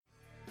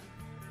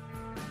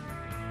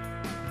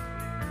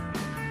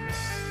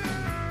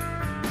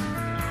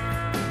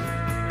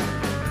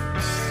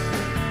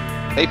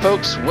Hey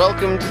folks,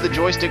 welcome to the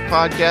Joystick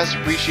Podcast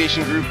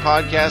Appreciation Group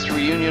Podcast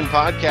Reunion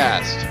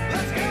Podcast,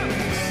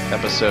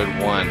 Episode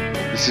 1.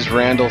 This is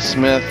Randall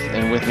Smith,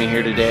 and with me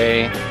here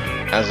today,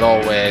 as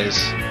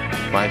always,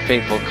 my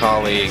faithful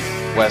colleague,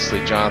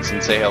 Wesley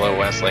Johnson. Say hello,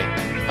 Wesley.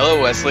 Hello,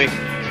 Wesley.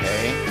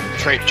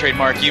 Okay.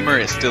 Trademark humor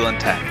is still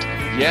intact.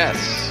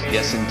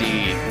 Yes,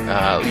 indeed.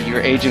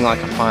 You're aging like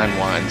a fine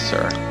wine,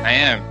 sir. I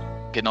am.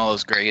 Getting all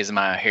those grays in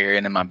my hair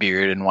and in my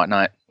beard and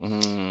whatnot.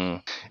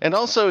 And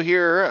also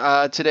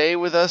here today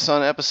with us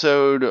on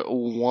episode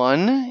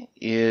 1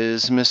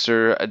 is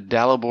Mr.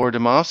 Dalibor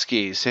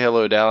Domovsky. Say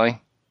hello, Dally.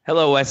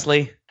 Hello,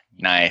 Wesley.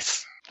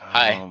 Nice.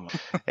 Hi.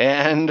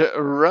 And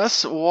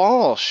Russ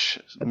Walsh.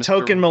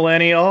 Token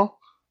millennial.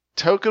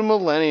 Token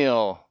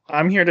millennial.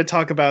 I'm here to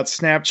talk about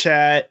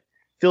Snapchat.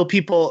 Fill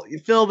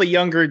the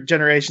younger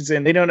generations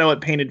in. They don't know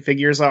what painted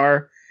figures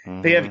are.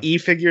 They have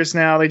e-figures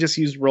now. They just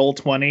use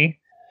Roll20.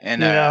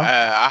 And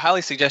I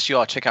highly suggest you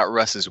all check out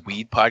Russ's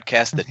weed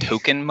podcast, The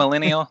Token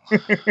Millennial.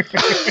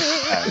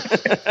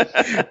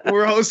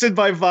 We're hosted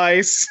by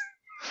Vice.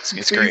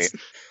 It's great.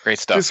 Great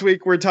stuff. This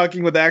week we're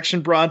talking with Action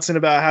Bronson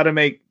about how to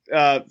make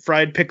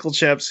fried pickle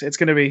chips. It's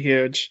going to be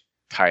huge.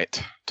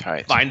 Tight.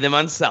 Find them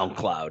on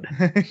SoundCloud.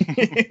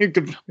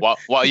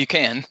 While you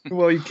can.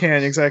 Well, you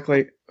can,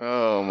 exactly.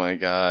 Oh, my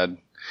God.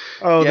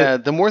 Oh, yeah,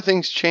 the more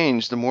things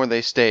change, the more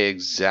they stay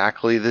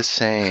exactly the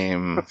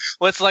same.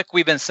 Well, it's like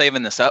we've been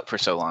saving this up for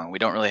so long. We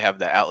don't really have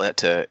the outlet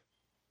to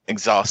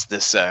exhaust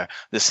this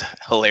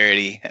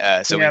hilarity,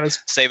 so we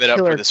save it up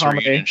for this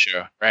reunion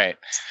show. Right.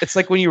 It's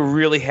like when you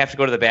really have to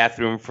go to the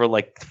bathroom for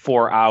like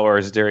 4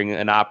 hours during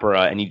an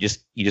opera, and you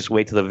just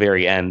wait till the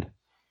very end.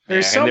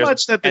 There's so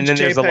much that the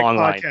JPAG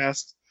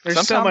podcast.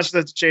 There's so much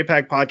that the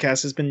JPAG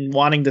podcast has been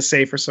wanting to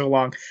say for so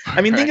long. I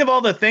mean, think of all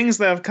the things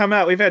that have come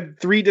out. We've had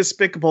 3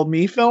 Despicable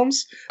Me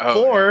films,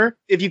 4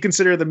 if you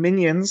consider the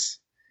Minions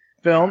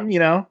film. You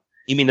know.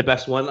 You mean the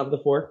best one of the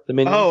 4? The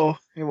Minions? Oh,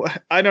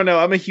 I don't know.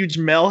 I'm a huge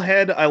Mel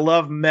head. I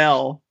love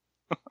Mel.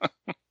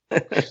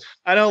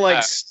 I don't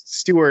like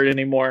Stewart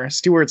anymore.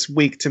 Stewart's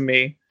weak to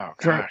me. Oh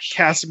gosh.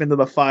 Cast him into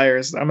the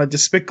fires. I'm a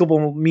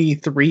Despicable Me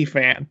 3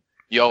 fan.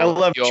 I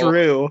love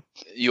Drew.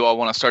 You all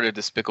want to start a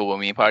Despicable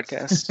Me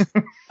podcast?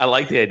 I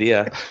like the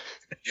idea.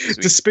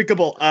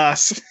 Despicable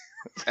Us.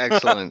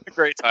 Excellent.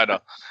 Great title.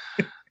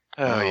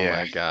 Oh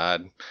yeah. My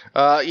God.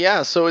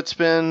 So it's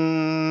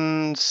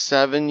been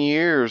 7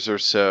 years or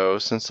so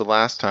since the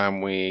last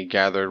time we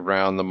gathered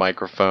around the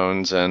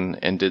microphones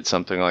and did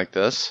something like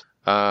this.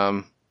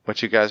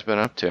 What you guys been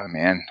up to? Oh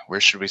man, where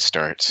should we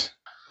start?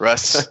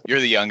 Russ, you're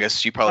the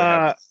youngest. You probably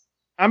have.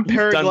 I'm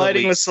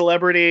paragliding with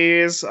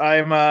celebrities.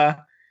 I'm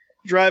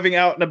driving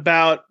out and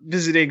about,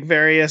 visiting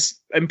various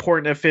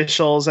important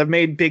officials. I've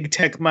made big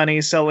tech money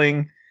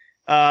selling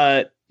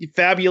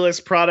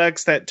fabulous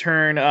products that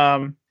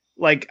turn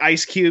like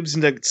ice cubes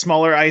into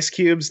smaller ice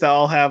cubes that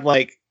all have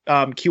like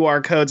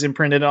QR codes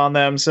imprinted on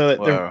them.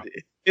 So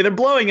they're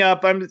blowing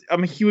up. I'm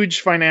a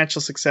huge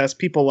financial success.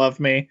 People love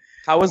me.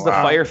 How was the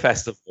Fire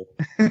Festival?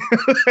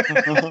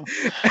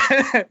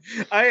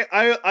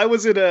 I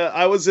was in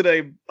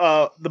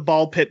the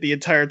ball pit the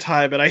entire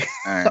time, and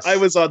I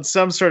was on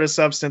some sort of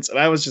substance, and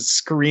I was just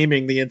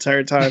screaming the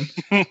entire time.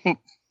 And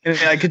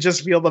I could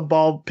just feel the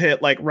ball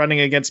pit like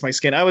running against my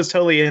skin. I was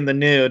totally in the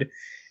nude.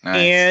 Nice.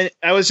 And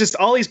I was just,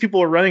 all these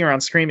people were running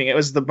around screaming. It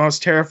was the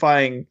most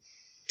terrifying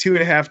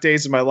 2.5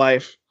 days of my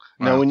life.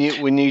 Now, when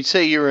you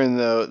say you were in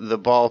the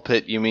ball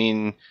pit, you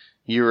mean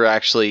you were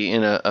actually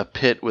in a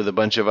pit with a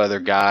bunch of other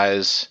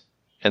guys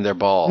and their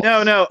balls?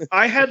 No.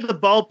 I had the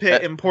ball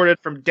pit imported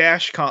from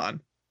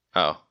DashCon.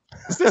 Oh.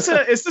 Is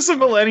this a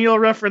millennial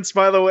reference,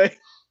 by the way?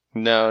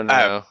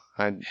 No.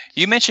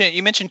 You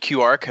mentioned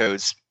QR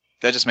codes.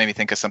 That just made me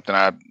think of something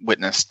I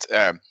witnessed.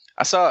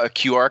 I saw a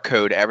QR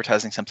code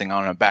advertising something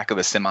on the back of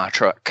a semi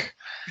truck.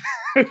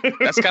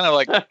 That's kind of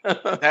like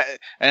that,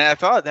 and I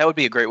thought that would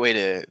be a great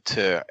way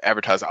to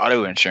advertise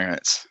auto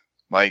insurance.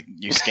 Like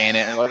you scan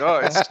it and like,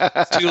 oh,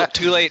 it's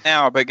too late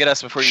now, but get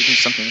us before you do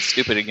something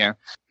stupid again.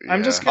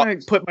 I'm just gonna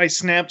put my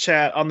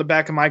Snapchat on the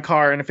back of my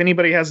car, and if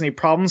anybody has any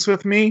problems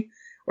with me,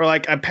 or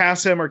like I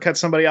pass them or cut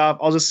somebody off,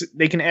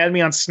 they can add me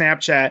on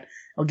Snapchat.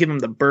 I'll give them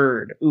the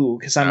bird. Ooh,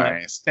 because I'm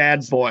a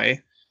bad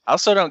boy. I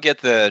also don't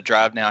get the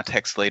drive now,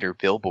 text later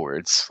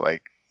billboards.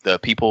 Like the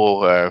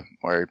people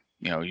where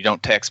you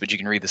don't text, but you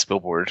can read this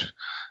billboard.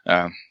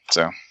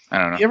 So I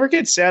don't know. You ever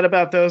get sad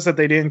about those that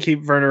they didn't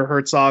keep Werner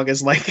Herzog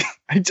as like?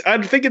 I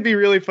think it'd be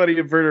really funny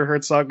if Werner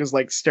Herzog was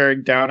like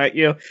staring down at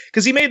you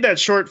because he made that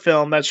short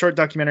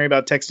documentary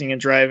about texting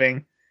and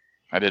driving.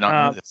 I did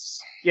not know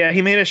this. Yeah,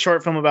 he made a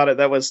short film about it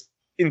that was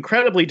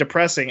incredibly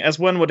depressing, as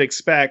one would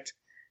expect.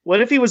 What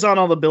if he was on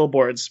all the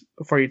billboards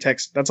before you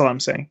text? That's all I'm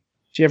saying.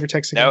 Did you ever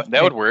text again?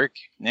 That would work.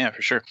 Yeah,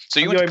 for sure. So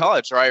you went to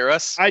college, right,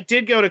 Russ? I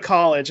did go to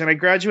college, and I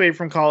graduated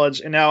from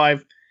college, and now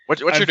What's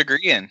your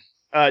degree in?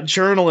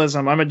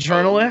 Journalism. I'm a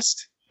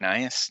journalist. Oh,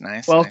 nice.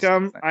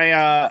 Welcome.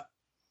 Nice.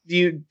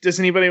 Does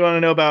anybody want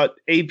to know about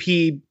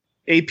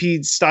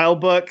AP style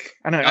book?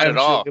 I don't know. Not at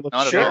all.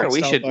 Sure,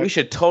 we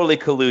should totally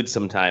collude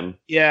sometime.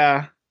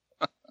 Yeah.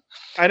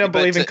 I don't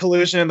believe in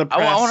collusion in the press.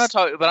 I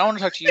want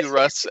to talk to you,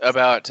 Russ,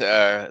 about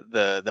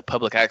the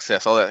public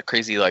access, all that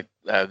crazy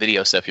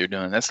video stuff you're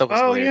doing. That stuff was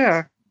hilarious.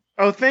 Yeah.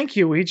 Oh, thank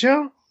you,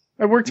 Weejo.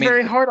 I worked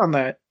very hard on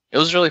that. It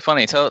was really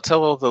funny.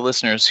 Tell all the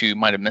listeners who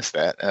might have missed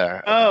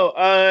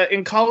that.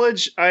 In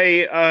college,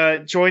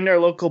 I joined our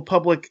local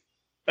public,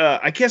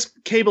 I guess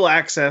cable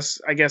access.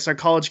 I guess our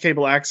college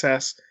cable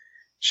access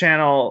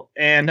channel,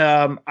 and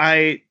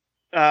I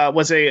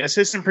was a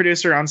assistant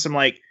producer on some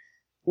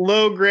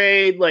low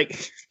grade,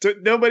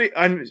 nobody.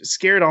 I'm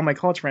scared. All my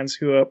college friends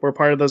who were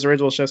part of those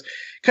original shows,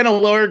 kind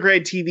of lower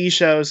grade TV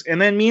shows,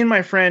 and then me and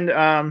my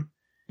friend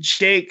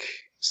Jake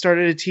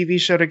started a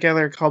TV show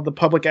together called the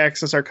Public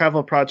Access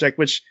Archival Project,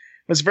 which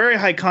was very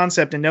high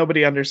concept and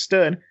nobody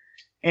understood.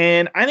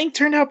 And I think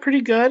turned out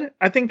pretty good.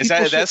 I think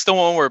that's the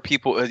one where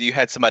you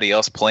had somebody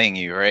else playing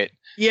you, right?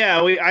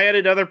 Yeah, I had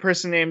another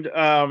person named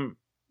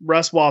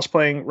Russ Walsh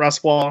playing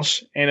Russ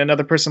Walsh and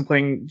another person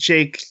playing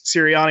Jake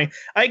Sirianni.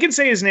 I can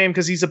say his name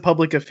because he's a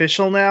public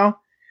official now.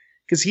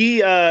 Because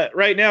he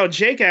right now,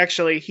 Jake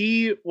actually,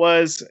 he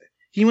went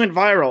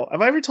viral.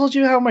 Have I ever told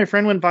you how my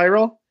friend went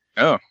viral?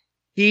 Oh.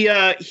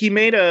 He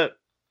made a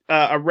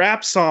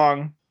rap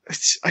song.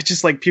 I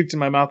just puked in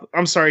my mouth.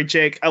 I'm sorry,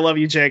 Jake. I love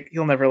you, Jake.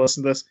 He'll never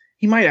listen to this.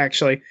 He might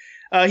actually.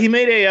 He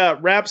made a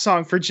rap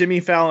song for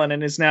Jimmy Fallon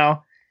and is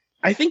now,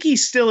 I think he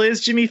still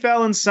is Jimmy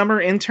Fallon's summer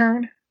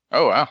intern.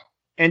 Oh, wow.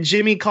 And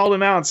Jimmy called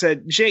him out and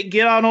said, Jake,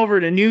 get on over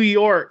to New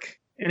York.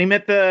 And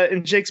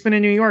and Jake's been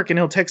in New York and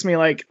he'll text me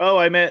oh,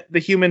 I met the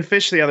human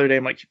fish the other day.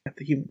 I'm like, you met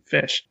the human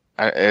fish?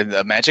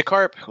 The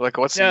Magikarp?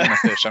 What's the human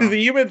fish? The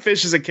human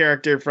fish is a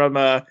character from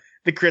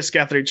the Chris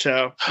Gethard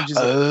show, which is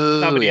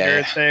a comedy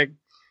nerd thing.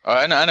 Oh,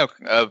 I know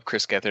of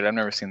Chris Gethard. I've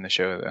never seen the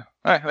show though.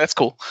 All right, that's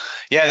cool.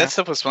 Yeah, that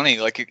stuff was funny.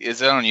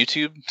 Is it on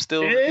YouTube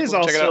still? It is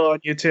also on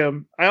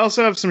YouTube. I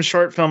also have some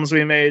short films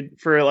we made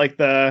for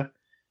the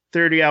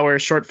 30-hour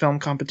short film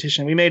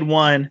competition. We made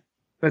one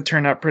that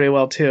turned out pretty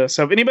well too.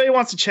 So if anybody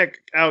wants to check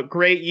out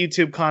great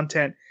YouTube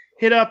content,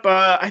 hit up.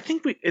 I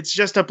think it's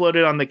just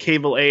uploaded on the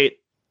Cable 8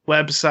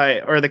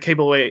 website or the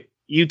Cable 8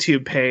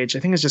 YouTube page. I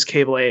think it's just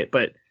Cable 8,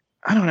 but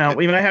I don't know.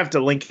 We might have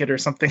to link it or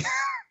something.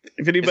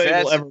 If anybody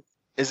will ever.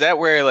 Is that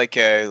where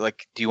do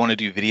you want to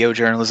do video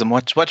journalism?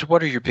 What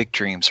are your big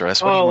dreams,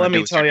 Russ? Let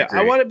me tell you.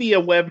 I want to be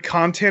a web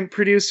content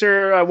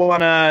producer. I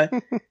want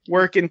to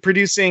work in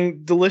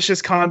producing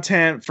delicious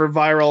content for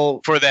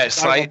viral. For that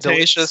site,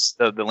 Delicious,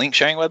 the link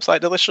sharing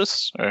website,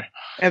 Delicious.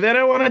 And then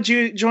I want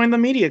to join the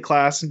media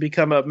class and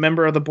become a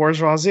member of the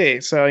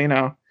bourgeoisie. So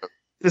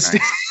nice.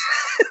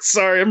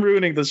 Sorry, I'm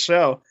ruining the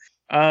show.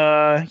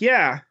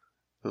 Yeah.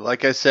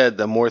 Like I said,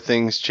 the more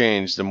things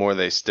change, the more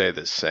they stay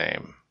the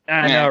same.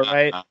 I know,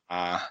 right?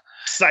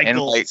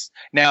 Cycles.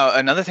 Now,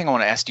 another thing I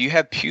want to ask: do you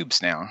have pubes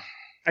now?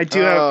 I do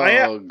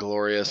have. Oh,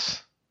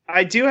 glorious!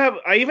 I do have.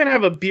 I even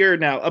have a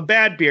beard now, a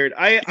bad beard.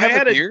 I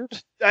had a beard.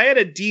 I had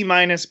a D-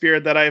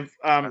 beard that I've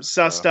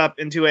sussed up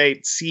into a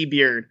C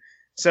beard.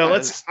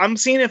 So I'm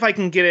seeing if I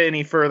can get it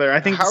any further. I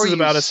think how this is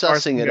about as far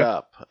as sussing it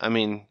up. I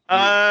mean,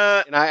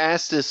 and I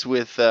asked this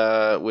with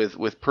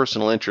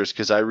personal interest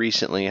because I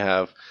recently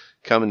have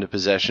come into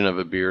possession of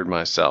a beard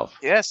myself.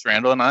 Yes,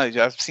 Randall, and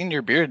I've seen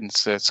your beard, and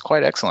it's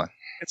quite excellent.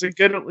 It's a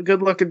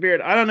good looking beard.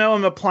 I don't know.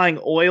 I'm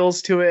applying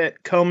oils to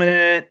it, combing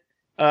it,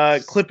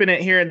 clipping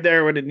it here and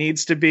there when it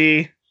needs to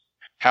be.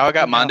 How I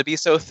got mine to be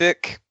so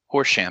thick?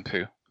 Horse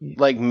shampoo.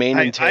 Like mane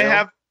and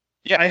tail?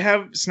 I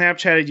have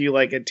Snapchatted you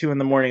at 2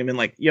 a.m. and been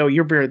like, yo,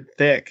 your beard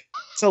thick.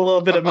 It's a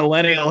little bit of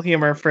millennial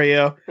humor for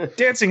you.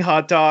 Dancing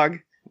hot dog.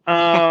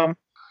 Mine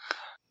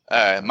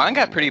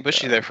got pretty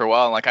bushy there for a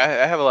while. I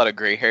have a lot of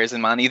gray hairs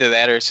in mine. Either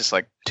that or it's just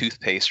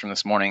toothpaste from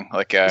this morning.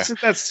 Isn't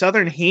that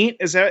Southern Heat?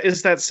 Is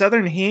that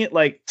Southern Heat?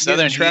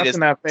 Southern Heat in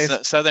that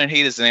face? Southern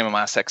Heat is the name of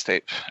my sex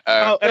tape.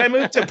 And I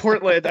moved to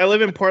Portland. I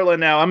live in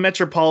Portland now. I'm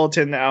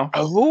metropolitan now.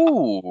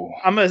 Oh,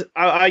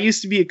 I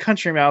used to be a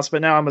country mouse,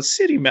 but now I'm a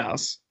city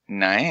mouse.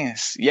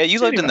 Nice. Yeah,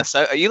 you lived in a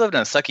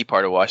sucky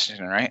part of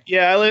Washington, right?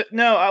 Yeah,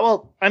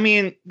 I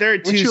mean, there are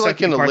two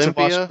sucky parts of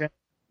Washington.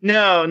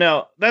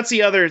 No, that's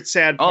the other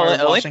sad part.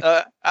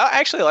 I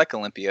actually like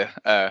Olympia.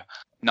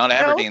 Not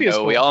Aberdeen, though.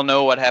 Cool. We all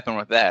know what happened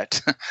with that.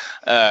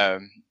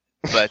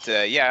 But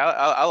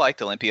I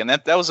liked Olympia, and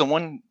that was the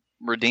one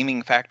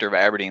redeeming factor of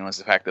Aberdeen was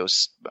the fact that it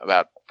was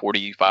about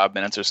 45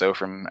 minutes or so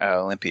from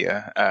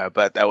Olympia.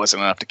 But that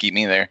wasn't enough to keep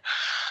me there.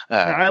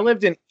 I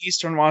lived in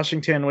Eastern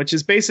Washington, which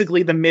is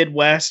basically the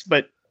Midwest,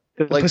 but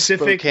the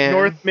Pacific Spokane.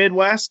 North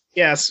Midwest.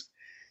 Yes.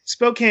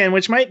 Spokane,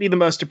 which might be the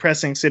most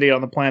depressing city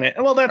on the planet.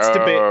 Well, that's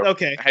debate.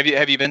 Okay.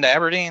 Have you been to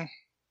Aberdeen?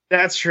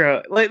 That's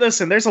true.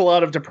 Listen, there's a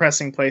lot of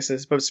depressing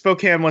places, but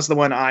Spokane was the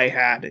one I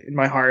had in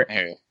my heart.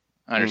 Hey,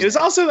 it was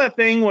also that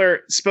thing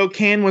where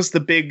Spokane was the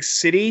big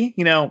city,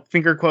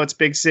 finger quotes,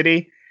 big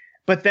city.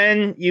 But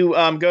then you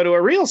go to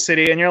a real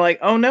city and you're like,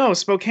 oh no,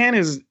 Spokane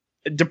is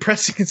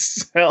depressing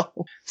as hell.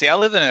 See, I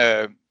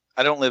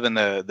don't live in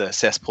the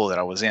cesspool that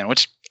I was in,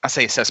 which I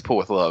say cesspool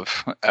with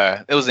love.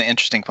 It was an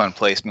interesting, fun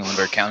place,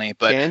 Muhlenberg County.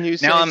 But can you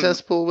say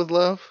cesspool with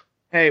love?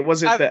 Hey,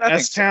 was it the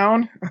S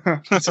Town?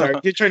 So. Sorry,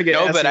 you're trying to get.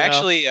 No, but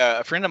actually,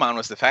 a friend of mine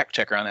was the fact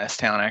checker on S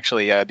Town.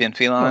 Actually, Ben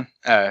Phelan.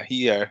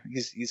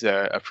 He's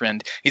a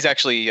friend. He's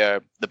actually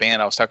the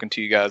band I was talking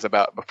to you guys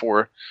about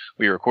before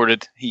we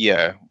recorded. He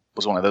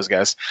was one of those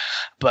guys.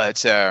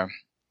 But I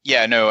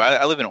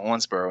live in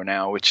Owensboro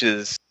now, which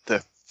is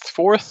the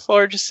 4th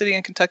largest city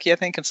in Kentucky. I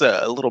think it's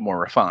a little more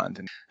refined,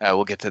 and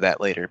we'll get to that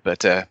later.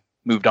 But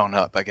moved on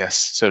up, I guess,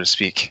 so to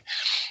speak.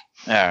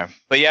 But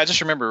yeah, I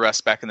just remember,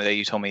 Russ, back in the day,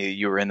 you told me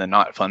you were in the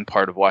not fun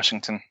part of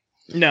Washington.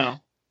 No.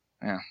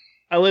 Yeah.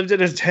 I lived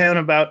in a town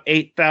about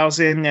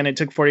 8,000, and it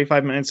took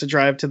 45 minutes to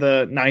drive to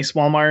the nice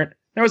Walmart.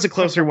 There was a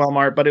closer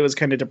Walmart, but it was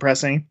kind of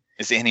depressing.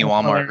 Is any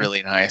Walmart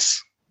really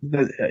nice?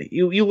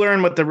 You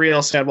learn what the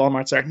real sad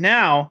Walmarts are.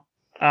 Now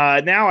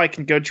I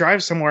can go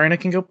drive somewhere, and I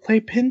can go play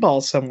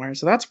pinball somewhere.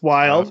 So that's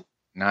wild. Oh,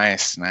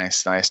 nice.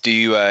 Do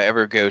you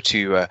ever go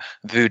to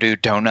Voodoo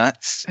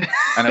Donuts?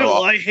 I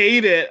know. I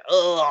hate it.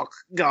 Oh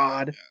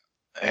God.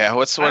 Yeah.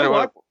 What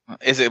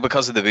is it?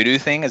 Because of the voodoo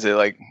thing? Is it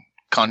like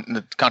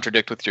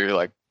contradict with your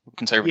like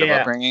conservative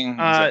upbringing?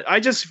 I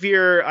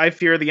fear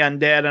the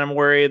undead, and I'm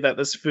worried that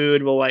this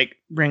food will like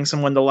bring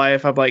someone to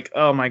life. I'm like,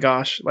 oh my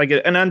gosh, like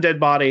an undead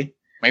body.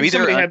 Maybe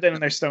somebody had that in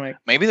their stomach.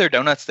 Maybe they're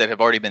donuts that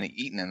have already been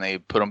eaten, and they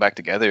put them back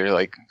together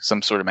like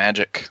some sort of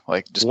magic.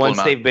 Like just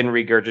once they've been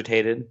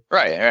regurgitated.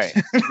 Right.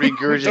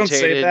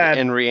 Regurgitated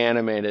and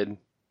reanimated.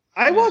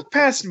 I walk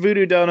past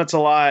Voodoo Donuts a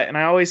lot, and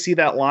I always see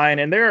that line.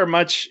 And there are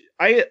much.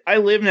 I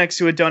live next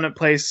to a donut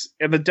place,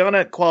 and the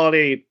donut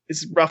quality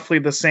is roughly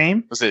the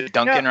same. Was it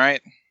Dunkin',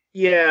 right?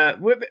 Yeah.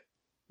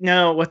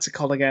 No, what's it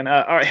called again?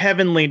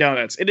 Heavenly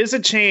Donuts. It is a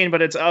chain,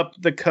 but it's up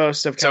the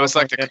coast of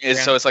California.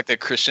 So it's like the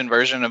Christian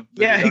version of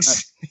Voodoo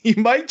Donuts? You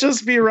might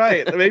just be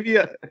right.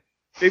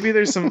 Maybe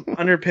there's some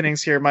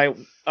underpinnings here. My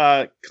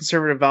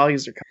conservative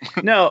values are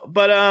coming. No,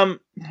 but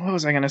what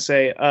was I gonna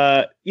say?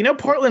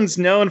 Portland's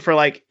known for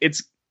like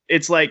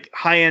it's like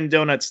high-end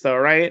donuts, though,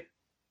 right?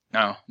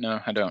 No,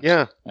 I don't.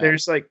 Yeah,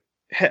 there's like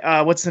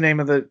what's the name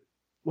of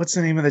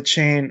the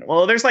chain?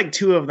 Well, there's like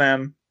 2 of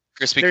them.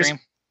 Krispy Kreme.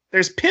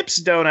 There's Pips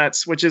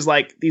Donuts, which is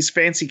like these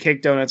fancy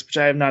cake donuts, which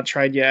I have not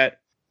tried yet.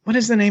 What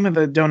is the name of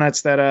the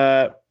donuts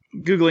that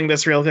Googling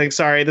this real quick.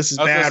 Sorry, this is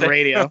bad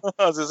radio.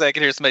 I was gonna say I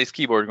can hear somebody's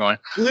keyboard going.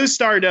 Blue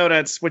Star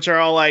Donuts, which are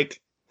all like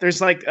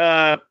there's like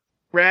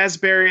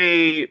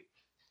raspberry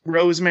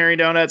rosemary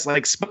donuts,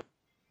 like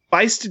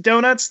spiced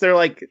donuts. They're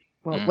like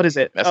what is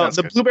it?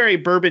 The blueberry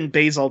bourbon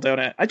basil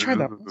donut. I tried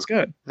that one. It's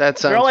good. That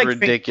sounds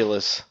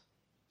ridiculous.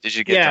 Did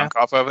you get drunk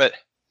off of it?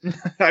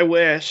 I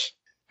wish.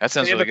 That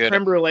sounds really good.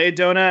 Creme brulee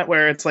donut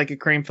where it's like a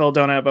cream filled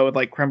donut but with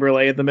like creme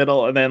brulee in the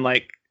middle and then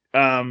like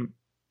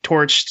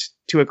torched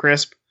to a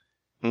crisp.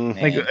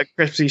 Like a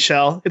crispy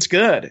shell. It's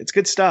good. It's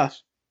good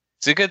stuff.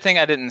 It's a good thing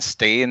I didn't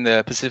stay in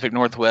the Pacific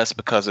Northwest,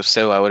 because if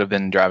so, I would have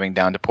been driving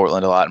down to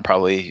Portland a lot and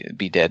probably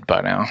be dead by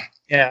now.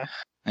 Yeah.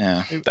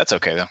 Yeah. That's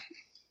okay though.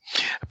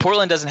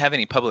 Portland doesn't have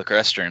any public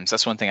restrooms.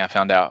 That's one thing I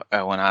found out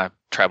when I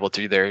traveled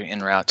through there en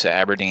route to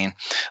Aberdeen.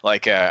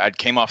 Like I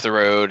came off the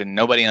road and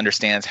nobody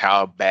understands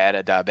how bad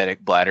a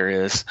diabetic bladder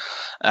is.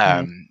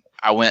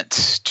 I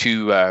went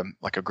to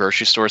like a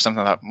grocery store or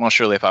something. I thought, well,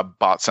 surely if I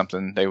bought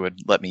something, they would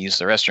let me use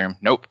the restroom.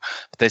 Nope.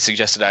 But they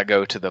suggested I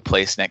go to the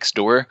place next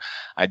door.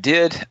 I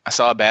did. I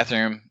saw a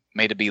bathroom,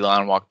 made a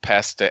beeline,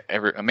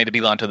 made a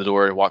beeline to the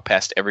door, walked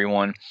past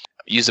everyone.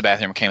 Used the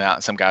bathroom, came out,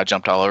 and some guy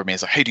jumped all over me.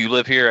 He's like, "Hey, do you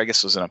live here?" I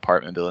guess it was an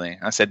apartment building.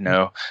 I said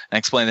no. And I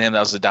explained to him that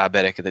I was a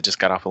diabetic that just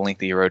got off a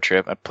lengthy road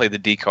trip. I played the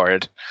D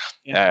card.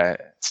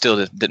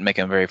 Still didn't make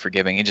him very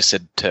forgiving. He just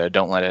said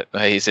don't let it.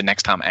 He said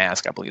next time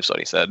ask, I believe is what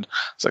he said.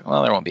 It's like,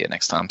 well, there won't be a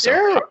next time.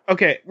 So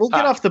okay, we'll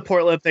get off the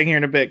Portland thing here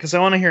in a bit because I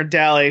want to hear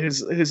Dally,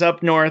 who's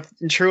up north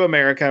in true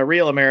America,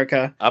 real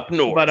America. Up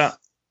north. But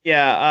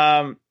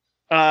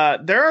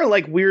there are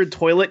like weird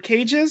toilet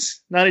cages.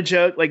 Not a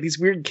joke. Like these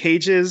weird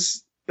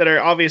cages that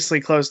are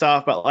obviously closed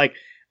off, but like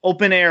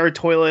open air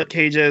toilet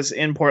cages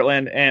in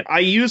Portland. And I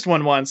used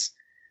one once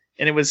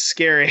and it was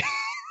scary.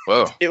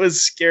 Whoa. It was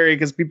scary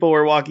because people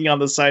were walking on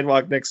the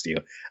sidewalk next to you.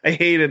 I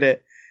hated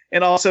it.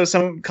 And also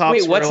some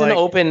cops what's an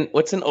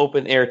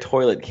open air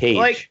toilet cage?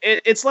 Like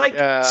it's like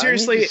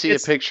seriously, I need to see a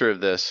picture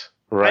of this.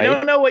 Right. I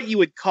don't know what you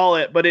would call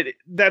it, but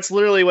that's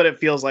literally what it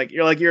feels like.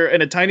 You're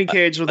in a tiny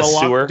cage with a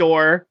locked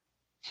door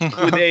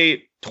with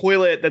a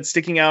toilet that's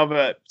sticking out of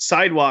a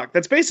sidewalk.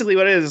 That's basically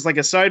what it is. It's like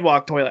a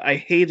sidewalk toilet. I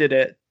hated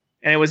it.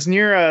 And it was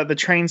near the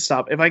train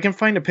stop. If I can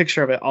find a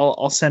picture of it,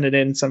 I'll send it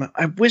in somehow.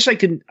 I wish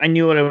I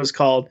knew what it was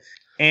called.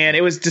 And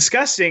it was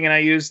disgusting, and I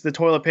used the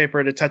toilet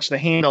paper to touch the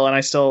handle, and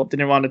I still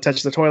didn't want to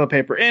touch the toilet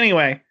paper.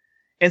 Anyway,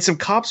 and some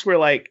cops were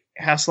like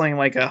hassling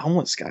like a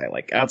homeless guy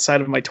like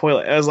outside of my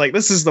toilet. I was like,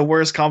 this is the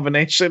worst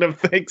combination of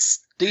things.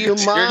 Do you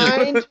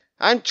mind?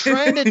 I'm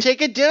trying to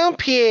take a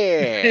dump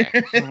here.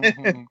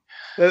 Can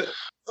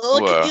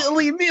you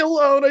leave me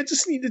alone? I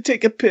just need to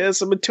take a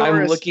piss. I'm a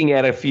tourist. I'm looking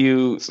at a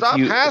few. Stop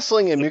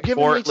hassling him. You're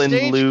giving Portland me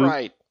stage lube.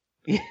 fright.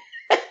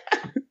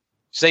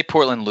 Say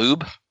Portland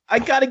lube. I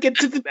gotta get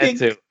to the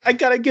big. I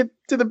gotta get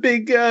to the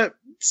big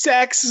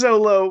sax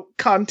solo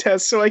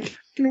contest so I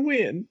can can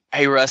win.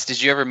 Hey, Russ,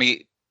 did you ever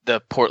meet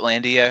the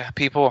Portlandia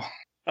people?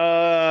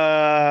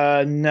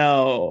 No.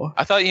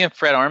 I thought you and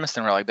Fred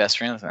Armisen were like best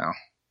friends now.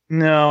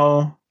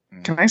 No.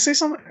 Can I say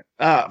something?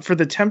 For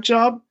the temp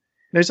job,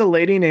 there's a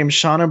lady named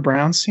Shauna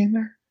Brownstein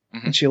there.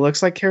 Mm-hmm. And she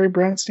looks like Carrie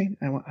Brownstein.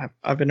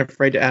 I've been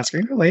afraid to ask her.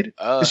 Are you related?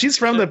 She's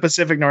from the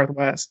Pacific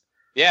Northwest.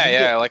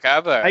 Yeah. Like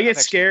I get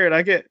scared.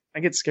 I get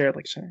scared.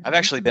 Like I've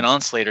actually been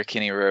on Slater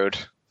Kinney Road.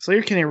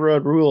 Slater Kinney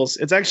Road rules.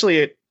 It's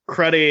actually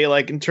cruddy,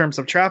 like in terms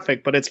of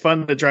traffic, but it's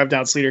fun to drive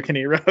down Slater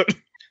Kinney Road.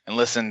 And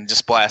listen,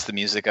 just blast the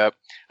music up.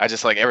 I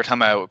just like every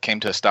time I came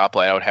to a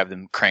stoplight, I would have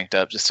them cranked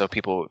up just so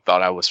people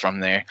thought I was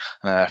from there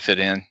and I fit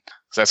in.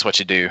 So that's what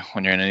you do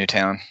when you're in a new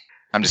town.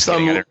 I'm just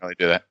kidding. I didn't really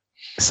do that.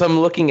 So I'm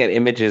looking at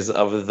images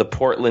of the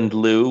Portland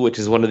Loo, which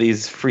is one of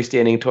these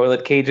freestanding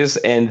toilet cages,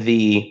 and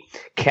the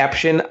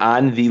caption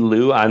on the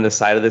loo on the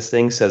side of this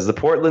thing says, "The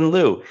Portland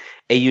Loo,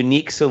 a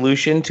unique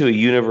solution to a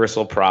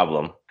universal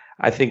problem."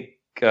 I think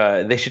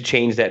they should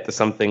change that to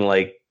something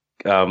like,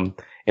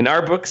 in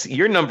our books,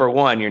 you're number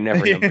one, you're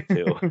never number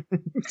two.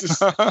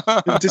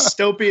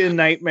 Dystopian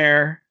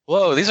nightmare.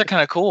 Whoa, these are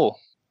kind of cool.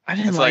 I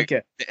didn't like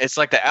it. It's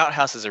like the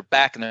outhouses are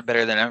back and they're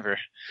better than ever.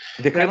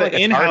 They're kind of like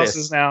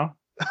in-houses now.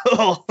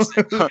 Oh.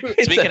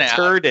 Speaking of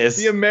TARDIS.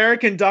 The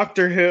American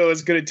Doctor Who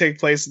is going to take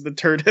place in the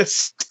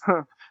TARDIS.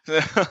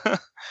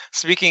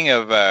 Speaking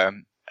of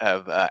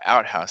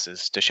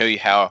outhouses, to show you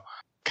how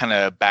kind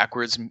of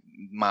backwards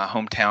my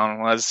hometown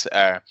was,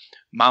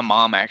 my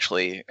mom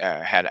actually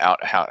had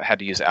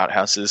to use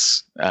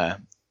outhouses.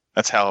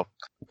 That's how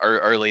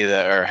early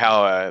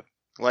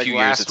like few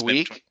last years it's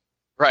week. Been.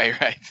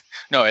 Right.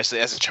 No, as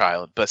a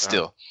child, but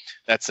still,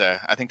 that's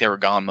I think they were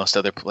gone most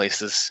other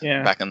places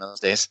back in those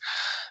days.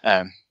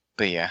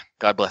 But yeah,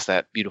 God bless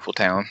that beautiful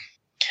town.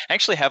 I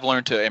actually have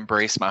learned to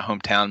embrace my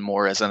hometown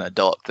more as an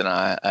adult than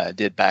I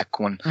did back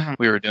when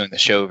we were doing the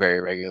show very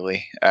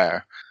regularly.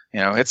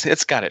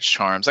 It's got its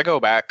charms. I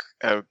go back.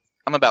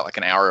 I'm about like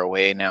an hour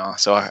away now,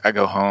 so I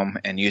go home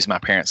and use my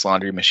parents'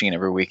 laundry machine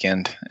every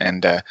weekend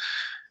and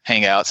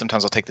hang out.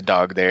 Sometimes I'll take the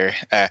dog there.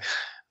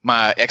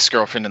 My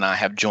ex-girlfriend and I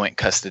have joint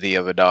custody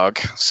of a dog,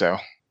 so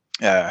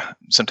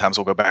sometimes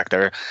we'll go back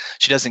there.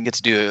 She doesn't get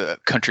to do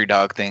country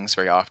dog things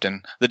very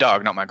often. The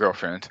dog, not my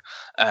girlfriend.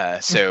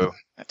 So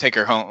I take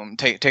her home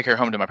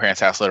to my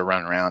parents' house, let her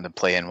run around and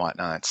play and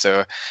whatnot.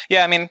 So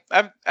yeah, I mean,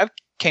 I've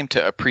came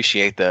to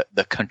appreciate the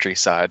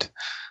countryside.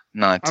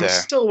 I'm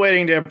still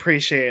waiting to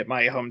appreciate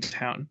my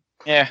hometown.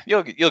 Yeah,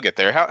 you'll get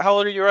there. How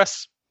old are you,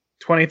 Russ?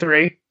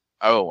 23.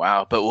 Oh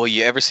wow! But will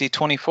you ever see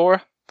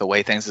 24? The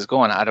way things is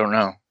going, I don't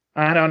know.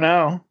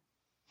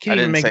 Can't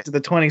even make it to the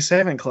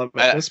 27 club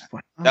at this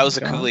point. That was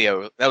a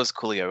Coolio. That was a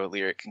Coolio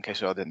lyric. In case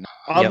y'all didn't know.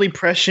 Oddly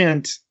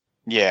prescient.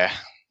 Yeah.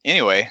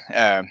 Anyway.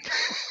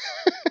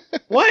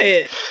 What?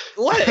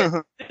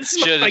 This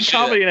is my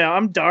comedy now.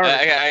 I'm dark.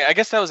 I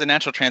guess that was a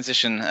natural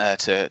transition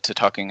to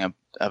talking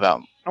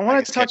about. I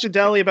want to talk to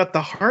Deli about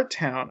the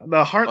Hearttown,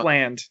 the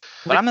Heartland.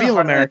 But I'm in the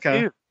Heartland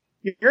America.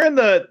 Too. You're in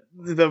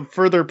the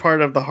further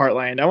part of the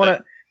Heartland.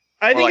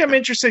 I think I'm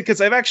interested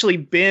because I've actually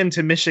been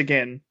to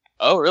Michigan.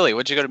 Oh, really?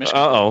 What'd you go to Michigan?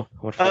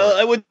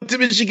 I went to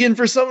Michigan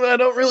for something I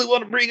don't really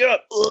want to bring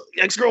up.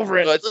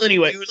 Ex-girlfriend.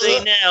 Anyway.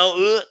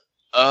 Now.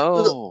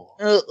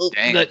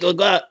 Dang.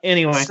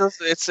 Anyway.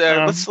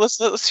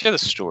 Let's hear the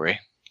story.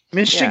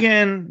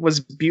 Michigan was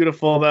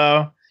beautiful,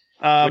 though.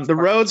 The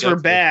roads were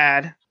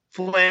bad.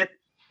 Flint.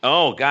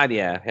 Oh, God,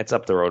 yeah. It's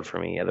up the road for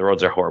me. Yeah, the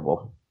roads are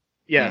horrible.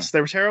 Yes,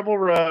 they were terrible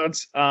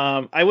roads.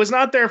 I was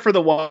not there for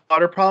the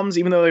water problems,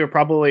 even though they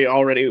probably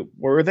already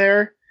were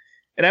there.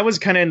 And I was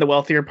kind of in the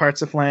wealthier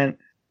parts of Flint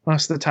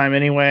most of the time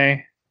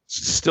anyway.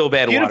 Still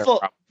bad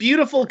water.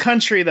 Beautiful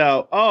country,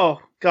 though. Oh,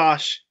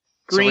 gosh.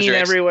 Green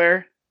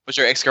everywhere. Was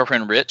your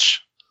ex-girlfriend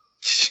rich?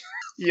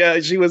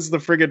 Yeah, she was the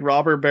friggin'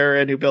 robber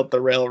baron who built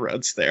the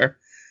railroads there.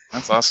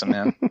 That's awesome,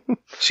 man.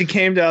 She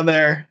came down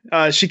there.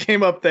 She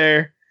came up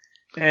there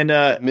and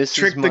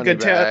tricked the good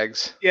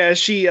bags. Yeah,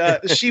 she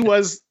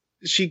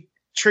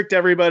tricked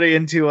everybody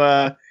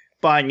into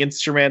buying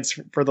instruments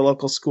for the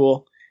local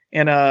school.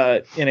 And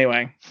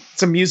anyway,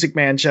 it's a Music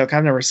Man joke.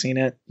 I've never seen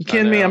it. You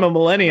kidding me? I'm a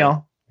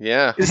millennial.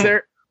 Yeah. Is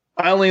there?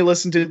 I only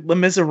listened to Les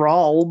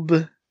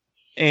Miserables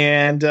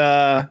and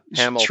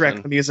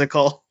Shrek the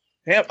musical.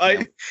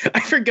 I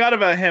forgot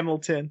about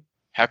Hamilton.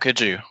 How could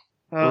you?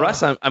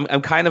 Russ,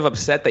 I'm kind of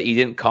upset that you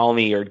didn't call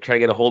me or try to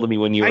get a hold of me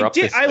when you were up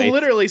this I late.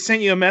 literally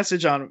sent you a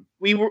message on.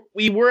 We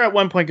were at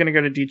one point going to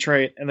go to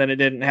Detroit, and then it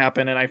didn't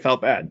happen, and I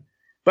felt bad.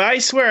 But I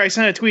swear I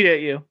sent a tweet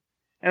at you.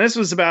 And this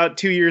was about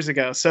 2 years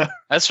ago, so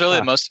that's really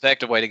the most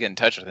effective way to get in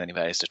touch with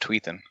anybody is to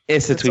tweet them.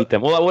 It's to tweet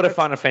them. Well, I would have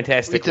found a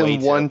fantastic tweet way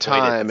them one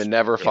time and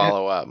never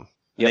follow up. And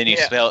then you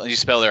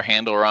spell their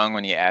handle wrong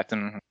when you at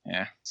them.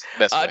 Yeah,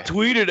 I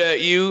tweeted at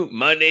you.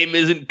 My name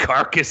isn't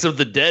Carcass of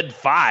the Dead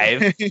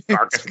 5.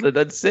 Carcass of the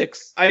Dead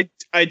 6. I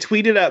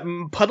tweeted at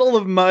Puddle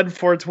of Mud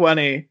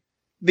 420,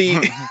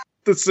 the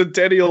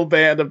centennial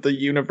band of the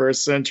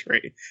Universal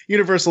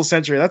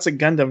Century. That's a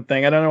Gundam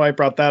thing. I don't know why I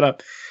brought that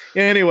up.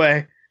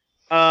 Anyway.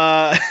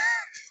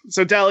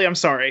 So Dally, I'm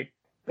sorry.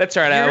 That's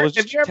right. I was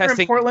If just you're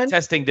ever in Portland,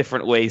 testing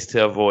different ways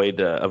to avoid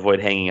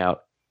hanging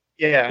out.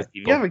 Yeah,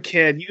 you have a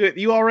kid.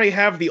 You already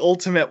have the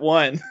ultimate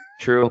one.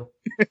 True.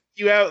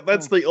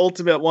 That's the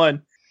ultimate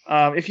one.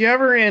 If you're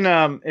ever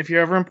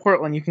in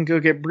Portland, you can go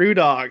get brew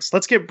dogs.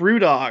 Let's get brew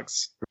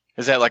dogs.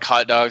 Is that like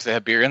hot dogs that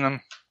have beer in them?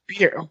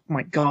 Beer. Oh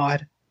my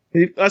god.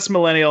 Us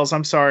millennials.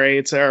 I'm sorry.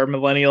 It's our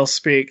millennial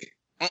speak.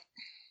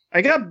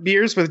 I got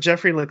beers with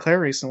Jeffrey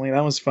Leclerc recently.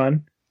 That was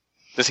fun.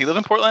 Does he live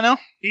in Portland now?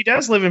 He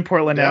does live in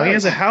Portland now. He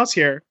has a house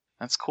here.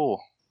 That's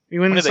cool. We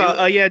went and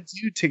saw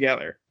Dude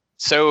together.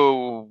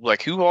 So,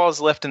 like, who all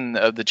is left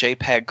of the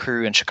JPAG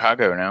crew in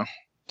Chicago now?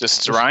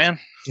 Just Ryan?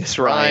 Just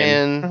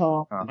Ryan.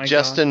 Oh,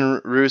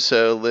 Justin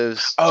Russo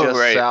lives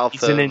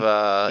south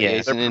of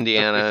he's in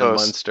Indiana and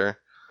Munster.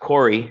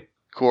 Corey.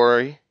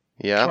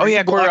 Yeah. Oh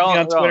yeah, Corey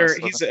on Twitter.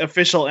 He's an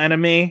official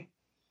enemy.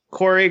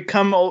 Corey,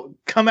 come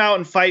out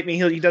and fight me.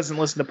 He doesn't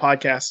listen to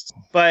podcasts.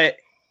 But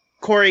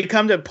Corey,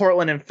 come to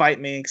Portland and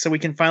fight me so we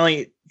can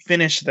finally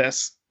finish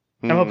this.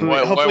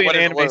 Hopefully an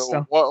anime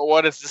stuff.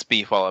 What is this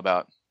beef all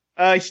about?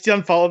 He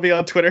unfollowed me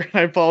on Twitter and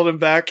I followed him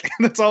back.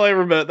 That's all I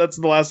ever met. That's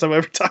the last time I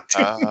ever talked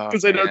to him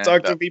because I don't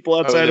talk to people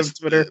outside of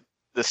Twitter.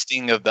 The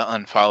sting of the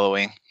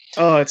unfollowing.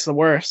 Oh, it's the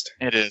worst.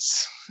 It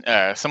is.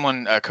 A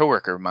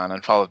coworker of mine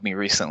unfollowed me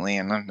recently,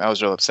 and I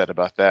was real upset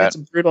about that.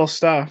 It's brutal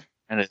stuff.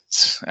 And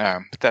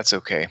but that's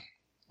okay.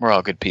 We're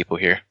all good people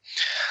here.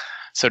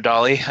 So,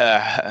 Dolly,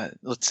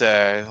 let's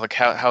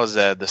how's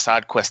the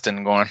side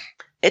questing going?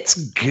 It's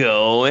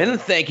going.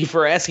 Thank you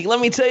for asking. Let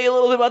me tell you a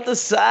little bit about the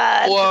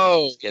side.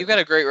 Whoa, you've got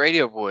a great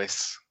radio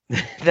voice.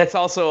 That's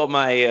also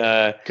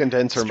my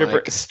condenser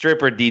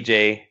stripper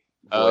DJ voice.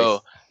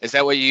 Oh, is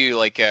that what you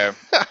like?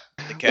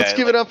 Let's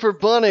give it up for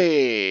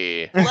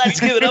Bunny. Let's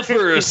give it up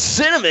for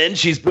Cinnamon.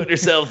 She's putting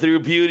herself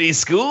through beauty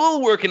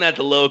school, working at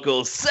the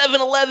local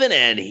 7-Eleven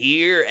and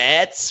here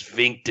at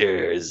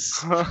Sphincters.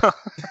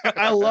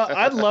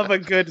 I'd love a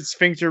good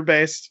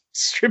sphincter-based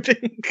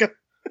stripping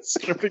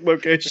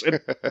location.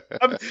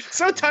 I'm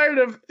so tired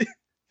of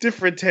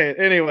different tape.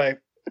 Anyway.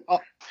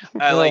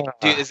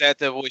 Dude, is that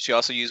the voice you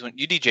also use when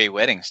you DJ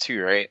weddings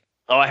too, right?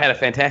 Oh, I had a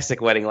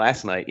fantastic wedding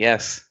last night.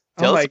 Yes.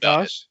 Tell us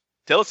about it.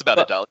 Tell us about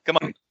it, Dolly. Come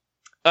on.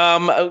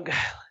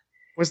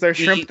 Was there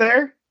shrimp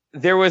there?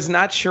 There was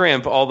not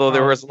shrimp, although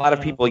there was a lot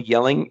of people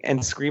yelling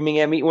and screaming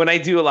at me when I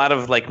do a lot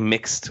of like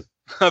mixed.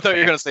 I thought you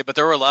were going to say, but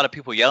there were a lot of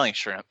people yelling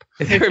shrimp.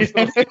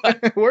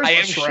 I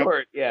am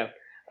short. Yeah.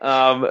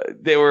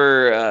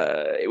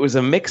 It was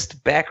a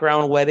mixed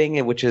background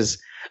wedding, which is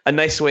a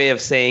nice way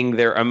of saying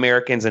they're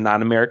Americans and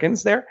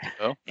non-Americans there.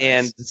 Oh, nice.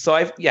 And so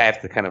I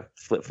have to kind of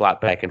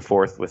flip-flop back and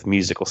forth with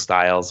musical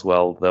styles.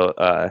 Well,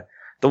 the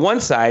one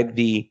side,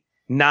 the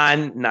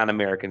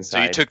non-American side.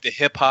 So you took the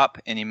hip hop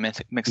and you mixed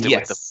it with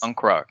the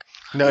punk rock.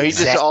 No, he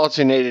just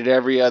alternated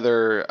every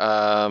other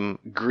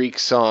Greek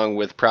song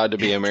with "Proud to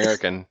Be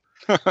American."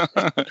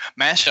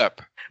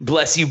 Mashup.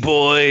 Bless you,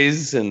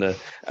 boys, and and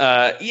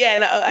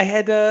I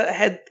had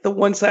the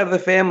one side of the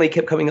family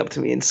kept coming up to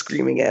me and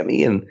screaming at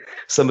me, and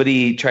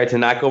somebody tried to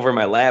knock over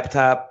my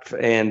laptop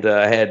and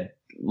had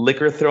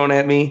liquor thrown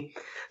at me.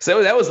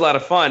 So that was a lot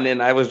of fun,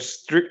 and I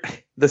was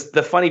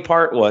the funny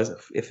part was,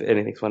 if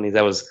anything's funny, is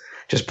I was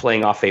just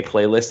playing off a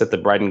playlist that the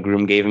bride and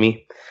groom gave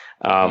me,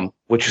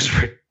 which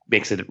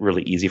makes it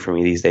really easy for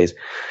me these days.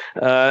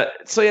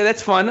 So yeah,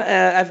 that's fun.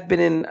 I've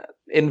been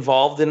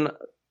involved in.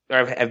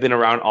 I've been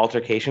around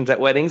altercations at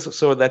weddings,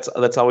 so that's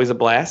always a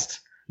blast.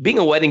 Being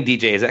a wedding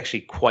DJ is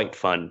actually quite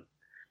fun,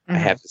 I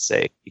have to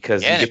say,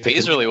 because it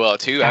pays really well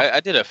too.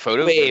 I did a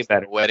photo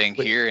wedding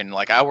here, and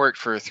like I worked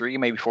for 3,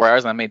 maybe 4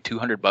 hours, and I made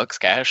 $200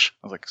 cash.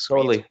 I was like, sweet.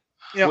 Totally.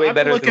 I've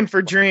been looking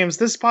for dreams.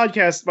 This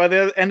podcast, by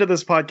the end of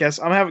this podcast,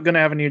 I'm going to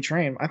have a new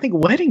dream. I think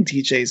wedding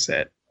DJ's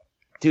it.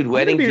 Dude,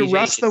 wedding DJ.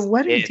 Russ the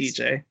wedding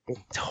DJ. It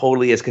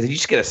totally is, because you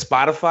just get a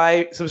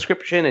Spotify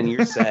subscription and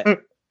you're set.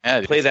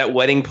 Yeah, play that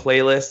wedding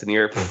playlist, and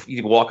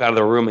you walk out of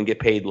the room and get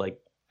paid like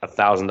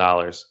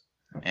 $1,000.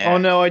 Yeah. Oh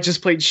no! I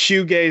just played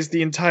shoegaze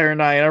the entire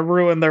night. I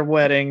ruined their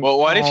wedding. Well,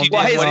 what if you did?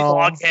 Why is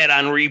Loghead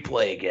on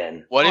replay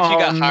again? What if you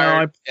got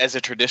hired as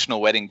a traditional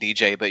wedding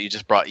DJ, but you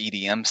just brought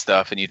EDM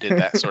stuff and you did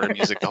that sort of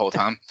music the whole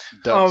time?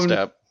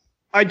 Dubstep.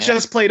 I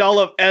just played all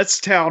of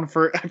S-Town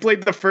I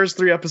played the first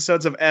 3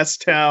 episodes of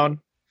S-Town.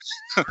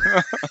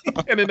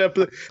 And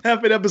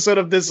half an episode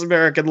of This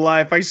American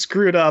Life. I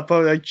screwed up.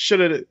 I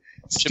should have.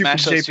 Stupid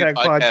JPAG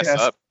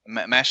podcast.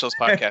 Mash those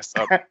podcasts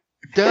up.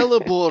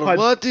 Delabor,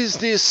 what is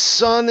this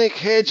Sonic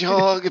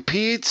Hedgehog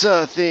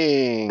pizza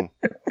thing?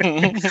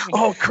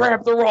 Oh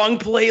crap, the wrong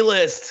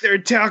playlist. They're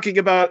talking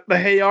about the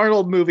Hey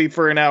Arnold movie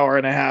for an hour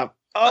and a half.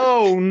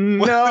 Oh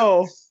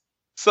no.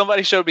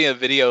 Somebody showed me a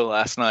video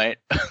last night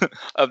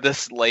of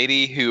this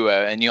lady who,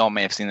 and you all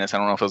may have seen this. I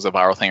don't know if it was a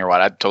viral thing or what.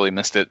 I totally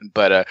missed it.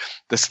 But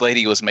this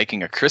lady was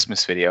making a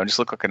Christmas video and just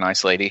looked like a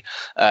nice lady.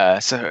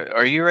 So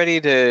are you ready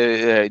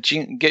to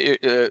get your,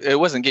 it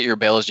wasn't Get Your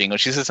Bells Jingle.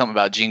 She said something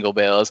about Jingle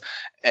Bells.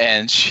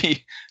 And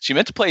she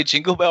meant to play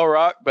Jingle Bell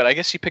Rock, but I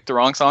guess she picked the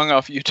wrong song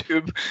off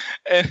YouTube.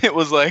 And it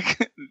was like,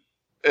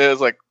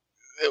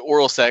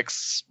 oral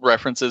sex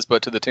references,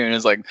 but to the tune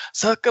is like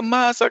 "suck a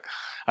ma suck."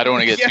 I don't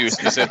want to get too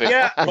specific.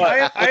 Yeah,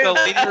 but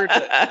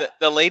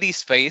the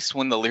lady's face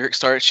when the lyrics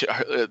start,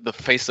 the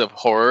face of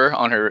horror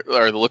on her,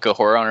 or the look of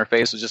horror on her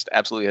face, was just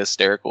absolutely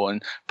hysterical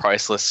and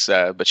priceless.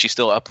 But she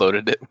still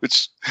uploaded it,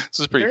 which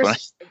was pretty funny.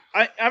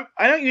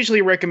 I don't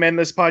usually recommend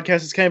this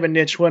podcast. It's kind of a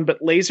niche one,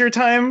 but Laser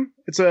Time.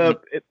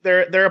 They're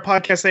a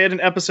podcast. They had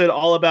an episode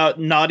all about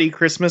naughty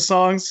Christmas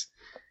songs,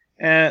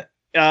 and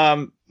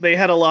they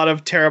had a lot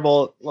of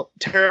terrible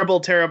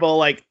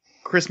like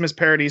Christmas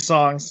parody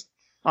songs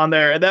on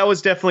there, and that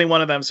was definitely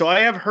one of them. So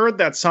I have heard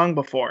that song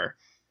before.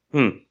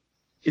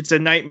 It's a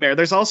nightmare.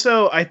 There's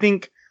also, I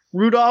think,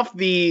 Rudolph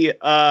the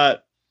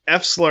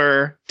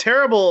F-slur,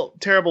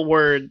 terrible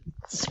word,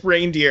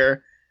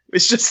 reindeer.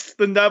 It's just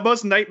the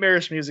most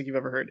nightmarish music you've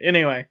ever heard.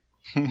 Anyway.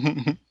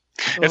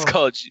 It's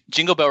called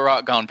Jingle Bell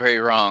Rock Gone Very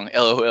Wrong.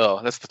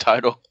 LOL. That's the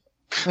title.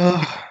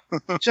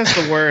 Just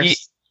the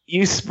worst.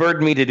 You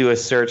spurred me to do a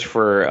search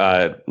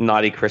for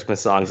naughty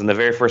Christmas songs, and the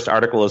very first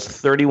article is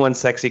 31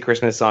 sexy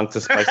Christmas songs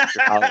to spice up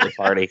your holiday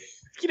party.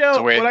 You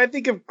know, when I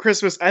think of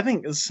Christmas, I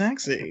think it's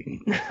sexy.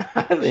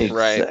 I think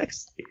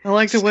sexy. I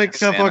like to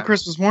wake up on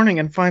Christmas morning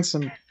and find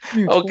some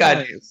new toys.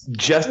 God,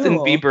 Justin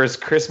Bieber's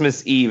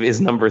Christmas Eve is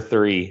number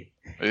 3.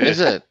 Is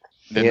it?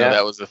 Didn't know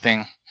that was the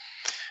thing.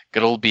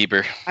 Good old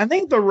Bieber. I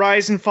think the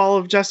rise and fall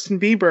of Justin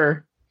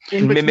Bieber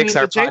mimics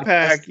our JPAG.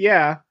 podcast.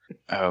 Yeah.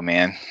 Oh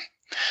man,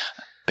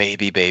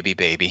 baby, Baby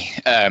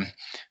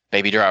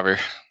Driver.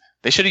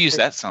 They should have used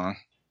that song.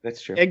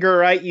 That's true. Edgar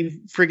Wright, you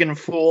friggin'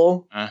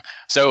 fool.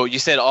 So you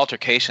said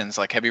altercations.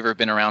 Like, have you ever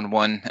been around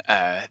one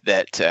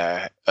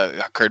that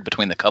occurred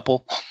between the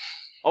couple?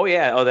 Oh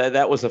yeah. Oh,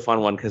 that was a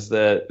fun one because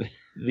the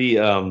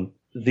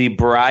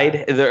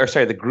bride,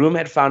 the groom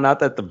had found out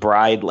that the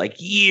bride, like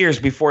years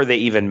before they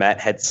even met,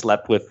 had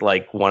slept with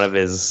like one of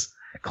his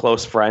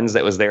close friends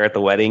that was there at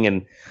the wedding,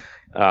 and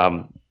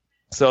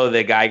so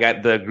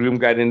the groom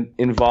got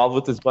involved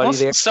with his buddy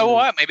there. So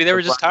what? Maybe they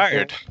were just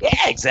tired.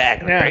 Yeah,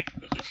 exactly. Yeah. Right?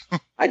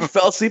 I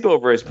fell asleep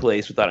over his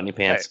place without any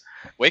pants.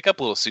 Hey, wake up,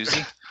 little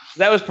Susie.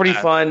 That was pretty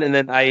fun, and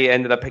then I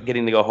ended up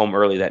getting to go home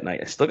early that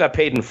night. I still got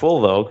paid in full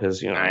though,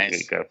 because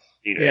nice.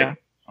 Yeah.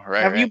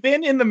 Right, have you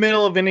been in the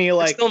middle of any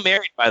They're still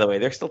married, by the way.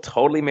 They're still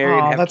totally married.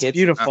 Oh, have that's kids.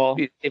 beautiful.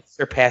 They've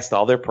surpassed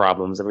all their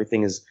problems.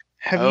 Everything is.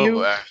 Have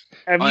you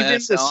been the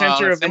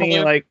center of any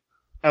like?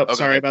 Oh,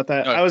 sorry about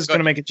that. I was going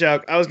to make a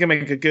joke. I was going to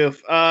make a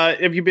goof.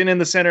 Have you been in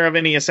the center of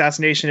any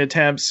assassination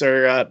attempts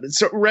or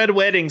red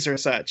weddings or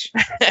such?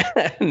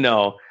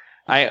 No,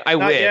 I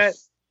wish. Yet?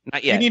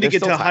 Not yet. You need to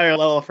get to a higher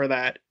level for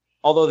that.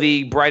 Although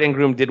the bride and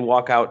groom did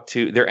walk out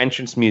to their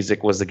entrance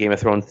music was the Game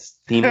of Thrones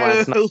theme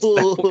last night.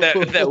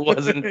 That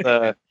wasn't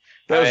the.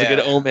 That was a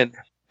good omen.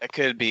 That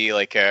could be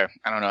like I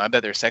don't know. I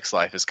bet their sex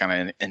life is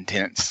kind of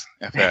intense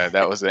if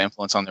that was the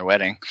influence on their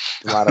wedding.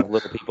 A lot of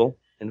little people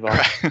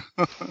involved.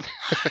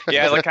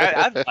 Yeah, like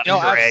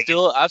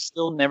I've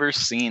still never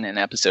seen an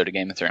episode of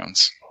Game of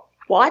Thrones.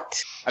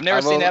 What? I've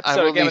never seen an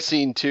episode. I've only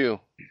seen 2.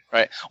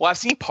 Right. Well, I've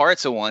seen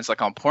parts of ones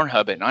like on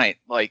Pornhub at night,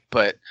 like,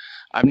 but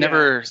I've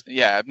never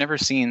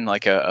seen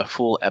like a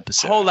full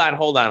episode. Hold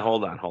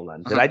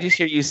on. Did I just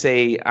hear you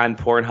say on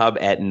Pornhub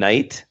at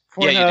night?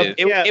 Pornhub, yeah, you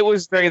did. It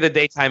was during the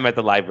daytime at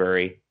the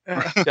library.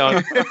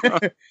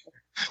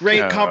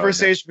 Great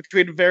conversation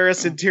between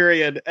Varys and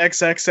Tyrion.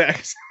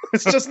 XXX.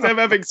 It's just them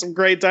having some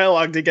great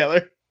dialogue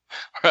together.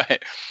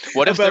 Right.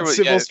 What if about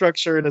civil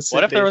structure in a city?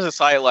 What if there was a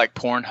site like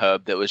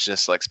Pornhub that was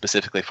just like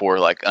specifically for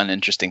like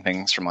uninteresting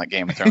things from like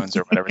Game of Thrones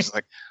or whatever? It's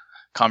like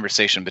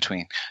conversation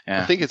between.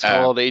 Yeah. I think it's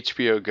called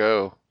HBO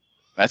Go.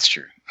 That's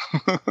true.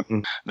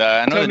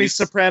 Tony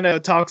Soprano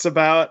talks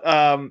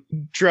about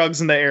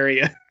drugs in the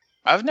area.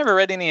 I've never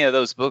read any of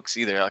those books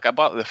either. Like I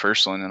bought the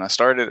first one and I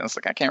started and it's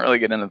like I can't really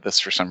get into this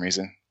for some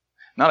reason.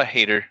 Not a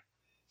hater.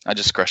 I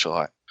just crush a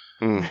lot.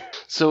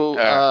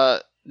 So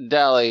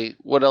Dally,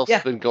 what else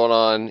has been going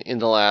on in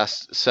the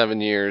last 7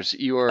 years?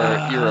 You're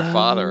a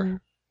father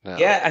now.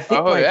 Yeah, I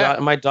think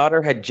my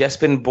daughter had just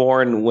been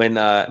born when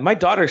my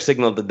daughter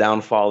signaled the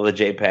downfall of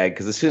the JPAG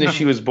because as soon as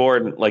she was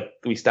born, like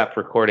we stopped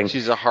recording.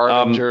 She's a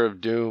harbinger of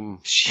doom.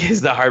 She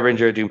is the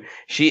harbinger of doom.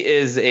 She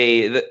is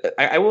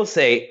I will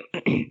say,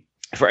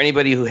 for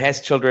anybody who has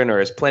children or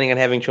is planning on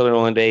having children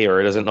one day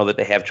or doesn't know that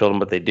they have children,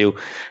 but they do,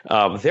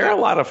 they're a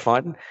lot of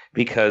fun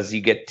because you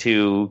get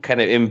to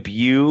kind of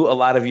imbue a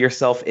lot of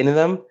yourself into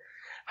them,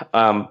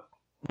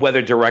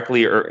 whether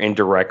directly or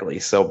indirectly.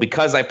 So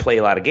because I play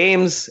a lot of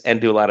games and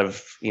do a lot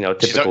of,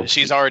 typical...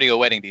 She's already a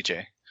wedding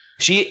DJ.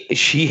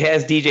 She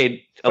has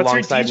DJ'd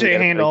alongside me. What's her DJ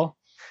handle?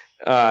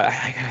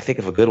 I gotta think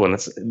of a good one.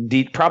 It's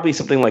probably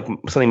something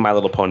My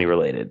Little Pony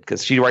related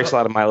because she writes a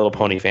lot of My Little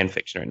Pony fan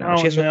fiction right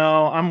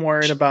now. I'm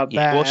worried about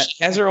that. Well,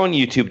 she has her own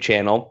YouTube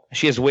channel.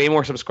 She has way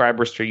more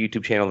subscribers to her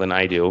YouTube channel than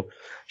I do.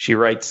 She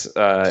writes.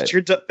 This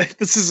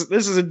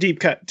is a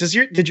deep cut. Did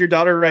your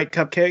daughter write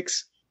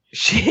cupcakes?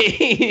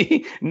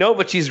 No,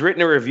 but she's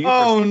written a review.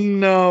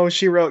 No,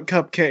 she wrote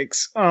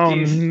cupcakes.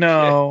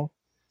 No.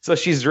 So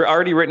she's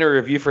already written a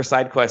review for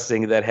Side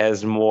Questing that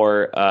has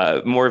more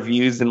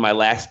views than my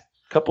last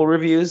couple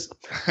reviews.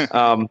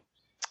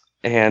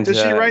 And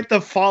does she write the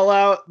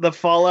Fallout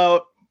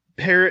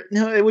parody?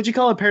 No, would you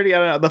call it parody? I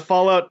don't know. The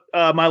Fallout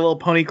My Little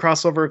Pony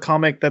crossover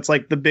comic that's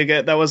like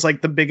that was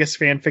like the biggest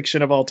fan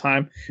fiction of all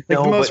time. Like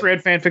the most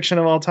read fan fiction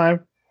of all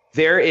time.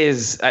 There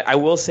is, I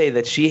will say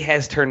that she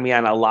has turned me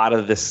on a lot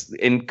of this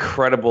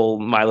incredible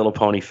My Little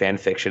Pony fan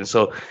fiction.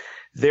 So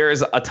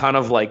there's a ton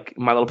of like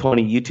My Little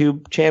Pony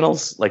YouTube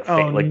channels,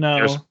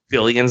 there's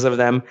billions of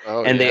them,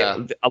 they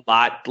a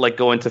lot like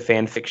go into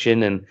fan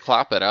fiction and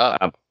clap it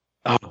up.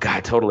 Oh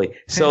God, totally.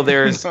 So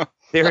there's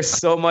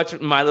so much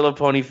My Little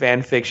Pony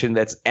fan fiction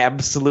that's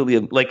absolutely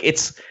like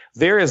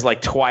there is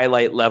like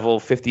Twilight level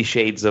 50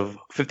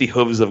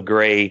 Hooves of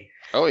Grey.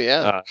 Oh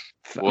yeah.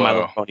 My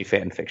Little Pony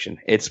fan fiction.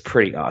 It's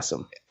pretty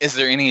awesome. Is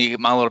there any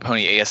My Little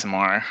Pony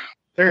ASMR?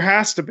 There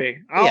has to be.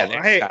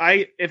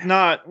 If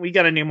not, we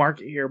got a new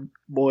market here,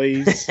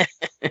 boys.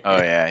 Oh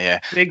yeah.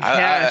 Big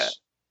cash.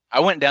 I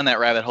went down that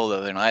rabbit hole the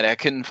other night. I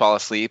couldn't fall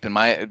asleep, and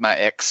my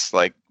ex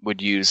like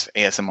would use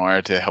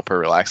ASMR to help her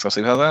relax. I was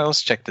like,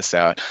 let's check this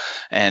out,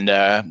 and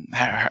I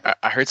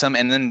heard some,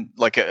 and then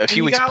like a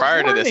few weeks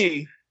prior to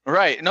this,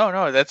 right?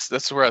 No,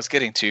 that's where I was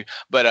getting to,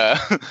 but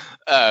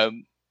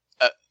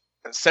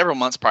several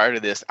months prior to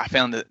this, I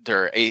found that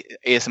there are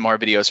ASMR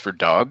videos for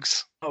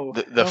dogs.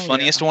 The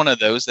funniest one of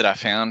those that I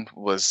found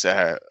was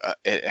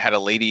it had a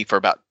lady for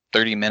about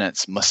 30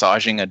 minutes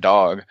massaging a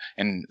dog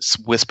and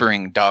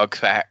whispering dog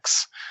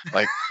facts,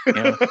 like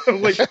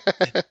like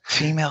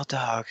female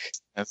dog.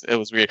 It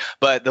was weird.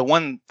 But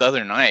the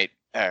other night,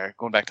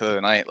 going back to the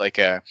other night, like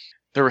there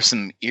were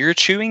some ear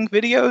chewing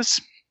videos.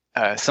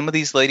 Some of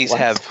these ladies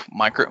have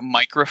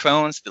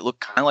microphones that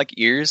look kind of like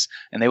ears,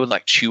 and they would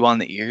like chew on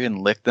the ear and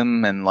lick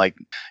them, and like,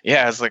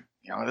 yeah, it's like,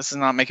 this is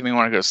not making me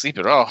want to go to sleep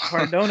at all.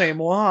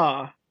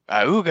 Pardonnez-moi.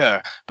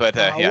 Auga. But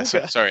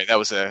sorry, that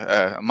was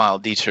a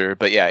mild detour.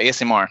 But yeah,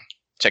 ASMR,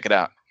 check it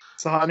out.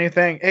 It's a hot new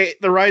thing. Hey,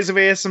 the rise of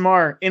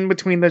ASMR in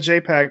between the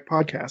JPAG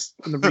podcast.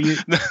 And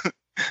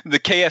the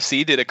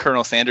KFC did a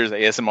Colonel Sanders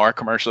ASMR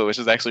commercial, which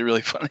is actually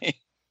really funny.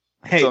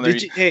 Hey,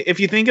 if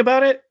you think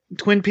about it,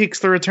 Twin Peaks: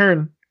 The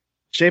Return.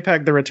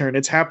 JPAG The Return.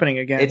 It's happening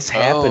again. It's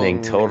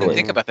happening, totally.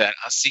 Think about that.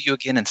 I'll see you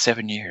again in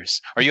 7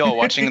 years. Are you all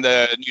watching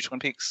the new Twin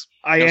Peaks?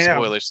 I am.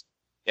 Spoilers.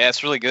 Yeah,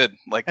 it's really good.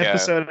 Like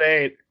episode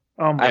 8.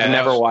 I've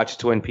never watched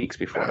Twin Peaks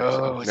before.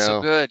 It's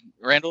so good.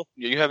 Randall,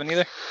 you haven't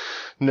either?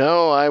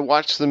 No, I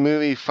watched the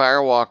movie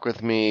Firewalk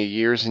with Me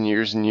years and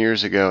years and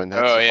years ago, and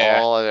that's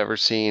all I've ever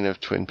seen of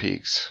Twin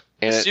Peaks.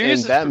 And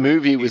that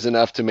movie was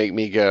enough to make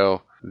me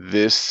go,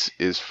 this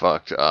is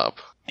fucked up.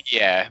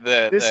 Yeah,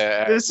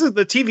 this is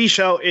the TV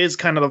show is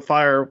kind of the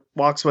Fire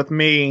Walks with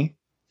Me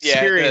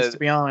series, to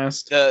be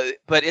honest.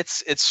 But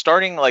it's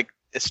starting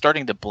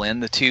to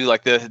blend the two.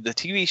 Like the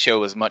TV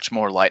show was much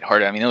more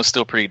lighthearted. I mean, it was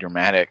still pretty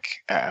dramatic,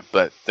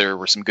 but there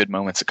were some good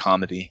moments of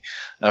comedy.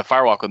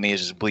 Fire Walk with Me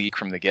is just bleak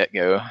from the get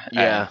go.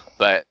 Yeah,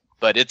 but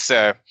it's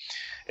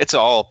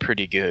all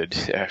pretty good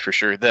for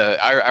sure.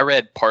 I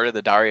read part of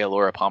the Diary of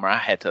Laura Palmer. I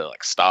had to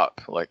like stop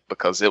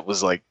because it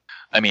was like,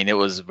 I mean, it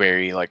was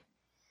very like,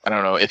 I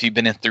don't know if you've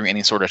been through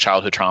any sort of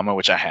childhood trauma,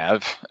 which I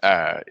have.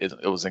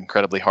 It was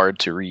incredibly hard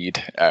to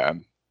read.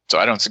 So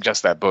I don't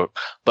suggest that book,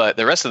 but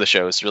the rest of the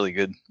show is really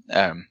good.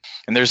 And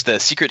there's the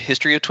Secret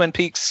History of Twin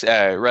Peaks.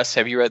 Russ,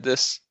 have you read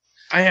this?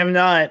 I have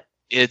not.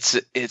 It's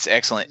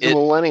excellent. It's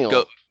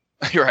millennial.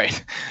 You're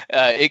right.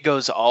 It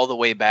goes all the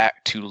way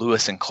back to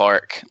Lewis and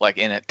Clark,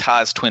 and it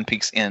ties Twin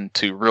Peaks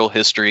into real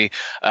history.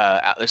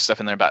 There's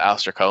stuff in there about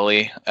Aleister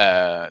Crowley.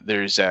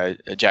 There's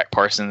Jack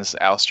Parsons,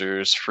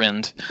 Aleister's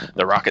friend,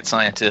 the rocket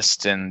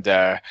scientist, and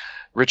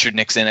Richard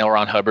Nixon, L.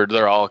 Ron Hubbard.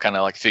 They're all kind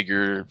of like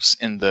figures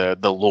in the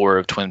lore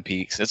of Twin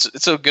Peaks.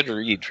 It's a good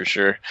read for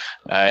sure.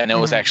 And it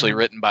was actually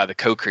written by the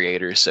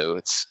co-creators, so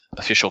it's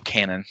official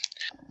canon.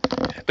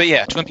 But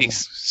yeah, Twin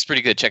Peaks is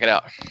pretty good. Check it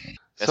out.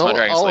 That's my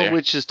Dragon all Slayer. of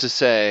which is to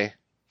say,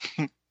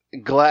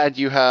 glad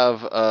you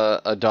have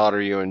a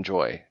daughter you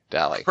enjoy,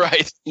 Dally.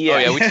 Right.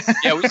 Yeah. We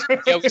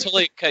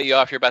totally cut you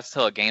off. You're about to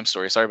tell a game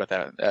story. Sorry about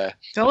that.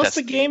 Tell us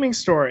the gaming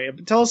story.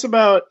 Tell us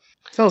about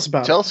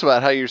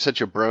how you're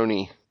such a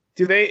brony.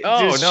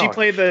 Does she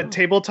play the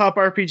tabletop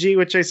RPG,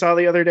 which I saw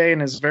the other day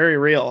and is very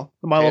real?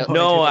 Tales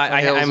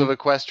of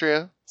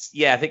Equestria?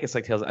 Yeah, I think it's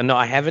like Tales. No,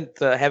 I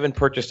haven't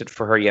purchased it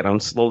for her yet. I'm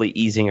slowly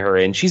easing her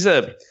in.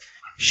 So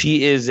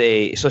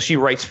she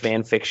writes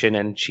fan fiction,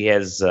 and she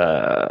has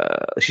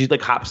she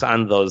like hops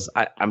on those.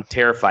 I'm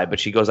terrified, but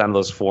she goes on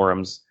those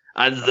forums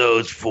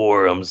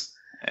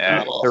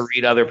to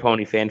read other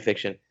pony fan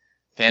fiction.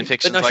 Fan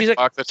fiction like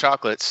chocolate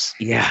chocolates.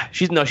 Yeah,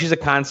 she's a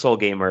console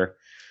gamer,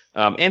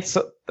 and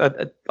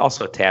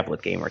also a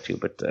tablet gamer too.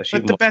 But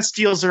the best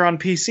deals are on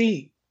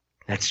PC.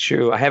 That's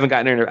true. I haven't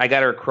gotten her. I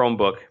got her a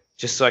Chromebook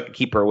just so I could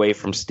keep her away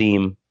from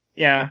Steam.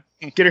 Yeah.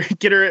 Get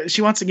her.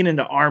 She wants to get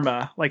into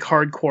Arma, like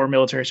hardcore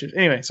military shit.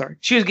 Anyway, sorry.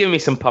 She was giving me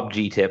some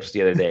PUBG tips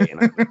the other day.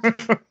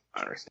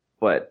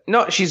 But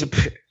no, it's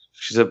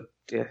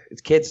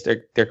kids.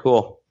 They're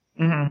cool.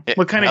 Mm-hmm.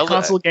 What kind of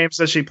console games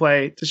does she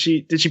play?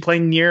 Did she play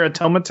Nier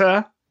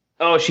Automata?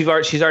 Oh, she's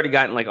already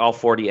gotten like all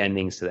 40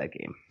 endings to that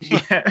game.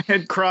 Yeah,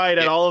 and cried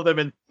at all of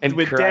them and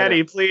with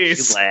Daddy,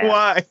 please.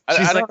 Why?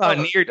 She's like, oh,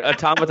 Nier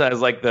Automata is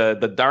like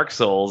the Dark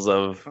Souls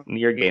of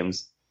Nier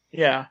games.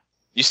 Yeah.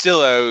 You still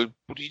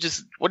what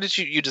did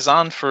you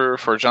design for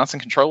Johnson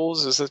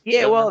Controls? Is it?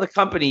 Yeah, well, the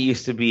company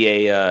used to be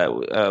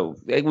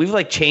we've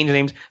like changed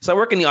names. So I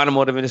work in the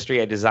automotive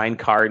industry. I design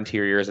car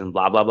interiors and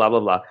blah blah blah blah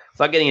blah.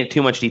 Without getting into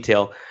too much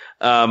detail,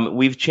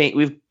 we've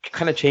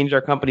kind of changed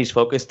our company's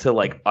focus to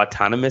like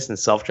autonomous and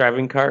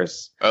self-driving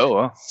cars. Oh,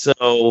 wow.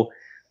 So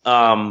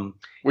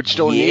which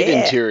don't need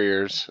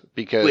interiors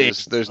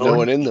because there's no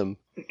one in them.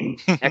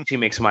 Actually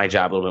makes my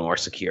job a little bit more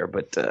secure,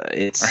 but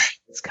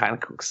it's kind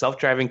of cool.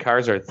 Self-driving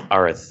cars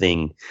are a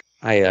thing.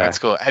 That's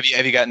cool. Have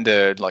you gotten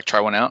to like try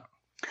one out?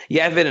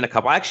 Yeah, I've been in a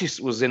couple. I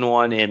actually was in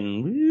one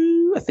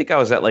I think I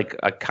was at like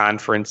a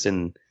conference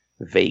in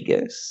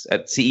Vegas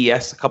at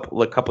CES a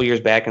couple years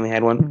back, and they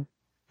had one.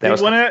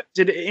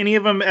 Did any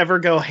of them ever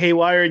go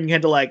haywire and you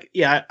had to like,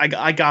 yeah,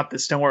 I got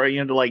this, don't worry, you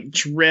had to like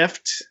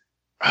drift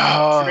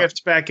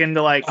back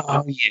into like,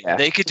 oh yeah,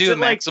 they could do a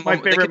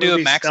maximum. They could do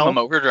a maximum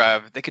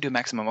overdrive. They could do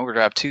maximum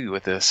overdrive too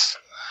with this.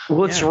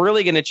 Well, it's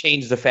really going to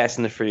change the Fast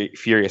and the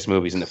Furious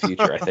movies in the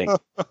future, I think.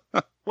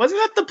 Wasn't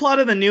that the plot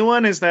of the new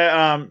one? Is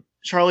that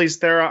Charlize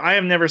Theron? I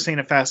have never seen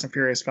a Fast and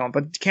Furious film,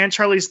 but can't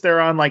Charlize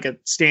Theron like a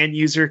stand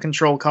user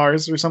control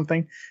cars or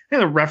something? I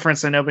think a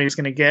reference that nobody's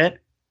going to get.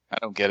 I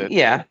don't get it.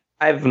 Yeah,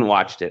 I haven't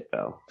watched it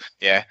though.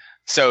 Yeah.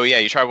 So yeah,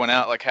 you tried one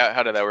out. Like,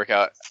 how did that work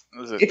out?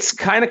 It's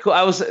kind of cool.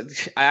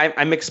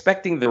 I'm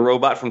expecting the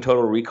robot from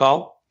Total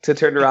Recall to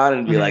turn around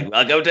and be like,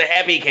 "Welcome to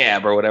Happy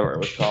Cab" or whatever it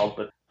was called.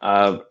 But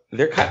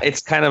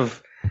it's kind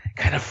of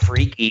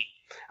freaky.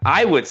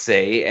 I would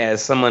say,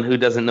 as someone who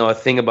doesn't know a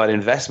thing about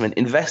investment,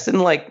 invest in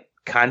like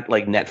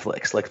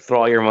Netflix. Like,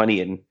 throw all your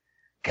money in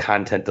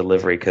content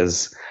delivery,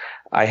 because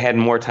I had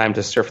more time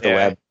to surf the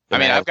web. I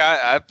mean, I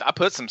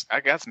got some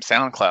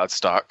SoundCloud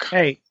stock.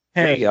 Hey.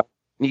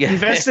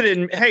 Invested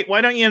in. Hey, why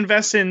don't you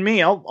invest in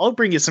me? I'll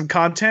bring you some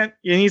content.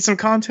 You need some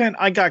content?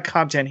 I got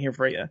content here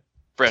for you.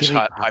 Fresh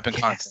hot piping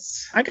content.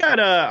 I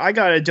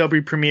got Adobe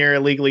Premiere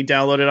legally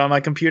downloaded on my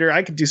computer.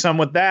 I could do something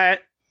with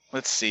that.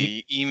 Let's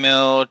see.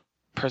 Email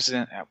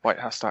president at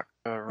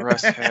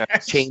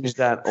whitehouse.russ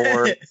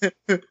change.org.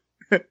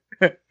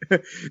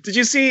 Did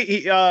you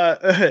see?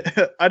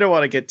 I don't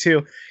want to get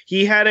too.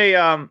 He had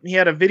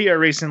a video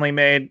recently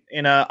made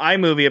in a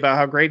iMovie about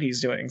how great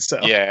he's doing. So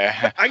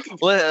yeah.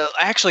 Well,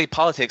 actually,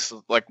 politics.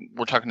 Like,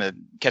 we're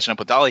catching up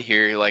with Dolly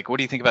here. Like, what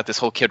do you think about this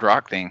whole Kid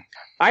Rock thing?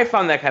 I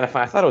found that kind of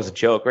fun. I thought it was a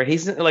joke, right?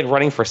 He's like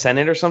running for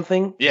Senate or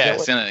something. Yeah,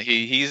 Senate.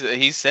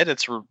 He said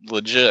it's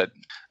legit.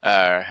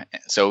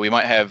 So we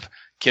might have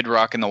Kid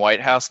Rock in the White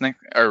House next,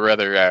 or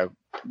rather.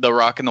 The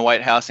Rock in the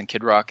White House and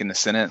Kid Rock in the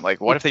Senate.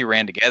 Like, what if they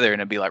ran together and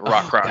it'd be like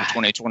Rock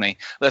 2020?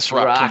 Let's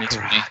rock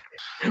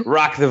 2020.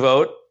 Rock the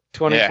vote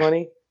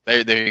 2020.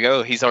 Yeah. There you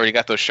go. He's already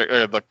got those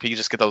shirts. Like, you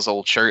just get those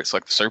old shirts,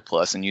 like the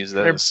surplus, and use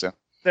those. I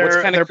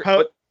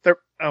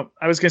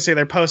was gonna say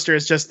their poster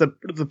is just the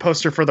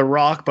poster for The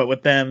Rock, but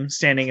with them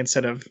standing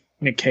instead of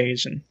Nick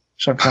Cage and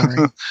Sean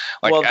Connery.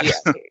 I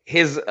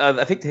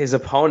think his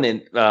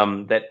opponent,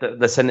 that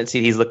the Senate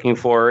seat he's looking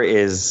for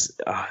is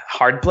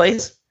Hard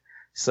Place.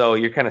 So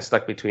you're kind of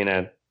stuck between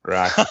a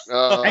rock.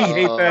 I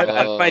hate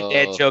that. My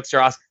dad jokes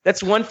are awesome.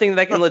 That's one thing that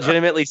I can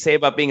legitimately say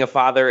about being a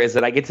father, is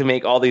that I get to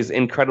make all these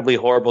incredibly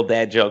horrible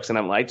dad jokes, and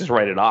I'm like, just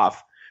write it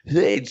off.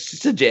 It's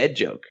just a dad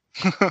joke.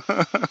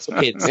 It's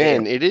okay.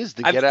 Man, it is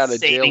the get out of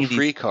jail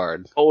free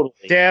card.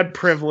 Totally. Dad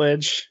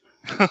privilege.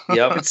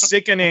 Yep. It's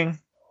sickening.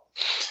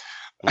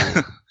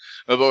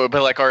 But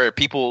like, are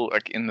people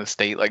like in the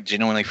state like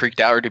genuinely freaked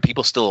out, or do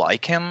people still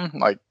like him?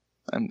 Like,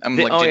 I'm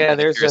genuinely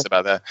curious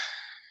about that.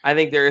 I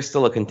think there is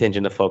still a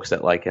contingent of folks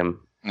that like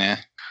him. Yeah,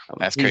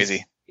 that's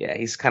crazy. Yeah,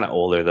 he's kind of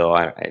older though.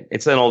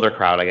 It's an older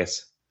crowd, I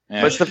guess.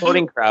 Yeah. But it's the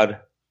voting crowd.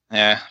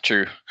 Yeah,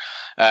 true.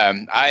 He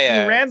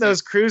ran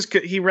those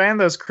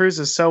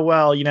cruises so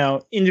well.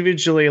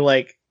 Individually,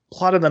 like,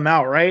 plotted them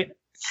out, right?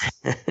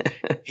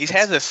 He's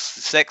had this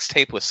sex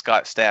tape with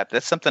Scott Stapp.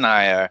 That's something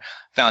I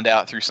found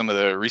out through some of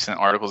the recent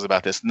articles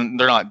about this.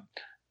 They're not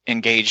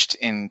engaged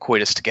in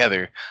coitus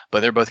together,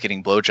 but they're both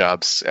getting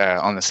blowjobs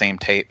on the same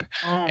tape.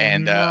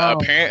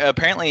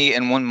 Apparently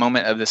in one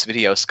moment of this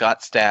video,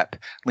 Scott Stapp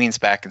leans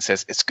back and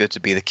says, "It's good to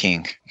be the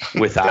king,"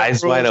 with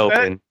eyes wide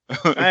open.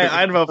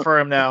 I'd vote for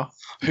him now.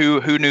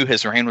 Who knew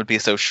his reign would be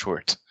so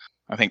short?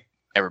 I think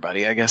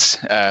everybody, I guess.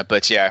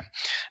 But yeah,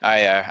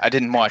 I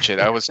didn't watch it.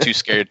 I was too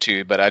scared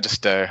to. But I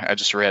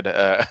just read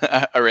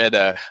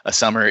a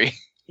summary.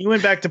 You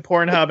went back to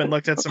Pornhub and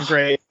looked at some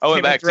great. I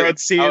went back to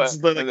this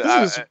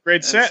is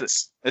great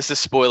sex. This is a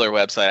spoiler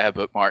website I have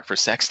bookmarked for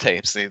sex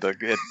tapes. It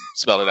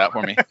spelled it out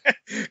for me.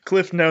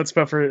 Cliff notes,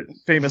 but for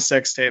famous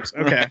sex tapes.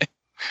 Okay.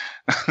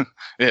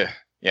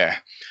 Yeah.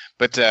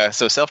 But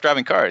so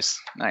self-driving cars,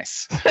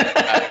 nice.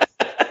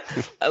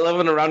 I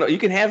love it around. You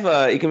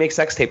can make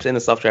sex tapes in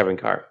a self-driving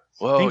car.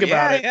 Whoa, think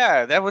about it.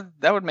 Yeah, that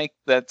would make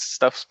that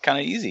stuff kind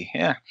of easy.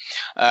 Yeah.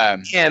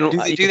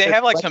 Do they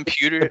have like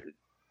computer?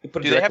 You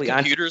put it Do they have directly on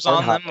computers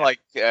on them? Pornhub.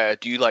 Like,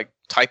 do you like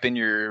type in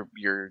your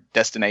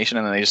destination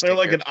and then they just They're take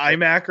like care an of it?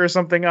 iMac or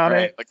something on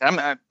Right. it.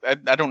 Like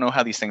I don't know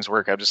how these things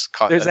work. I've just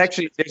caught. There's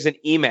an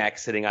EMAX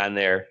sitting on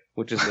there,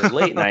 which is the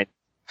late night.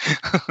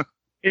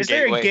 Is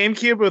there a Gateway.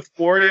 GameCube with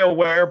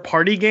WarioWare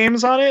party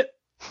games on it?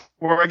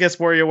 Or I guess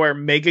WarioWare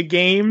Mega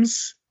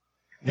Games?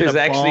 There's And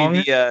a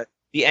actually bong?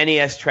 the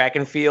NES track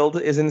and field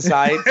is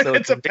inside, so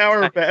It's a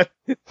power bed.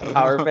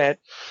 power bed.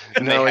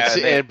 No,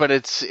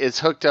 it's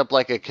hooked up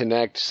like a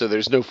Kinect, so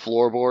there's no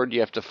floorboard. You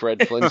have to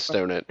Fred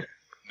Flintstone it.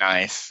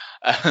 Nice.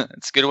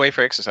 It's a good way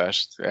for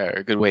exercise.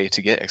 A good way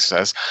to get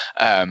exercise.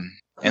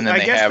 And then I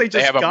they guess have they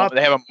just got-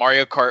 they have a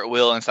Mario Kart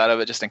wheel inside of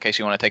it just in case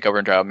you want to take over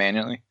and drive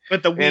manually.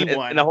 But the Wii And,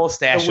 one. and a whole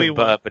stash The Wii of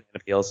one.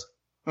 banana peels.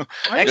 Why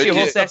Actually, did a whole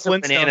you get stash the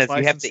of bananas. Flintstones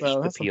You have to license, eat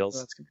the though? peels.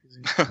 That's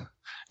confusing.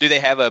 Do they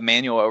have a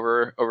manual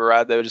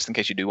override though, just in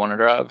case you do want to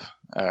drive?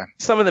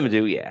 Some of them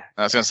do, yeah.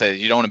 I was gonna say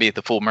you don't want to be at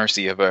the full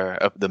mercy of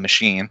the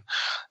machine.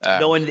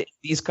 No, and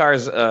these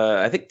cars,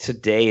 I think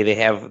today they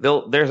have.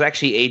 There's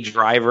actually a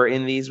driver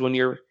in these when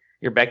you're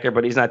back there,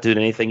 but he's not doing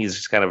anything. He's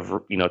just kind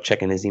of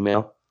checking his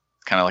email.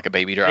 Kind of like a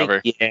baby driver.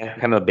 Yeah,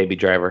 kind of a baby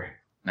driver.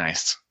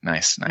 Nice.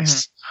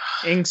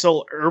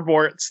 Ingsel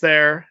Erbort's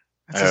there.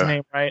 That's his Oh.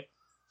 name, right?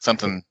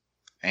 Something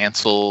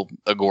Ansel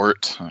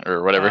Agort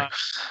or whatever.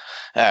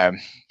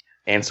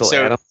 Ansel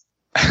So-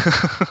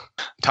 Adams.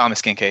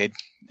 Thomas Kincaid.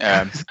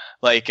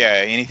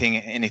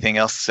 Anything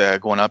else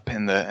going up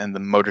in the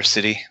Motor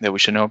City that we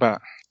should know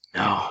about?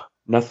 No,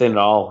 nothing at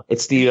all.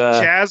 It's the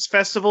Jazz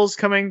festivals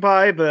coming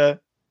by.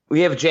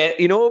 we have jazz.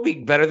 You know what would be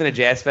better than a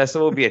jazz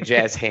festival? Would be a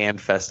jazz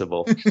hand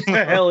festival.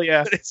 Hell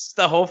yeah. It's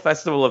the whole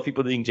festival of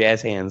people doing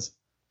jazz hands.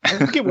 I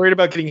don't get worried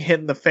about getting hit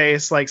in the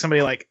face. Like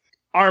somebody like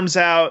arms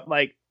out.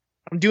 Like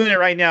I'm doing it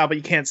right now, but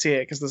you can't see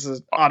it because this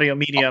is audio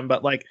medium.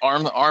 But like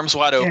Arms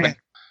wide open.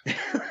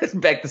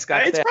 Back to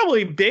Scott. it's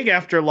probably big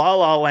after La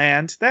La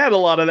Land. They had a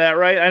lot of that,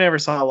 right? I never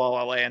saw La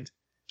La Land.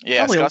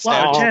 Yeah, Probably a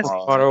Scott lot of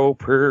Stapp- jazz.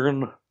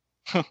 open.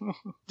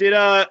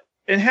 Did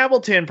in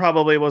Hamilton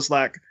probably was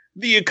like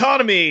the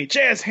economy,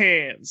 jazz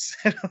hands.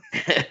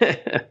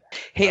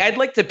 Hey, I'd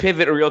like to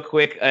pivot real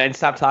quick and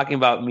stop talking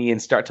about me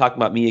and start talking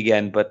about me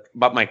again, but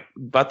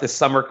about this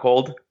summer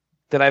cold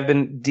that I've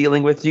been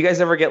dealing with. Do you guys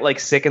ever get like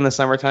sick in the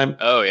summertime?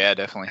 Oh yeah,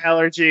 definitely.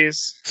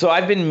 Allergies. So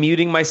I've been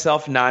muting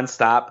myself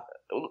nonstop.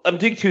 I'm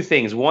doing two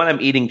things. One, I'm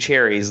eating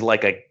cherries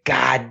like a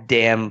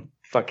goddamn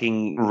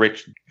fucking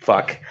rich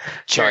fuck.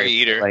 Cherry Sorry,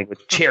 eater. language.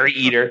 Cherry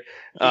eater.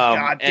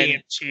 Goddamn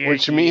and-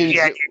 cheers.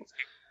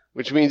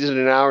 Which means in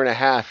an hour and a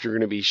half you're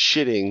going to be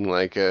shitting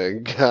like a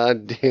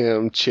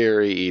goddamn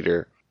cherry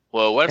eater.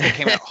 Well, what if they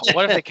came out?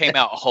 What if they came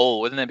out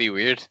whole? Wouldn't that be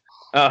weird?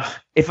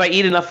 If I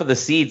eat enough of the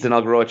seeds, then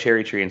I'll grow a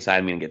cherry tree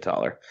inside me and get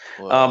taller.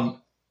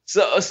 Well,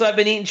 So I've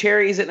been eating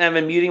cherries and I've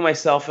been muting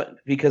myself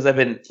because I've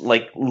been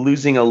like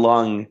losing a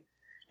lung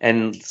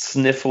and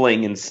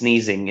sniffling and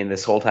sneezing in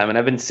this whole time. And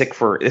I've been sick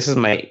this is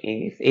my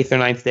eighth or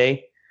ninth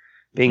day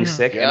being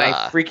sick. And I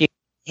Yeah. freaking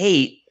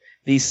hate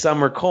these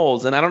summer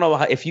colds. And I don't know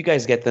if you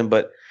guys get them,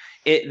 but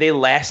they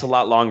last a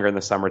lot longer in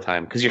the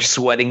summertime because you're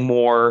sweating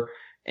more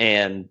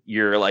and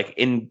you're like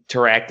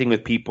interacting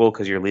with people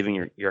because you're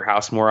leaving your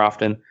house more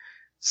often.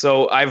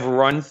 So I've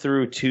run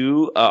through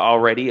 2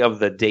 already of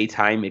the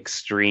daytime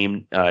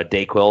extreme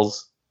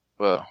Dayquils.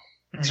 well,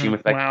 Extreme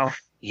effect. Wow.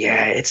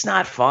 Yeah, it's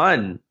not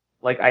fun.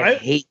 Like I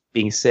hate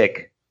being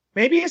sick.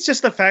 Maybe it's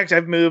just the fact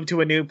I've moved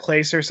to a new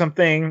place or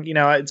something.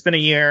 It's been a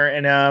year,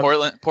 and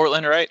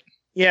Portland, right?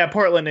 yeah,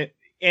 Portland,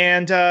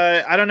 and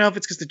I don't know if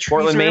it's because the trees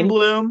Portland, are in Maine?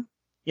 bloom.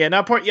 Yeah,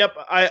 not Port. Yep,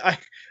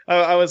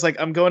 I was like,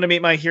 I'm going to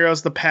meet my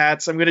heroes, the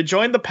Pats. I'm going to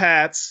join the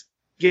Pats,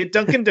 get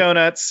Dunkin'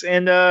 Donuts,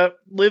 and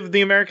live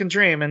the American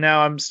dream. And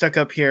now I'm stuck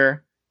up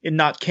here in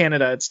not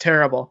Canada. It's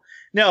terrible.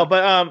 No,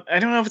 but I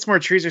don't know if it's more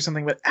trees or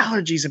something. But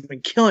allergies have been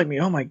killing me.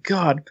 Oh my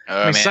god, Oh,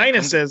 my man.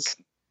 sinuses.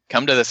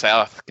 Come to the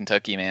South,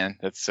 Kentucky, man.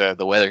 That's the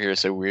weather here is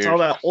so weird. It's all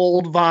that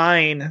old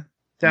vine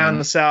down in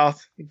the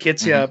south. It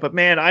gets you. But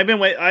man,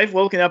 I've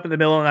woken up in the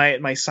middle of the night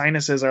and my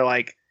sinuses are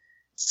like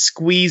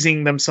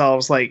squeezing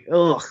themselves. Like,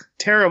 ugh,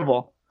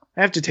 terrible.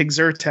 I have to take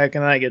Zyrtec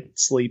and then I get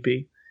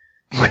sleepy.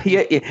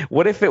 Yeah.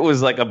 What if it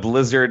was like a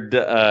Blizzard?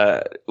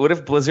 What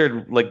if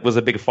Blizzard like was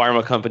a big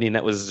pharma company and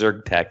that was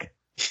Zyrtec?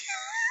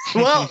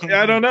 Well,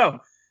 I don't know.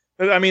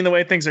 I mean, the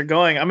way things are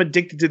going, I'm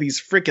addicted to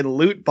these freaking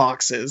loot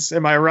boxes.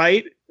 Am I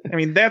right? I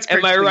mean, that's Am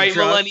I practically a right,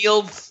 drug.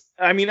 millennials?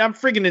 I mean, I'm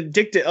freaking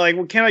addicted.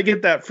 Like, can I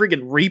get that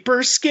freaking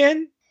Reaper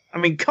skin? I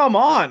mean, come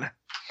on.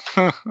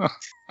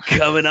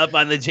 Coming up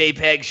on the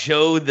JPAG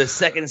show, the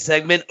second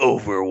segment,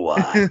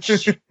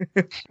 Overwatch.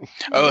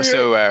 Oh,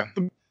 so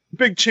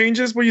Big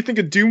changes. What do you think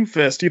of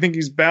Doomfist? Do you think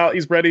he's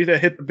ready to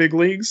hit the big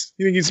leagues?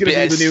 You think he's going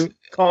to be the new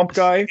comp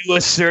guy? Do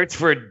a search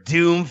for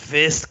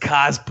Doomfist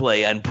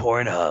cosplay on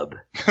Pornhub.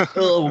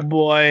 Oh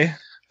boy.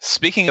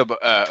 speaking of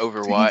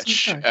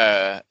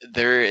Overwatch,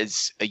 there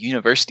is a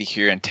university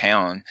here in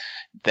town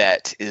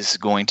that is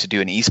going to do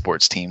an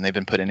esports team. They've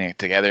been putting it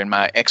together, and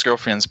my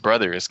ex-girlfriend's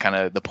brother is kind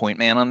of the point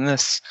man on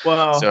this.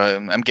 Wow. So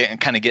I'm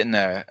getting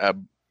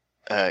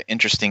a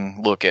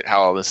interesting look at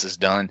how all this is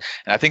done,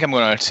 and I think I'm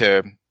going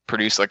to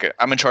produce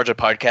I'm in charge of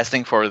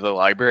podcasting for the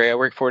library I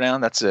work for now.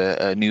 That's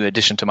a new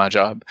addition to my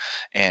job,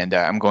 and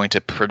I'm going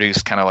to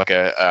produce kind of like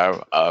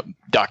a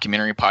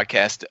documentary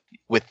podcast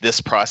with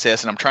this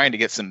process. And I'm trying to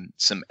get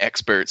some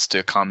experts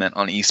to comment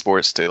on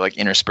esports to like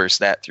intersperse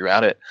that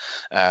throughout it.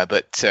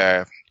 But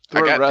throw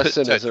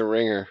Rustin as a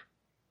ringer.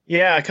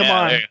 Yeah, come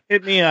on,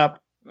 hit me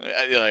up.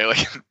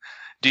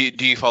 Do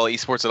you follow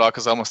esports at all?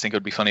 Because I almost think it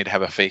would be funny to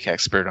have a fake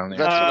expert on there.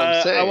 That's what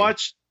I'm saying.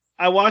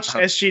 I watched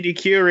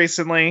SGDQ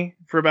recently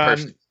for about.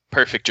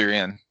 Perfect, you're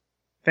in.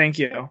 Thank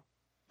you.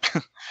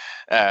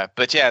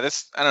 But yeah,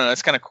 I don't know.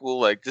 It's kind of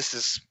cool. Like this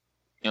is,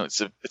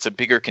 it's a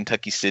bigger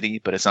Kentucky city,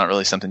 but it's not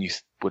really something you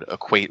would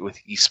equate with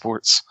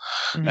esports.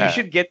 You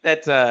should get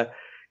that.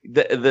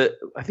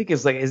 I think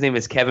his name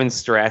is Kevin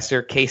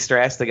Strasser, K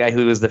Strass, the guy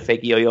who was the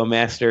fake yo-yo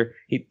master.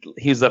 He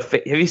was have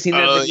you seen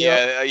that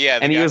video? Yeah.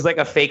 And he was like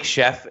a fake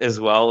chef as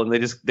well. And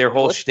their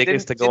whole shtick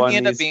is to go on. Did he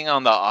end up being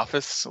on The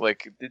Office?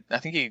 I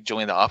think he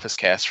joined The Office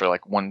cast for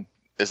one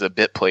as a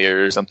bit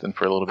player or something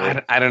for a little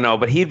bit. I don't know,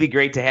 but he'd be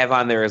great to have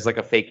on there as like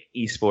a fake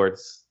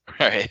esports.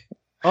 Right.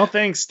 Oh,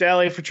 thanks,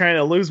 Dally, for trying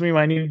to lose me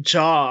my new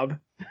job.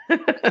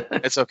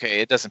 It's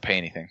okay. It doesn't pay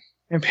anything.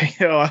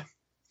 I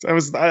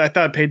thought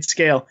it paid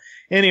scale.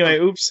 Anyway,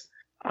 oops.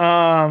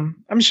 I'm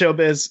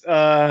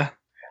showbiz.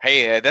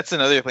 Hey, that's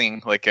another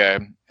thing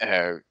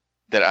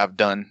that I've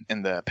done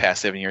in the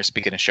past 7 years.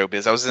 Speaking of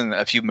showbiz, I was in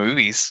a few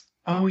movies.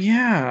 Oh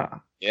yeah.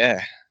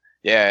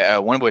 Yeah.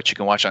 One of which you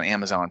can watch on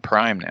Amazon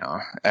Prime now.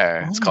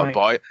 It's called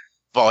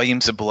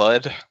Volumes of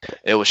Blood.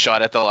 It was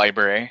shot at the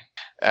library.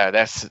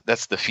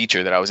 That's the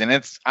feature that I was in.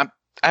 I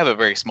have a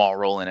very small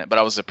role in it, but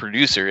I was a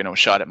producer and it was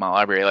shot at my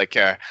library.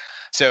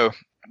 So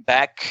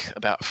back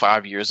about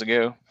 5 years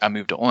ago, I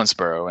moved to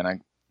Owensboro and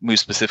I moved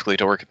specifically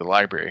to work at the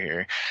library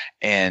here.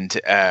 And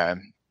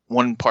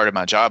one part of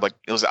my job,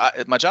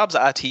 my job's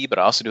IT, but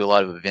I also do a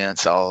lot of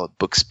events. I'll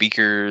book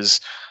speakers,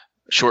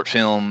 short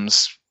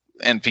films,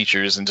 and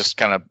features, and just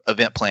kind of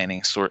event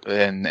planning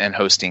and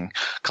hosting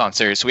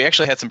concerts. We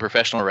actually had some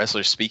professional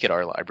wrestlers speak at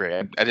our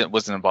library. I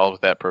wasn't involved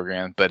with that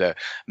program, but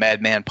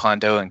Madman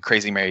Pondo and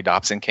Crazy Mary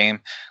Dobson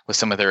came with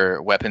some of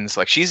their weapons.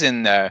 She's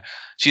in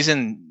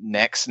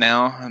Next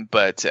now,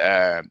 but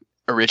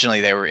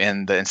originally they were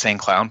in the Insane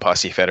Clown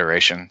Posse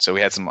Federation. So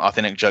we had some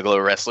authentic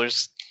Juggalo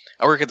wrestlers.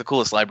 I work at the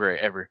coolest library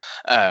ever.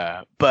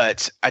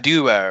 But I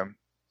do. I'm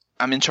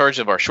in charge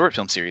of our short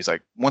film series.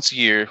 Once a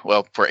year,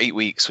 for 8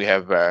 weeks, we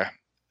have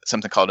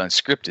something called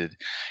Unscripted,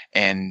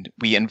 and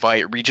we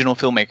invite regional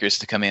filmmakers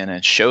to come in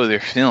and show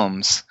their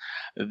films.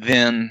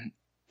 Then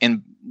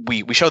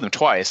we show them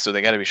twice, so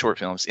they got to be short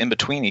films. In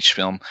between each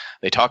film,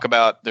 they talk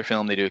about their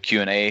film, they do a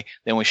Q&A,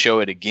 then we show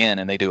it again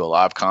and they do a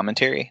live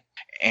commentary.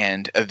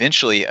 And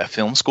eventually a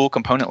film school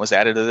component was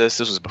added to this.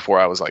 This was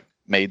before I was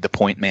made the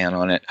point man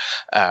on it.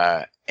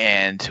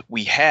 And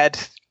we had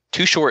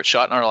 2 shorts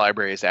shot in our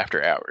libraries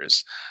after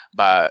hours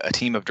by a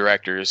team of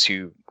directors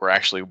who were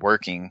actually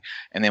working.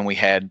 And then we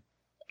had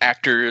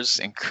actors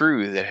and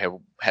crew that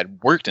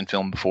had worked in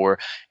film before,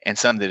 and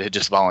some that had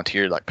just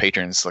volunteered, like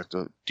patrons,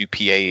 to do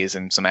PAs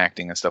and some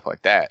acting and stuff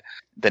like that.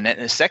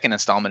 The second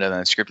installment of the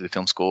Unscripted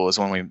Film School is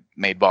when we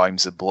made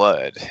Volumes of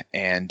Blood,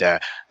 and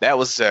that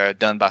was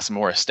done by some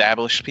more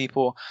established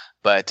people,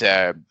 but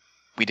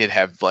we did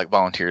have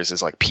volunteers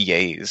as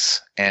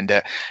PAs,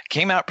 and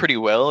came out pretty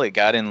well. It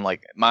got in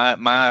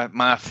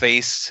my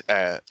face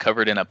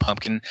covered in a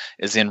pumpkin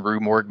is in Rue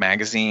Morgue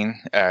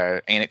magazine.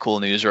 Ain't It Cool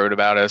News wrote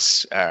about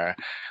us.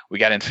 We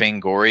got in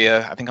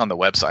Fangoria, I think, on the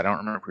website. I don't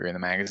remember if we were in the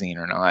magazine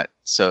or not.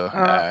 So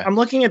I'm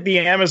looking at the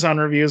Amazon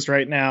reviews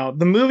right now.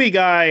 The movie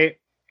guy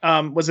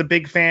was a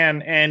big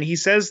fan, and he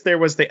says there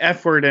was the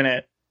F word in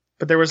it,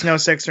 but there was no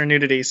sex or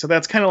nudity. So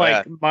that's kind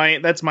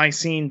of that's my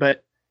scene.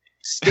 But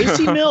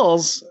Stacy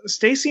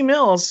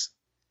Mills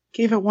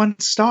gave it 1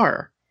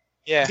 star.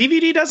 Yeah.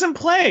 DVD doesn't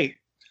play.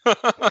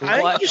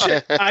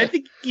 I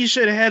think you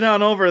should head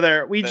on over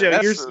there.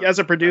 You're as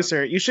a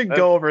producer, you should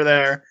go over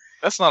there.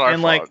 That's not our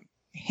fault.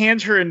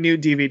 Hand her a new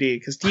DVD,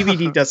 because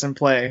DVD doesn't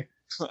play.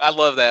 I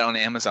love that on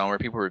Amazon where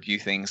people review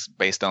things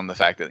based on the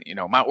fact that,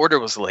 my order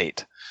was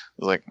late.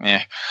 I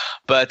was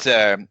But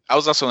I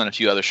was also in a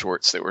few other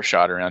shorts that were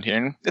shot around here,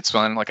 and it's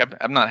fun.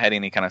 I've not had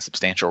any kind of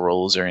substantial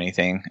roles or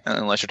anything,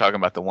 unless you're talking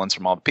about the ones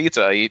from all the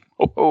pizza I eat.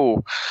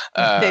 But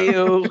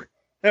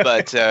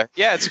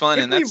yeah, it's fun.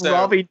 And that's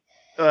Robbie.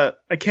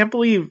 I can't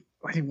believe.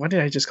 What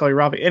did I just call you,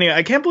 Robbie? Anyway,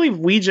 I can't believe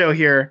Weejo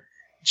here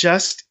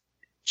just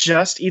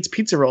eats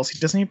pizza rolls. He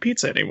doesn't eat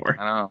pizza anymore.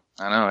 I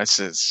know. It's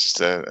just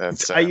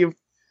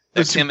that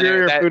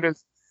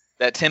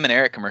Tim and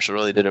Eric commercial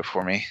really did it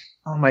for me.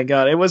 Oh my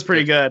god, it was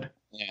pretty good.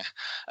 Yeah,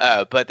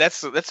 but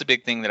that's a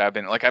big thing that I've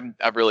been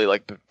I've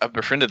really I've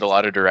befriended a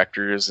lot of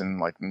directors and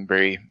been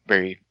very,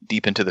 very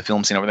deep into the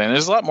film scene over there. And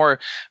there's a lot more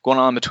going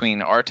on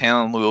between our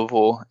town,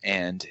 Louisville,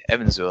 and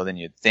Evansville than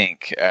you'd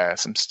think.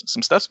 Some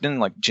stuff's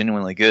been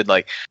genuinely good.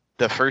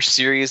 The first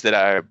series that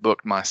I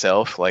booked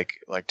myself, to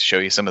show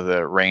you some of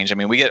the range. I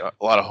mean, we get a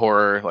lot of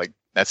horror,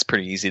 that's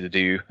pretty easy to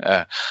do.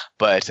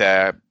 But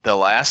the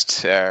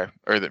last,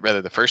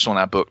 rather the first one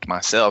I booked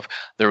myself,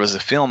 there was a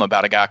film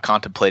about a guy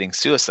contemplating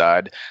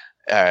suicide.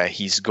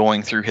 He's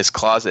going through his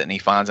closet and he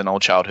finds an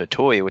old childhood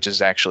toy, which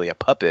is actually a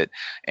puppet,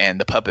 and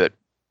the puppet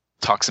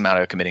talks him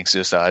out of committing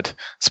suicide.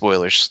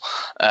 Spoilers.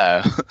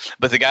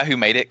 But the guy who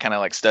made it kind of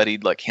like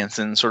studied like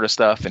Henson sort of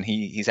stuff, and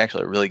he's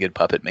actually a really good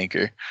puppet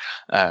maker.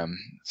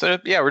 So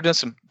yeah, we're doing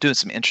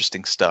some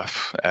interesting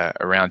stuff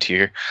around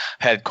here.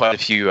 Had quite a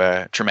few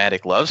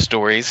traumatic love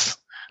stories.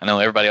 I know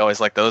everybody always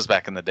liked those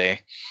back in the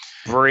day.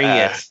 Bring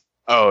it.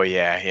 Oh,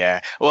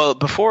 yeah. Well,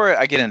 before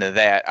I get into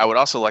that, I would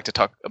also like to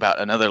talk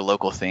about another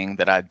local thing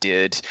that I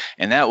did,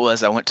 and that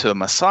was I went to a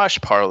massage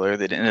parlor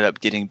that ended up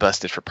getting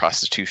busted for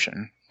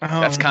prostitution. Oh,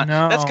 That's kind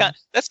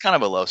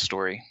of a love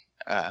story.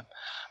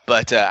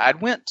 But I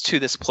went to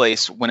this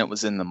place when it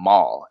was in the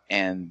mall,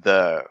 and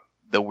the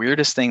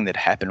weirdest thing that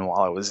happened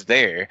while I was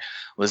there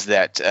was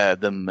that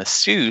the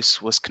masseuse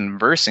was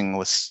conversing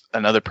with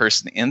another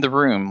person in the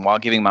room while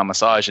giving my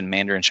massage in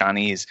Mandarin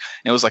Chinese.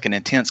 And it was like an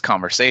intense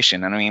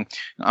conversation. And I mean,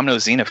 I'm no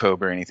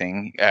xenophobe or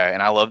anything,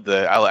 and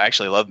I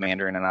actually love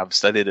Mandarin, and I've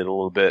studied it a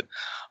little bit.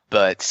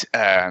 But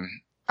I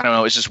don't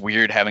know. It's just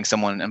weird having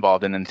someone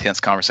involved in an intense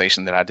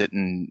conversation that I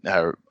didn't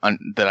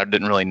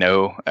really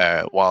know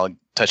while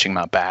touching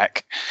my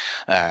back.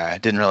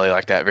 Didn't really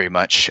like that very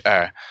much.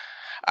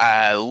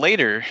 I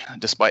later,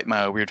 despite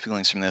my weird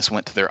feelings from this,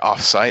 went to their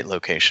off-site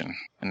location,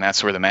 and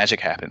that's where the magic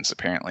happens,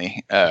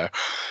 apparently. I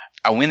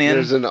went in.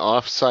 There's an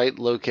off-site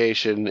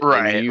location,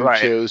 and you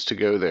chose to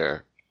go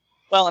there.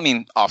 Well, I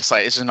mean,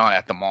 off-site. It's just not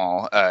at the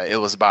mall.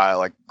 It was by,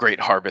 like, Great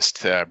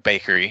Harvest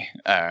Bakery.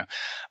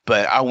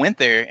 But I went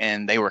there,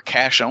 and they were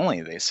cash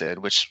only, they said,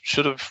 which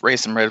should have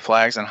raised some red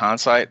flags in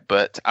hindsight.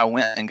 But I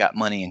went and got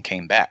money and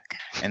came back.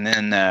 And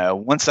then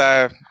once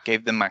I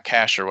gave them my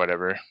cash or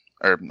whatever,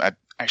 I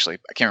can't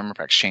remember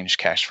if I exchanged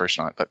cash first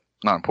or not, but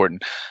not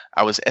important.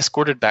 I was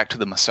escorted back to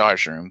the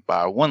massage room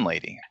by one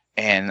lady.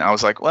 And I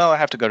was like, well, I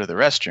have to go to the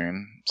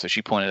restroom. So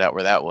she pointed out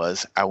where that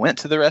was. I went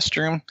to the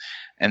restroom.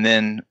 And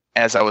then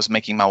as I was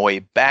making my way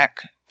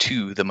back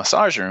to the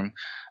massage room,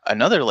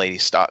 another lady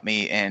stopped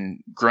me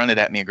and grunted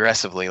at me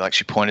aggressively. Like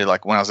she pointed,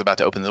 like when I was about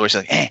to open the door,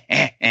 she's like,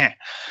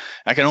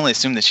 I can only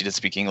assume that she didn't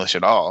speak English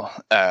at all.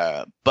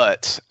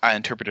 But I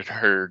interpreted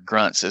her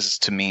grunts as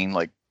to mean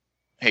like,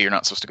 hey, you're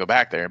not supposed to go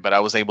back there. But I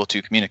was able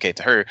to communicate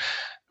to her,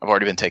 I've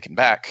already been taken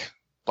back,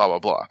 blah, blah,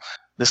 blah.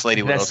 This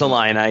lady That's the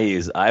line I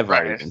use. I've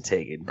already been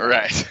taken.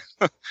 Right.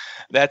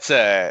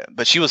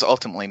 But she was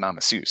ultimately my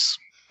masseuse.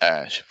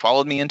 She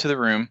followed me into the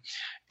room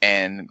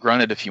and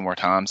grunted a few more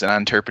times, and I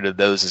interpreted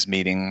those as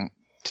meaning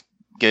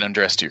get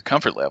undressed to your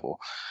comfort level.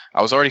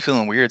 I was already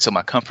feeling weird, so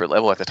my comfort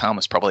level at the time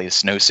was probably a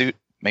snowsuit,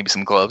 maybe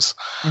some gloves.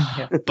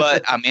 Yeah.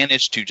 But I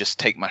managed to just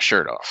take my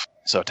shirt off.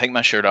 So I take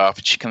my shirt off,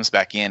 and she comes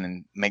back in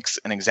and makes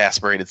an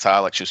exasperated sigh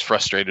like she was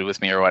frustrated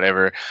with me or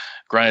whatever,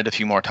 grunted a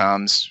few more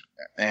times,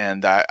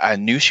 and I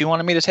knew she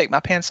wanted me to take my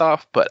pants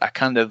off, but I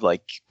kind of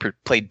like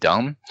played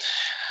dumb.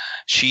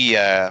 She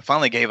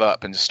finally gave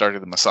up and just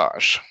started the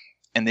massage.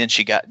 And then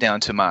she got down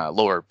to my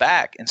lower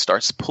back and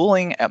starts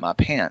pulling at my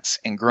pants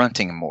and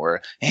grunting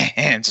more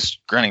and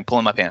just grunting,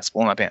 pulling my pants.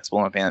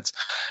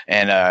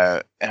 And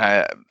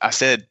I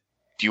said,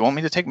 do you want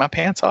me to take my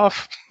pants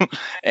off?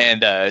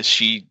 And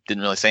she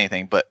didn't really say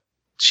anything, but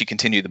she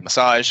continued the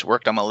massage,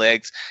 worked on my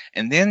legs,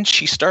 and then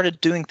she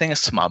started doing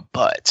things to my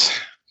butt.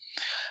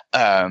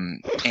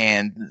 And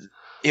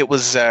it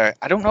was, I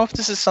don't know if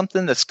this is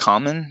something that's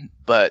common,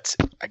 but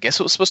I guess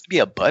it was supposed to be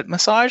a butt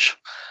massage.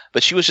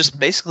 But she was just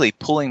basically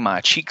pulling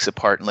my cheeks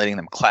apart and letting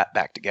them clap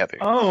back together.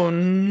 Oh,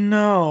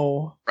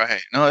 no.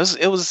 Right. No,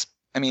 it was,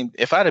 I mean,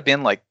 if I'd have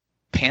been like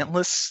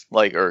pantless,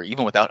 like, or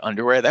even without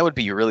underwear, that would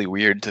be really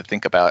weird to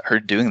think about her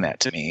doing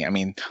that to me. I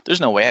mean,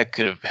 there's no way I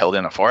could have held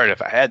in a fart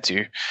if I had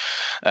to.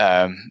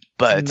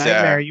 But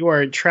nightmare. You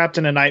were trapped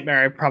in a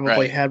nightmare I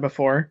probably had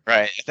before.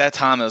 Right. At that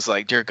time, I was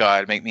like, dear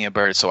God, make me a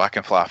bird so I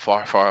can fly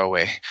far, far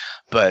away.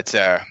 But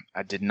I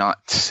did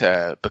not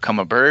become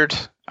a bird.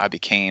 I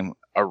became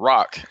a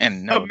rock.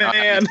 And no,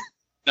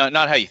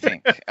 not how you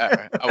think.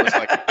 I was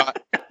like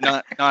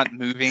not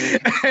moving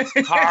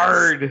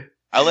hard.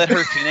 I let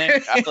her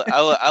finish.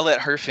 I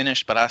let her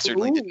finish, but I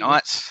certainly did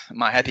not.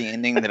 My happy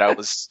ending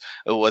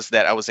was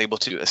that I was able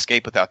to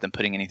escape without them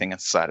putting anything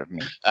inside of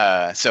me.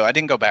 So I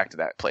didn't go back to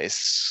that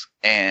place,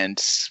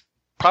 and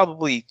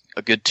probably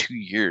a good 2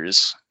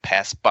 years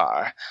passed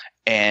by.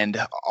 And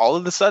all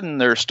of a sudden,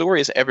 there are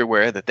stories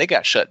everywhere that they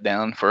got shut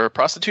down for a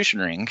prostitution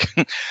ring.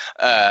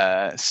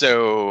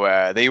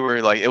 So they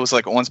were like, it was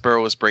like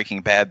Owensboro was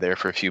Breaking Bad there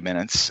for a few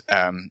minutes.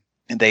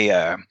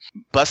 They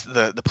busted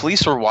the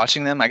police were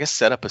watching them, I guess,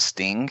 set up a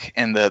sting.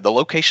 And the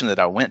location that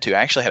I went to, I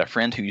actually had a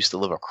friend who used to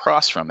live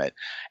across from it.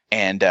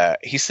 And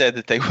he said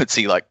that they would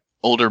see like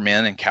older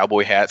men in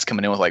cowboy hats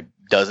coming in with like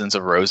dozens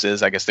of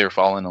roses. I guess they were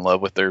falling in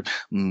love with their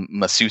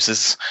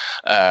masseuses.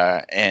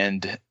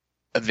 And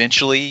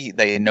eventually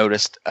they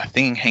noticed a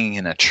thing hanging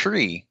in a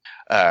tree.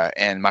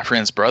 And my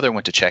friend's brother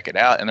went to check it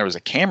out, and there was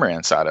a camera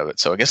inside of it.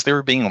 So I guess they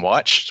were being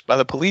watched by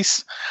the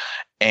police.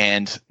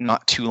 And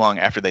not too long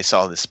after they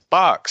saw this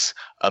box,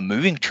 a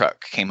moving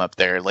truck came up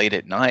there late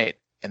at night,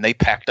 and they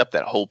packed up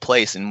that whole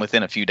place. And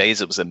within a few days,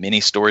 it was a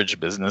mini storage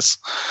business.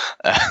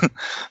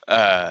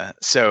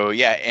 So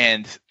yeah,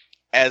 and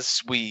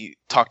as we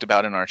talked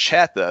about in our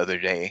chat the other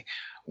day,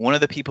 one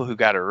of the people who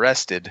got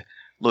arrested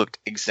looked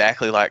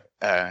exactly like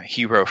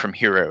Hero from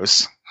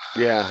Heroes.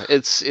 Yeah,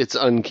 it's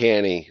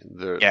uncanny,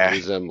 the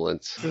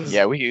resemblance.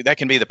 Yeah, that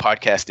can be the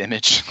podcast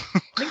image. I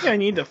think I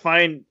need to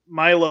find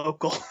my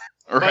local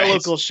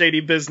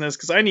shady business,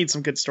 because I need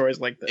some good stories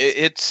like this.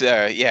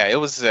 It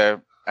was I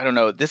don't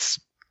know, this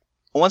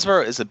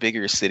Owensboro is a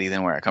bigger city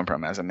than where I come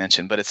from, as I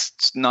mentioned, but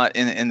it's not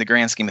in the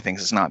grand scheme of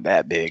things. It's not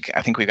that big.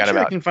 I think we got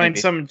I can find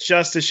some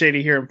just as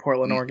shady here in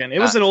Portland, Oregon. It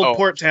was an old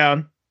port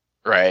town.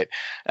 Right.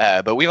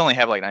 But we only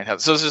have like 9,000.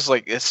 So it's just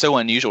like, it's so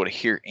unusual to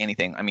hear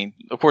anything. I mean,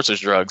 of course there's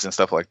drugs and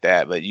stuff like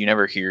that, but you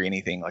never hear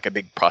anything like a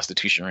big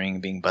prostitution ring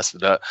being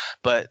busted up.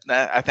 But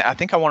I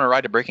think I want to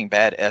write a Breaking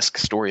Bad-esque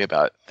story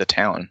about the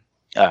town.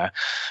 But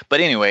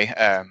anyway,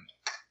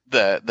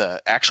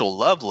 the actual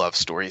love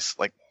stories,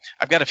 like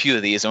I've got a few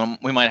of these, and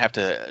we might have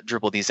to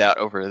dribble these out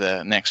over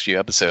the next few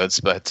episodes.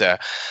 But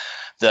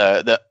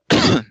the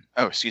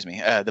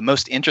the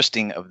most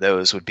interesting of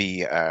those would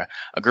be a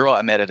girl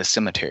I met at a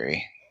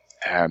cemetery.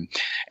 And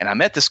I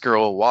met this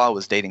girl while I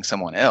was dating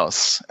someone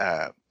else.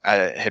 I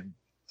had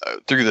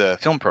through the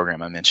film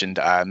program I mentioned,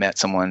 I met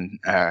someone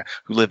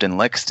who lived in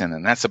Lexington,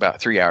 and that's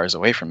about 3 hours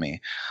away from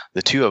me.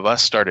 The two of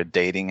us started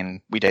dating,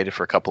 and we dated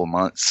for a couple of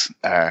months.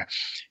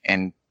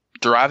 And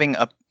driving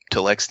up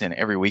to Lexington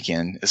every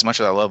weekend, as much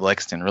as I love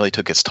Lexington, really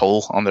took its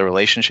toll on the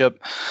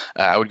relationship.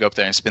 I would go up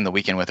there and spend the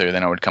weekend with her,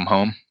 then I would come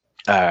home.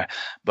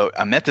 But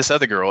I met this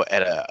other girl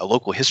at a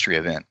local history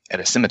event at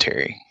a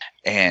cemetery,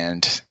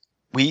 and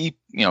we,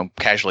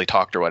 casually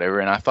talked or whatever.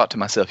 And I thought to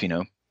myself,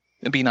 it'd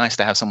be nice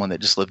to have someone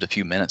that just lived a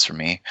few minutes from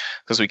me,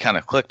 because we kind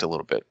of clicked a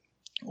little bit.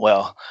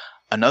 Well,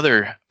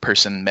 another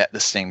person met the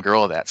same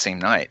girl that same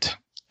night,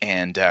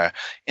 and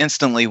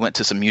instantly went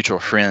to some mutual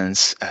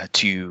friends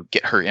to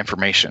get her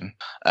information.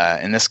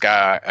 And this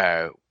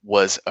guy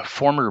was a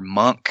former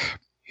monk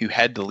who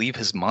had to leave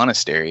his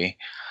monastery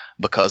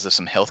because of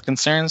some health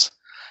concerns.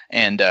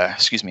 And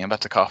excuse me, I'm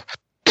about to cough.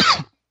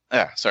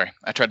 Sorry,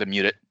 I tried to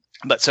mute it.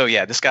 But so,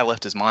 yeah, this guy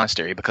left his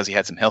monastery because he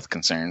had some health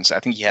concerns. I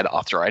think he had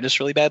arthritis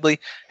really badly,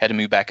 had to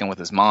move back in with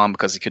his mom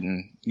because he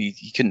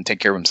couldn't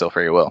take care of himself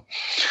very well.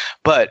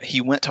 But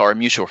he went to our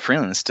mutual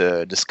friends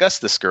to discuss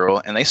this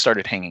girl, and they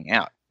started hanging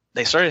out.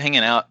 They started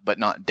hanging out, but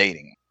not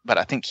dating. But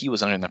I think he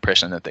was under the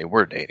impression that they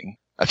were dating.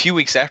 A few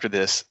weeks after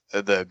this,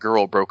 the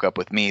girl broke up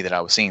with me that I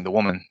was seeing. The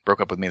woman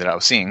broke up with me that I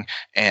was seeing,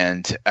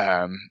 and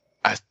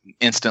I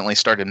instantly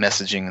started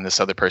messaging this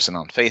other person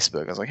on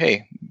Facebook. I was like,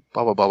 hey,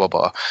 blah, blah, blah, blah,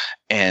 blah.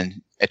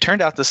 And it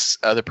turned out this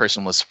other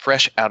person was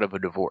fresh out of a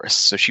divorce.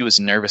 So she was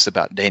nervous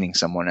about dating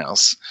someone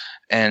else.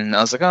 And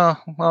I was like, oh,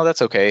 well,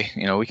 that's okay.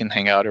 We can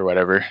hang out or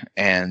whatever.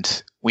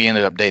 And we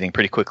ended up dating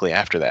pretty quickly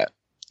after that.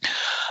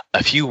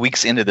 A few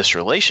weeks into this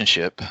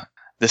relationship,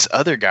 this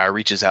other guy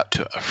reaches out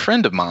to a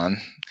friend of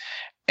mine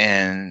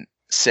and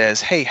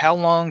says, hey, how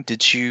long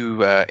did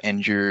you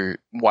and your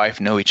wife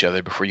know each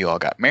other before you all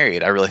got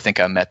married? I really think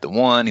I met the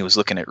one. He was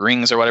looking at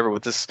rings or whatever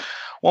with this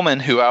woman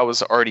who I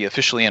was already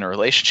officially in a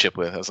relationship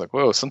with. I was like,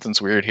 whoa,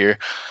 something's weird here.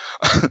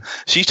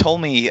 She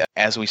told me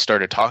as we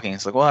started talking,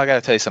 it's like, well, I got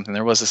to tell you something.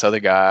 There was this other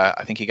guy.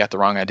 I think he got the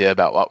wrong idea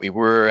about what we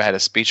were. I had a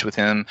speech with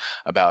him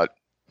about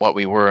what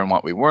we were and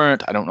what we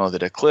weren't. I don't know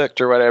that it clicked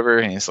or whatever.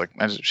 And he's like,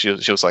 she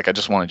was like, I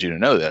just wanted you to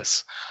know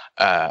this.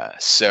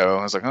 So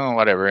I was like, oh,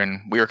 whatever.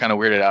 And we were kind of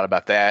weirded out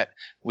about that.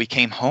 We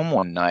came home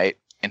one night,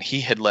 and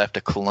he had left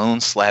a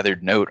cologne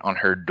slathered note on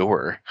her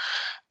door.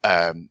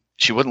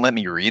 She wouldn't let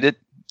me read it.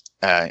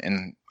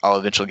 And I'll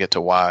eventually get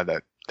to why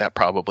that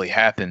probably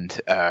happened.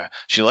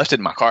 She left it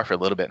in my car for a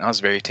little bit, and I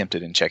was very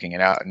tempted in checking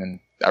it out. And then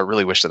I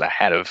really wish that I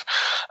had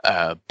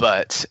have.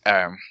 But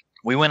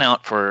we went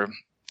out for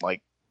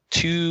like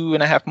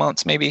 2.5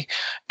 months maybe.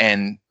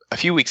 And a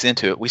few weeks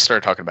into it, we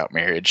started talking about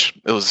marriage.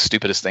 It was the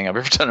stupidest thing I've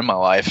ever done in my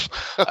life.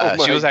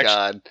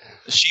 God.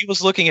 She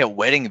was looking at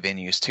wedding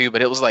venues too,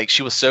 but it was like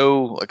she was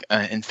so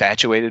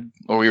infatuated,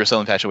 or we were so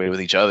infatuated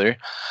with each other.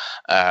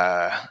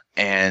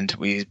 And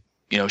we,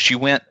 she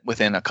went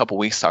within a couple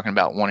weeks talking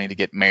about wanting to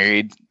get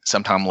married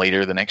sometime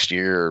later the next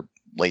year or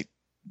late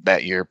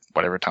that year,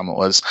 whatever time it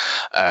was.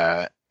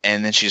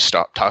 And then she just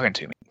stopped talking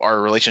to me.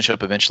 Our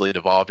relationship eventually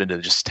devolved into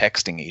just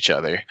texting each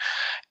other.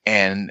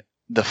 And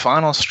the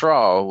final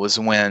straw was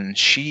when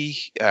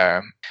she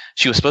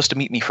was supposed to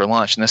meet me for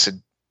lunch, and this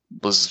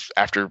was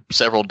after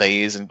several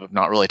days of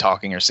not really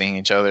talking or seeing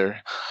each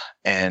other.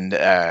 And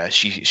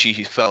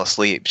she fell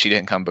asleep. She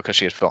didn't come because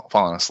she had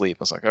fallen asleep.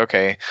 I was like,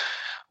 okay,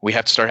 we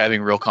have to start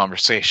having real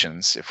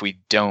conversations. If we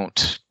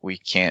don't, we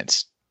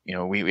can't.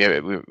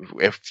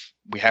 If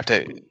we have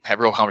to have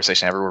a real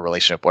conversation, have a real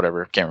relationship,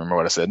 whatever. Can't remember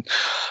what I said,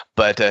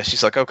 but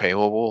she's like, okay,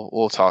 well,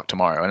 we'll talk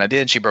tomorrow. And I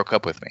did. She broke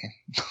up with me,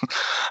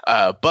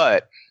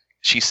 but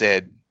she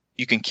said,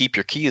 you can keep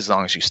your key as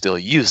long as you still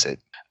use it.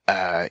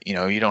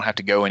 You don't have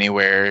to go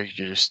anywhere.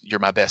 You're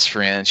my best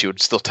friend. She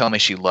would still tell me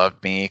she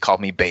loved me,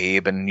 called me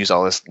babe, and use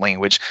all this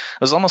language.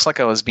 It was almost like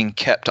I was being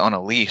kept on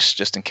a leash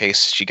just in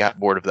case she got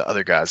bored of the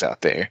other guys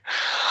out there.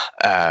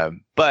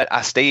 But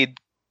I stayed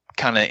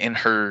kind of in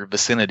her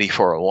vicinity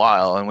for a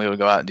while, and we would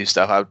go out and do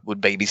stuff. I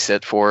would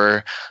babysit for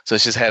her. So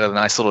it's just had a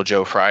nice little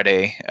Joe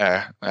Friday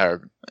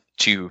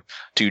to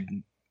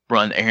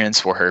run errands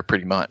for her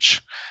pretty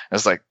much. It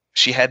was like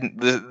she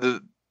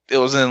hadn't it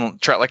was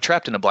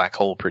trapped in a black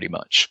hole pretty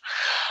much.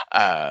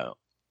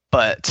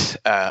 But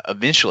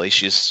eventually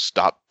she just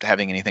stopped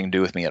having anything to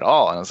do with me at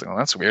all. And I was like, well,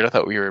 that's weird. I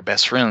thought we were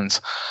best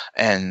friends.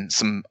 And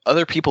some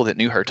other people that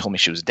knew her told me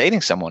she was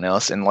dating someone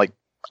else. And like,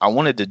 I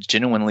wanted to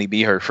genuinely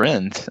be her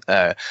friend.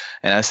 And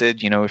I said,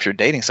 if you're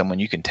dating someone,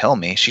 you can tell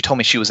me. She told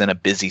me she was in a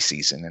busy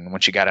season. And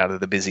when she got out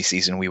of the busy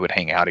season, we would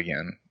hang out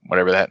again,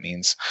 whatever that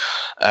means.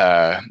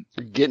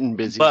 Getting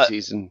busy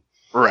season.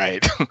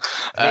 Right.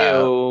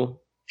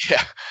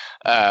 Yeah.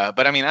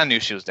 But I mean, I knew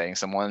she was dating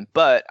someone,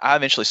 but I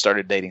eventually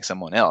started dating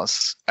someone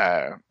else.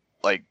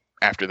 Like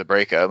after the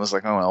breakup, I was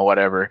like, oh, well,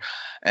 whatever.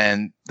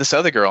 And this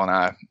other girl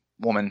and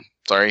woman,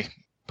 sorry,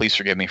 please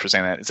forgive me for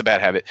saying that. It's a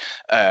bad habit.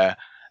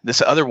 This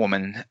other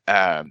woman,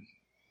 this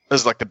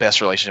is like the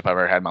best relationship I've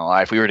ever had in my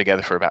life. We were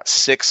together for about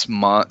 6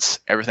 months.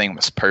 Everything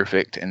was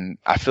perfect. And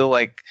I feel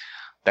like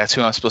that's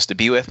who I'm supposed to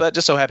be with, but it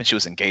just so happened she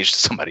was engaged to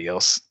somebody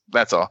else.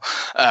 That's all.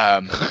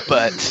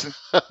 But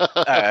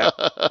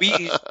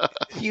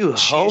you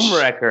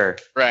homewrecker,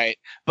 right?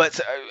 But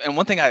and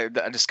one thing I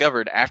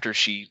discovered after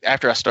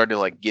I started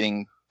like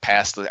getting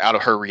past out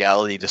of her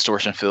reality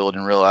distortion field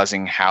and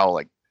realizing how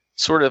like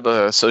sort of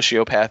a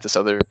sociopath this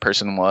other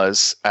person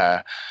was.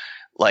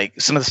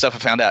 Like some of the stuff I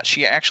found out,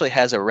 she actually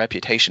has a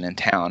reputation in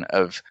town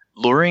of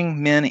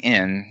luring men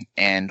in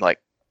and like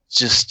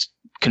just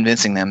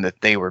convincing them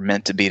that they were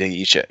meant to be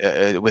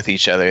with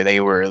each other.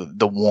 They were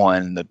the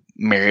one. The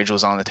marriage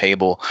was on the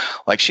table.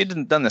 Like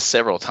she'd done this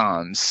several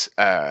times.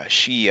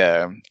 She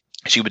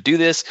would do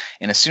this,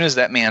 and as soon as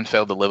that man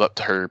failed to live up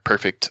to her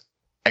perfect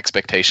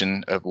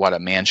expectation of what a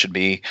man should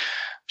be,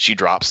 she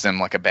drops them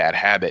like a bad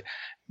habit.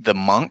 The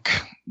monk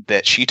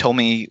that she told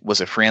me was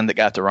a friend that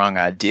got the wrong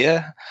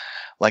idea.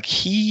 Like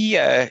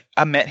I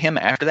met him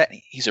after that.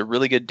 He's a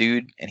really good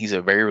dude, and he's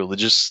a very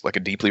religious, like a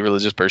deeply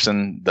religious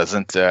person.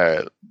 Doesn't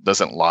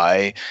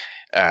lie.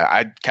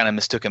 I kind of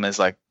mistook him as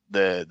like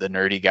the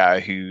nerdy guy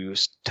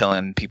who's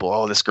telling people,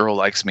 "Oh, this girl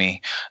likes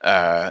me,"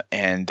 but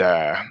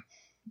yeah,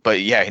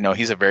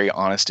 he's a very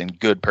honest and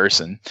good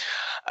person.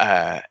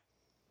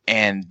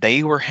 And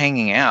they were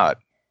hanging out,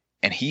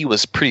 and he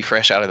was pretty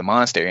fresh out of the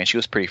monastery, and she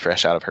was pretty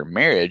fresh out of her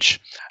marriage.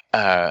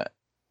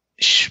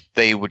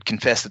 They would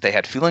confess that they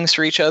had feelings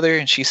for each other,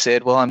 and she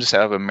said, well, I'm just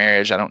out of a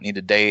marriage, I don't need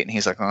to date. And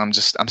he's like, well, I'm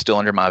still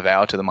under my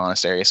vow to the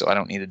monastery, so I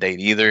don't need to date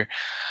either.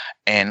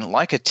 And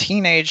like a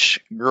teenage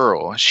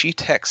girl, she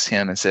texts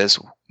him and says,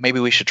 maybe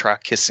we should try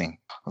kissing.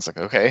 I was like,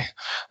 okay.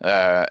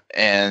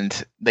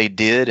 And they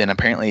did, and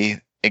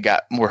apparently it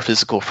got more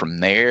physical from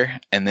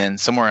there. And then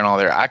somewhere in all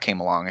there, I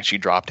came along and she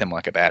dropped him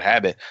like a bad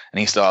habit,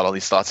 and he still had all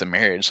these thoughts of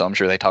marriage, so I'm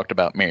sure they talked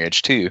about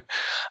marriage too.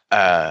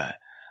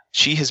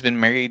 She has been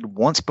married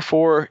once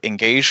before,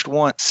 engaged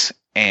once,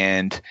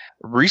 and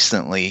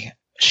recently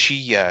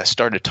she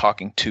started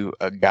talking to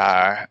a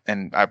guy,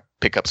 and I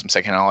pick up some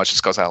second knowledge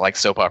just because I like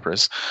soap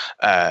operas.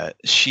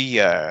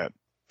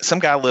 Some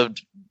guy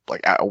lived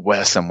like out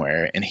west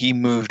somewhere, and he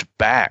moved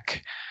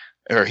back,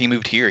 or he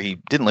moved here. He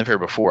didn't live here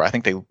before. I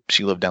think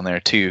she lived down there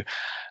too.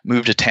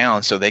 Moved to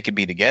town so they could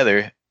be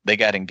together. They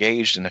got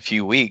engaged in a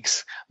few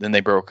weeks. Then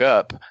they broke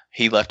up.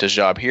 He left his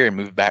job here and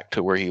moved back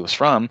to where he was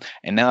from.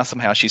 And now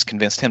somehow she's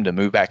convinced him to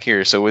move back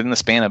here. So within the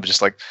span of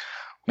just like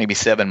maybe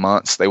 7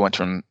 months, he went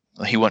from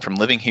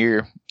living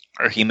here,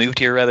 or he moved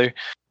here rather.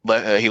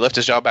 He left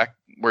his job back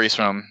where he's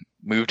from,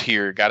 moved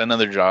here, got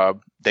another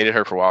job, dated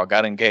her for a while,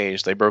 got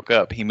engaged. They broke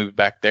up. He moved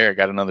back there,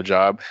 got another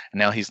job, and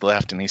now he's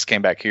left and he's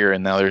came back here.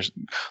 And now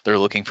they're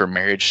looking for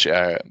marriage,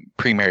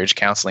 pre-marriage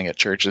counseling at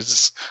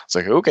churches. It's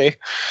like, okay.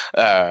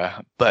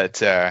 Yeah,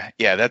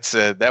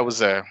 that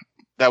was a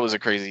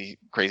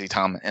crazy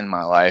time in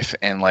my life.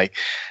 And like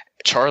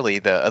Charlie,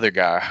 the other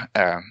guy,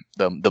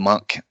 the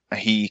monk,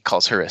 he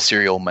calls her a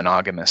serial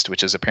monogamist,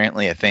 which is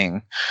apparently a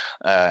thing.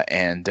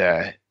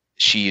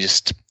 She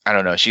just, I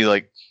don't know, she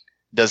like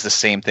does the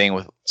same thing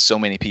with so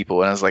many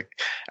people. And I was like,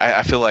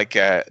 I feel like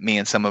me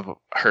and some of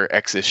her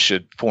exes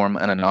should form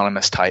an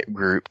anonymous type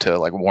group to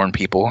like warn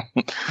people.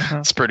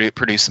 Let's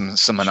produce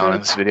some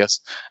anonymous videos.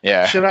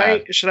 Yeah. Should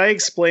I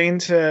explain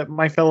to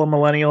my fellow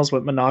millennials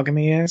what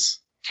monogamy is?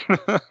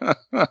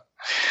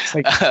 It's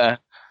like,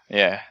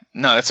 yeah.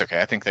 No, that's okay.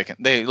 I think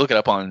they look it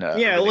up on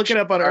look it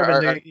up on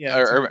Urban D. Yeah,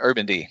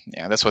 Urban D.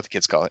 Yeah, that's what the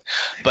kids call it.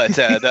 But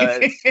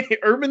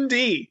Urban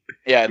D.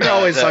 Yeah, they're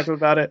always talking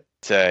about it.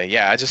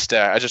 I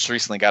just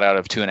recently got out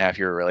of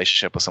 2.5-year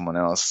relationship with someone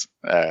else.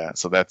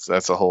 So that's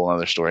a whole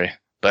other story.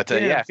 But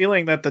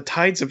feeling that the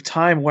tides of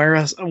time wear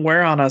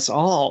on us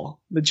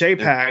all. The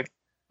JPAG.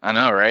 I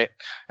know, right?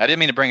 I didn't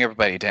mean to bring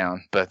everybody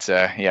down, but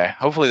yeah,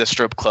 hopefully the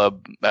strip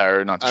club,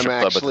 or not the strip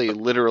club. I'm actually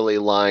literally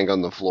lying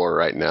on the floor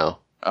right now.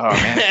 Oh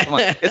man, come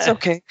on. It's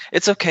okay.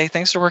 It's okay.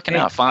 Thanks for working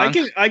out, Fawn.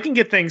 I can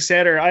get things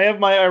sadder. I have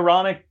my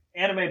ironic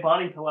anime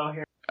body pillow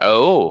here.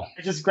 Oh.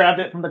 I just grabbed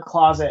it from the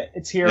closet.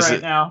 It's here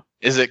now.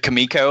 Is it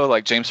Kamiko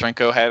like James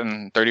Franco had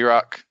in 30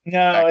 Rock?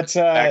 No, it's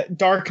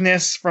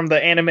Darkness from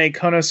the anime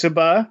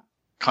Konosuba.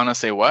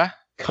 Konosuba what?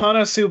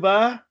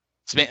 Konosuba.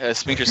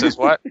 Sphincter says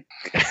what?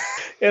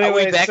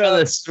 Anyway, are we back on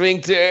the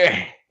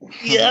sphincter?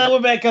 Yeah,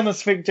 we're back on the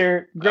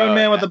sphincter. Grown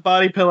man with a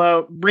body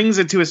pillow brings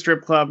it to a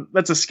strip club.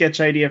 That's a sketch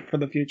idea for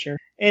the future.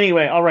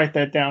 Anyway, I'll write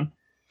that down.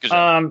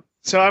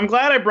 So I'm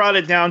glad I brought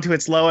it down to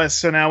its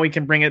lowest, so now we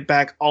can bring it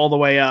back all the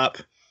way up.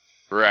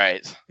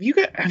 Right.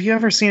 Have you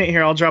ever seen it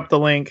here? I'll drop the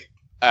link.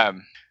 I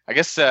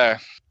guess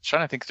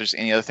trying to think if there's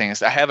any other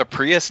things. I have a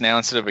Prius now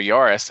instead of a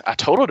Yaris. I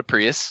totaled a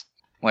Prius.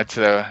 Went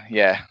to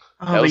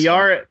Oh, the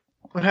Yaris.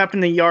 What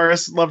happened to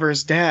Yaris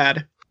lover's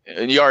dad?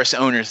 Yaris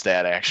owner's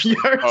dad, actually.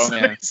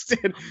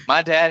 Yaris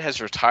My dad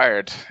has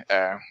retired,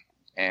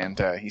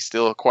 and he's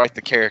still quite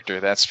the character,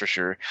 that's for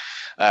sure.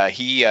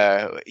 He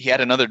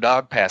had another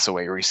dog pass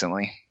away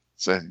recently,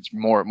 so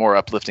more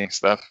uplifting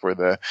stuff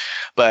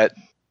But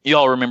you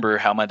all remember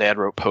how my dad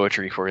wrote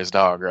poetry for his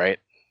dog, right?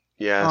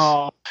 Yes.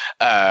 Oh.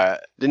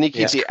 Didn't he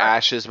keep the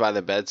ashes by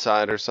the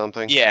bedside or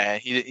something? Yeah,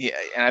 he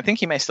and I think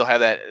he may still have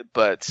that.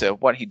 But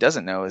what he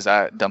doesn't know is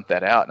I dumped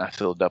that out and I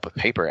filled it up with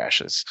paper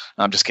ashes.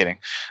 No, I'm just kidding.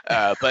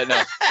 But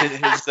no,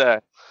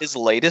 his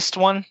latest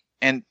one,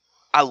 and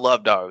I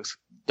love dogs.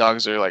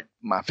 Dogs are like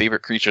my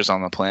favorite creatures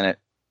on the planet.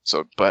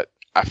 But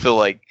I feel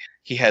like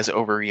he has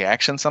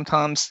overreaction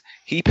sometimes.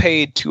 He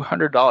paid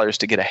 $200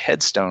 to get a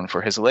headstone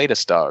for his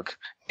latest dog,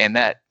 and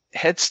that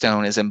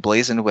headstone is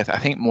emblazoned with, I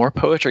think, more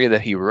poetry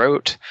that he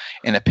wrote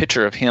and a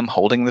picture of him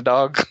holding the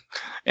dog.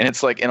 And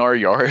it's like in our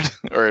yard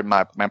or in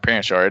my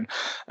parents' yard.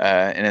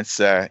 And it's,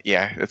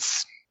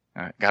 it's,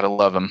 gotta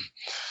love him.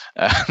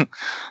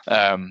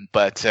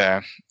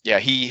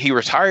 He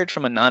retired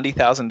from a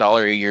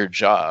 $90,000 a year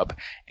job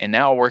and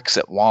now works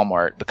at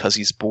Walmart because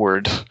he's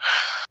bored.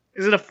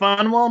 Is it a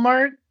fun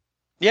Walmart?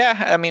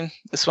 Yeah. I mean,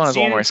 this one is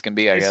Walmart as can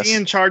be, I guess. Is he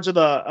in charge of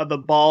the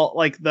ball,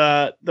 like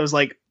that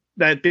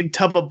big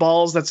tub of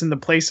balls that's in the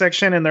play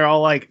section, and they're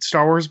all like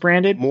Star Wars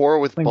branded? More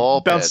with like, ball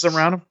bounces pits.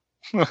 around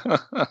them.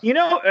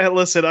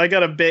 Listen, I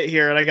got a bit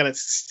here, and I got to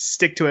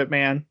stick to it,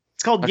 man.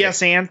 It's called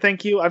Yes and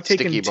Thank You. I've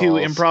taken Sticky 2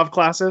 balls. improv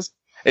classes.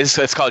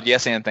 It's called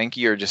Yes and Thank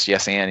You, or just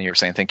Yes and you were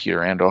saying thank you to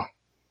Randall?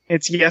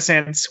 It's Yes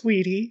and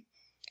Sweetie.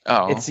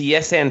 Oh, it's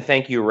Yes and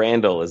Thank You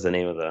Randall is the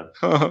name of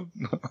the.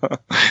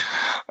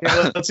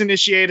 Let's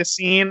initiate a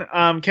scene.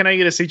 Can I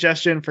get a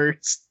suggestion for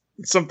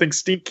something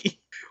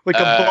stinky, like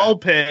a ball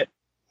pit?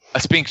 A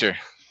sphincter.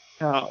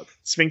 Oh,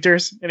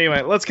 sphincters.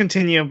 Anyway, let's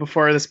continue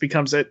before this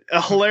becomes a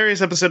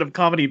hilarious episode of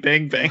Comedy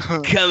Bang Bang.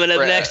 Coming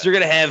up next, we're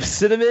gonna have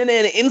cinnamon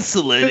and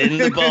insulin in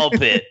the ball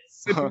pit.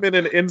 Cinnamon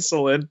and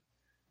insulin.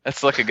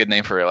 That's like a good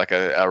name for like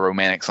a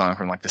romantic song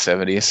from like the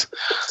 70s.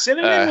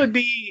 Cinnamon would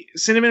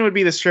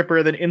be the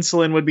stripper, then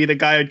insulin would be the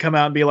guy who'd come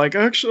out and be like,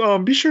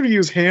 actually, be sure to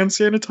use hand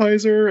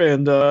sanitizer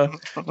and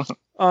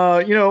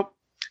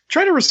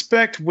try to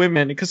respect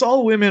women because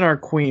all women are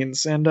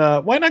queens. And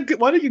why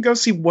don't you go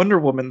see Wonder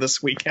Woman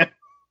this weekend?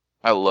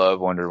 I love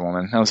Wonder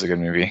Woman. That was a good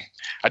movie.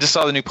 I just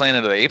saw the new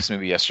Planet of the Apes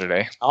movie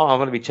yesterday. Oh, I'm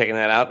going to be checking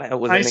that out.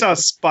 I saw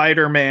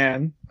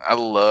Spider-Man. I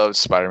love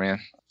Spider-Man.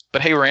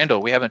 But hey,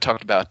 Randall, we haven't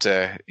talked about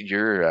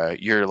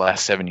your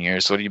last 7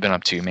 years. What have you been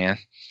up to, man?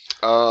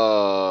 Well,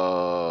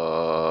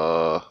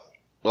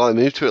 I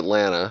moved to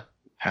Atlanta.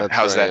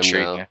 How's that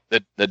treating you?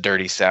 The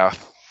dirty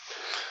South.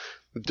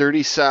 The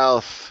dirty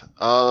South.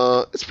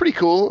 It's pretty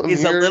cool.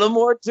 It's a little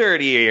more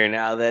dirtier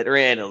now that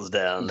Randall's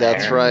down there.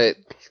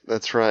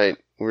 That's right.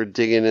 We're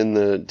digging in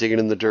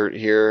the dirt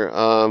here.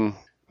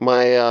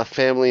 My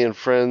family and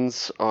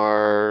friends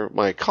are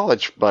my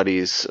college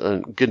buddies. A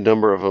good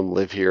number of them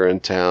live here in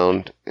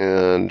town,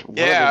 and one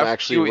of them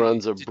actually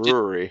runs a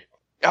brewery.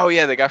 Oh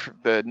yeah, the guy from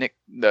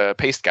the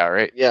paste guy,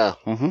 right? Yeah.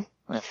 Mm-hmm.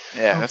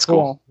 Yeah, that's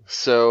cool.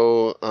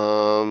 So,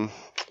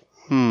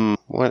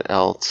 what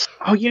else?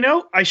 Oh,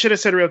 I should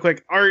have said real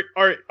quick.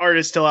 Art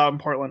is still out in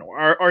Portland.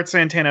 Art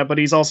Santana, but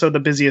he's also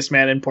the busiest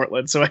man in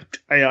Portland. So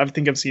I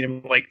think I've seen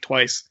him like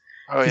twice.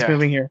 Oh, he's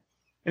moving here.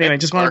 Anyway,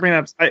 just want to bring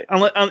that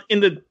up. In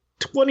the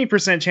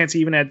 20% chance he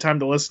even had time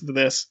to listen to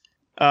this.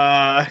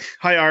 Hi,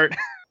 Art.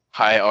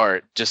 Hi,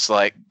 Art. Just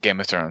like Game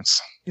of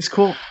Thrones. He's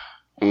cool.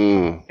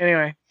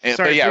 Anyway,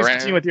 sorry. Please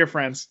continue with your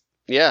friends.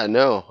 Yeah,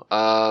 no.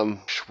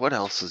 What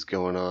else is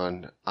going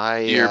on?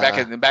 You're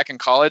back in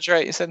college,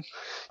 right? You said?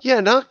 Yeah,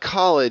 not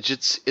college.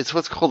 It's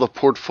what's called a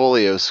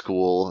portfolio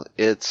school.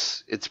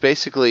 It's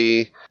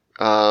basically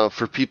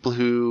for people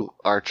who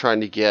are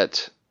trying to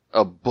get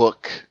a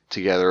book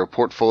together, a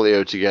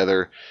portfolio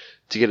together,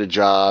 to get a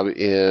job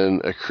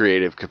in a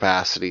creative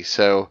capacity.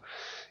 So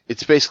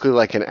it's basically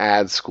like an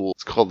ad school.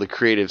 It's called the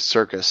Creative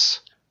Circus.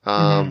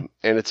 And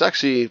it's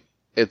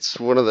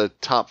one of the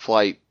top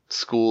flight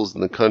schools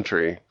in the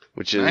country.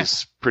 which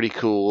is pretty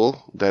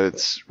cool that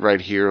it's right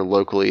here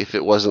locally. If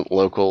it wasn't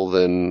local,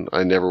 then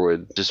I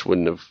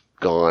wouldn't have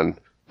gone.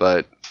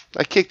 But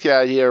I kicked the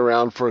idea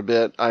around for a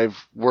bit.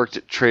 I've worked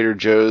at Trader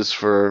Joe's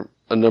for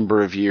a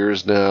number of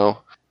years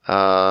now,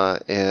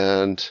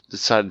 and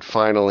decided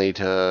finally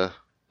to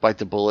bite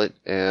the bullet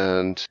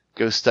and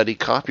go study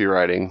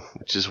copywriting,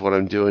 which is what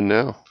I'm doing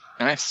now.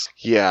 Nice.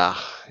 Yeah,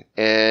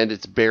 and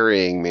it's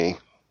burying me.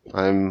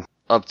 I'm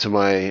up to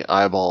my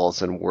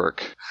eyeballs in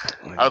work.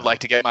 I would like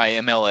to get my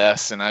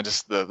MLS, and I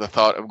just the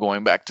thought of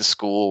going back to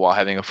school while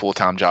having a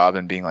full-time job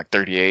and being like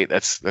 38.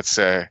 That's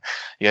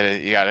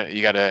you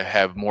gotta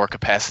have more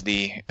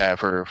capacity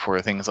for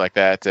things like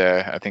that.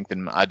 I think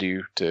than I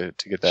do to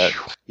get that.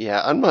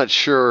 Yeah, I'm not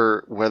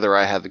sure whether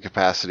I have the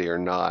capacity or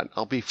not.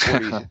 I'll be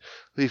 40, I'll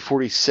be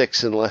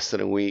 46 in less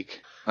than a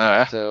week.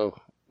 So,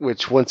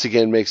 which once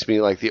again makes me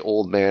like the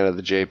old man of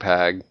the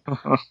JPAG.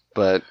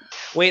 But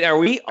wait, are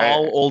we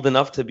all old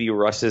enough to be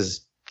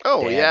Russ's?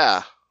 Oh dads?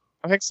 yeah,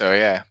 I think so.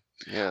 Yeah.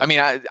 yeah. I mean,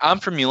 I'm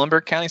from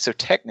Muhlenberg County, so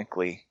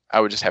technically I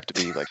would just have to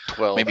be like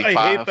 12. maybe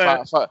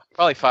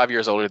probably 5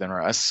 years older than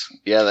Russ.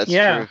 Yeah, that's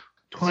true.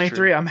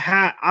 23. I'm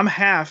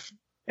half,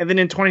 and then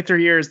in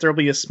 23 years there'll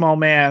be a small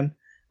man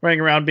running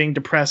around being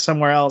depressed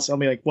somewhere else. I'll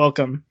be like,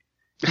 welcome.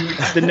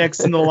 The next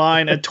in the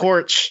line, a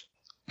torch,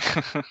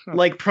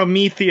 like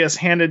Prometheus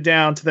handed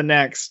down to the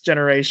next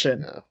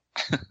generation.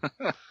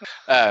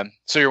 Yeah.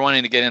 So you're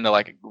wanting to get into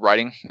like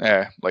writing,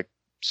 like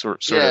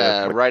sort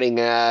yeah, of like, writing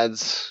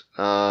ads,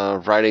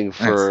 writing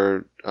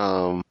for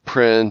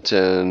print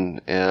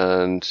and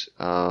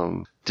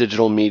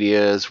digital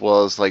media, as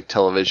well as like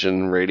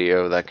television,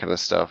 radio, that kind of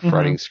stuff. Mhm.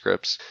 Writing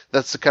scripts.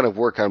 That's the kind of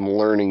work I'm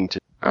learning to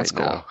do That's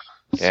right cool. now.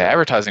 Yeah,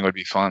 advertising would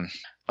be fun.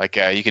 Like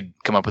you could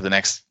come up with the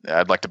next.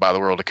 I'd like to buy the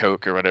world a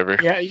Coke or whatever.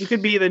 Yeah, you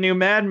could be the new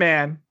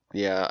madman.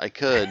 Yeah, I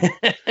could.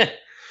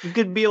 You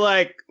could be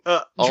like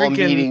All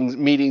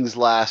drinking. meetings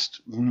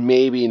last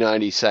maybe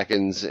 90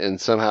 seconds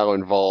and somehow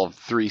involve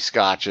 3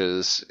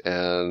 scotches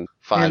and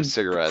 5 and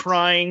cigarettes.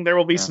 crying. There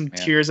will be Oh, some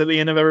man. tears at the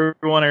end of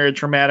everyone, or a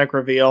dramatic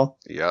reveal.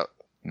 Yep.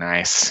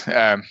 Nice.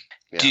 Yeah.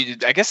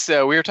 I guess we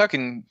were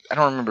talking. I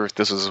don't remember if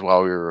this was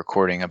while we were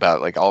recording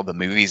about like all the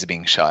movies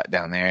being shot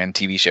down there and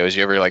TV shows.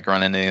 You ever like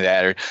run into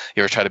that, or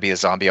you ever try to be a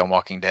zombie on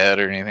Walking Dead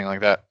or anything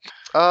like that?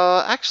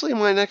 Actually,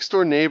 my next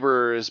door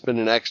neighbor has been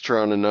an extra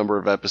on a number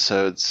of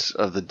episodes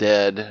of The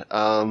Dead.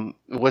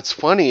 What's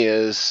funny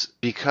is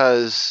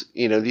because,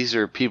 these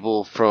are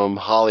people from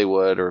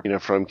Hollywood or,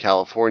 from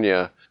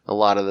California, a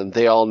lot of them,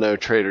 they all know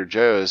Trader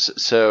Joe's.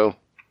 So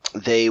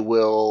they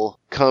will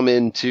come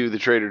into the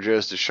Trader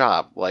Joe's to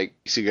shop. Like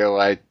weeks ago,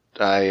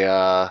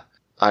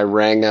 I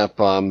rang up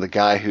the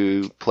guy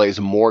who plays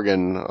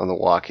Morgan on The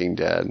Walking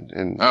Dead,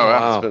 and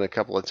it's been a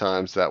couple of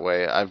times that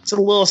way. It's a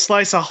little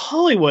slice of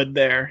Hollywood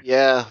there.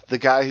 Yeah, the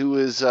guy who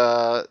is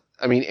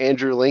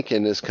Andrew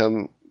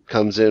Lincoln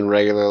comes in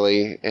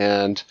regularly,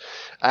 and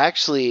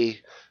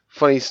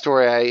funny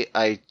story,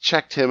 I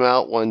checked him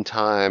out one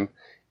time,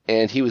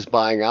 and he was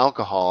buying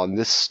alcohol, and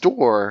this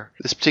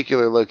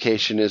particular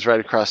location is right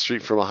across the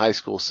street from a high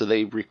school, so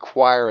they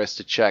require us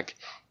to check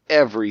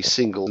every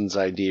single one's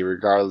ID,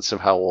 regardless of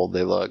how old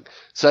they look.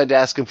 So I had to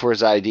ask him for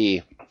his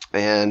ID,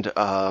 and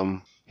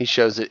he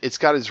shows it. It's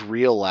got his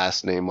real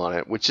last name on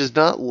it, which is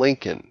not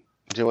Lincoln.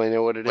 Do I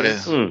know what it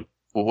is? Well,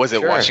 was it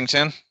Sure.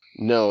 Washington?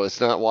 No,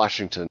 it's not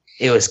Washington.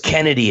 It was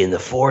Kennedy in the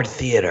Ford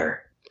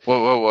Theater.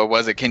 What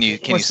was it? Can you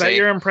Was that say?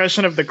 your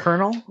impression of the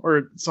Colonel, or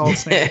it's all the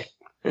same?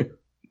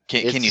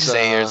 Can you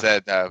say there's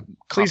that?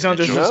 Please don't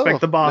confidential-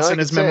 disrespect the boss I and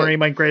his can say memory, it.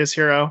 my greatest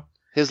hero.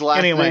 His last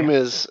Anyway. name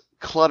is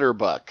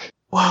Clutterbuck.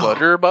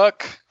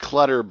 Clutterbuck?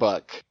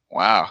 Clutterbuck.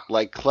 Wow.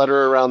 Like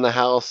clutter around the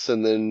house,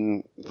 and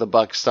then the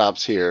buck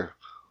stops here.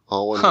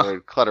 All one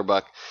word,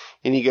 Clutterbuck.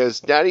 And he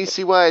goes, "Now do you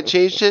see why I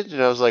changed it?"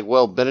 And I was like,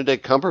 "Well,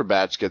 Benedict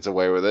Cumberbatch gets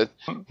away with it."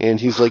 And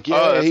he's like,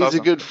 "Yeah, that's he's awesome.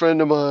 a good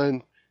friend of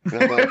mine."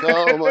 And I'm like,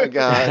 "Oh my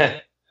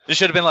god." It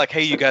should have been like,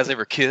 hey, you guys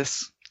ever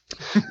kiss?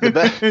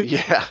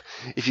 Yeah.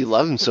 If you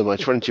love him so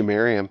much, why don't you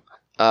marry him?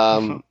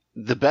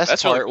 The best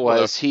That's really part cool,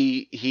 was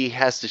he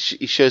has to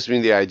he shows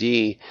me the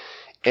ID,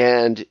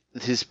 and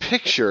his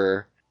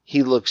picture,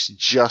 he looks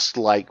just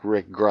like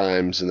Rick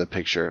Grimes in the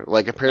picture.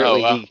 Like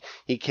apparently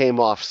he came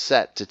off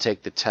set to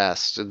take the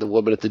test, and the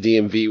woman at the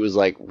DMV was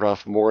like,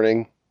 "Rough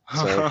morning."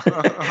 So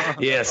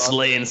Yeah,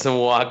 slaying some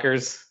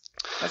walkers.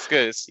 That's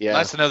good. It's Yeah.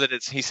 nice to know that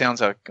he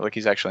sounds like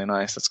he's actually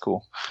nice. That's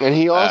cool. and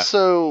he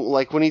also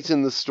like when he's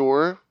in the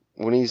store,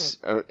 when he's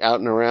out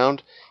and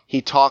around,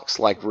 he talks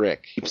like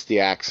Rick. Keeps the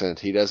accent.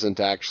 He doesn't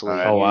actually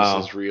Oh, use wow.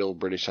 his real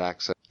British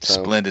accent.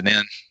 So Blending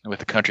in with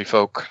the country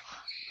folk.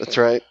 that's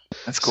right.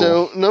 That's cool.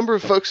 So a number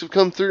of folks have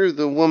come through.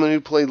 The woman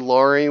who played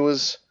Laurie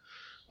was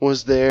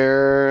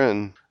there,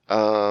 and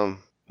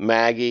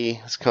Maggie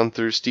has come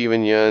through.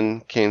 Stephen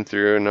Yun came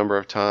through a number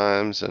of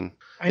times, and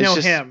I know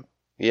just- him.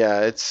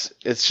 yeah, it's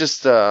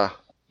just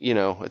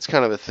it's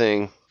kind of a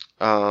thing.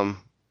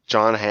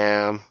 John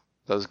Hamm,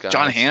 those guys.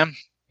 John Hamm?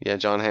 Yeah,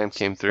 John Hamm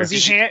came through.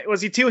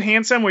 Was he too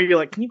handsome? Where you're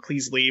like, can you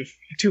please leave?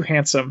 You're too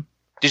handsome.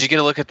 Did you get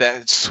a look at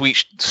that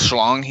sweet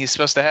schlong he's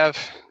supposed to have?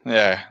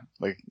 Yeah.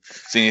 Like,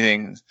 see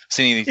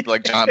anything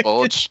like giant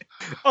bulge?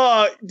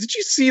 Did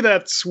you see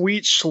that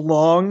sweet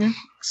schlong?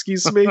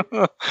 Excuse me.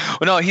 Well,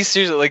 no, he's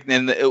seriously like.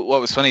 And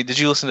what was funny? Did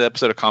you listen to the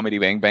episode of Comedy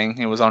Bang Bang?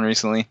 It was on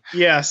recently.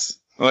 Yes.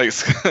 Like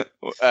Scott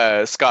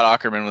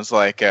Aukerman was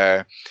like,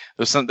 there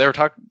was some. They were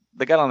talking.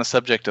 They got on the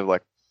subject of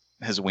like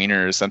his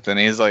wiener or something.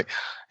 He's like,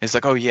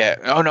 oh yeah,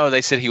 oh no,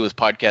 they said he was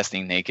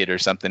podcasting naked or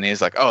something.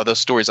 He's like, oh, those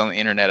stories on the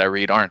internet I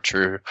read aren't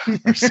true,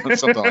 or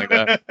something like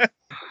that.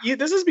 Yeah,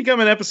 this has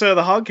become an episode of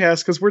the Hogcast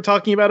because we're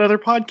talking about other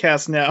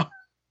podcasts now.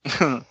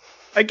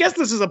 I guess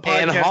this is a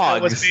podcast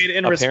that was made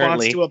in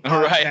response to a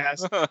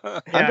podcast.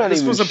 Right. Yeah,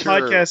 this was a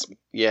podcast.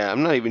 Yeah,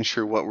 I'm not even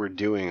sure what we're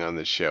doing on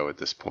this show at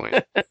this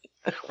point.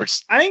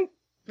 I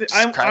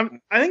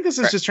think this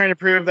is just trying to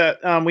prove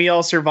that we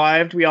all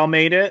survived. We all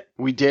made it.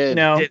 We did.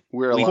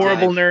 We're alive.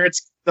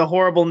 The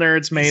horrible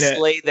nerds made it.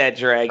 Slayed that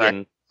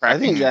dragon. I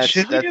think that's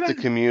the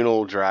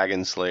communal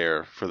dragon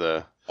slayer for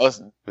the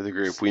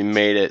group. We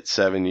made it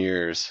 7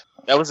 years.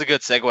 That was a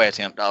good segue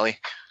attempt, Ollie.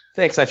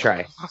 Thanks, I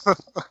try.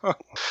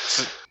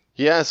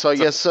 Yeah, so I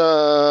guess,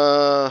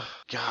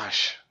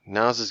 gosh,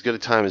 now's as good a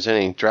time as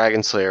any.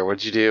 Dragon Slayer,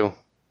 what'd you do?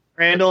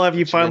 Randall, have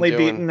you finally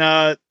beaten,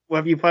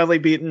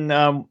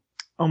 oh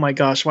my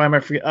gosh, why am I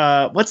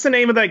forgetting? What's the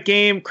name of that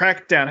game?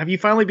 Crackdown. Have you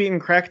finally beaten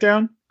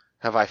Crackdown?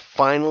 Have I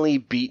finally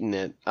beaten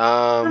it?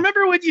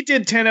 Remember when you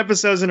did 10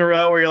 episodes in a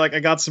row where you're like,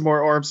 I got some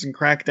more orbs in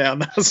Crackdown?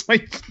 That was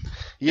like...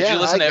 Yeah,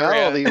 I got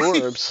all the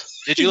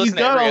orbs. Did you listen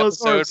to every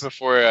episode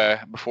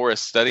before a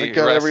study? I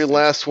got every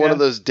last one of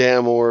those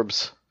damn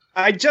orbs.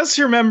 I just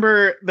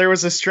remember there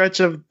was a stretch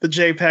of the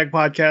JPAG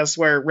podcast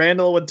where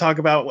Randall would talk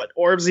about what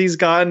orbs he's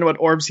gotten, what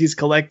orbs he's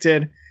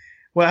collected,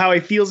 how he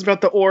feels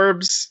about the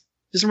orbs.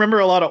 Just remember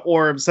a lot of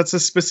orbs. That's a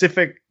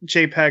specific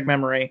JPAG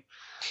memory.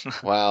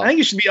 Wow. I think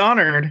you should be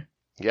honored.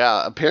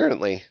 Yeah,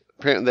 apparently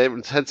they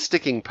had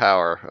sticking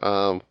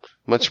power,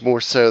 much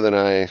more so than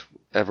I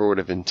ever would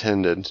have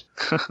intended.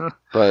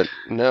 But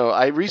no,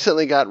 I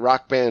recently got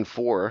Rock Band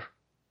 4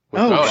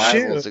 with the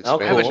Rivals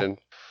expansion. Cool.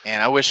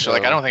 And I wish, I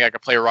don't think I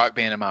could play Rock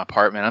Band in my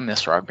apartment. I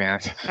miss Rock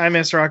Band. I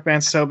miss Rock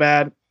Band so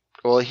bad.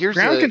 Well, here's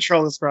Ground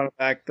Control has brought it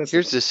back.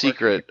 Here's the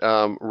secret.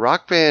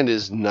 Rock Band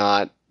is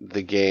not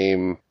the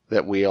game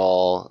that we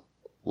all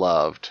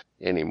loved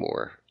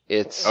anymore.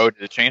 Did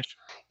it change?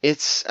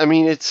 It's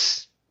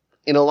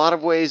in a lot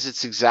of ways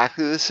it's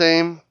exactly the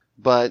same,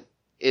 but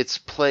it's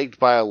plagued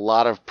by a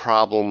lot of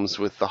problems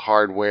with the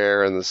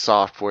hardware and the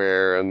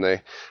software, and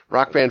the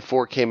Rock Band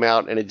 4 came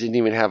out and it didn't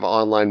even have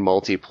online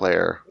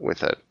multiplayer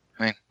with it.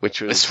 Which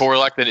was, is 4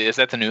 like that? Is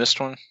that the newest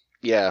one?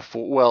 Yeah,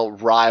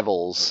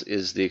 Rivals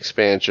is the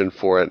expansion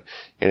for it,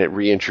 and it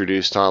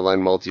reintroduced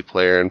online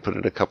multiplayer and put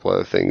in a couple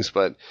other things.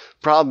 But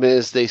problem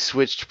is they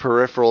switched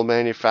peripheral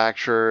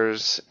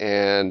manufacturers,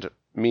 and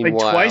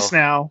meanwhile... Like twice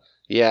now.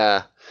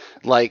 Yeah,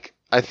 like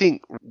I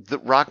think the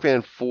Rock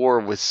Band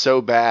 4 was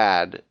so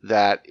bad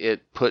that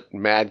it put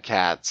Mad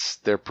Catz,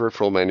 their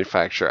peripheral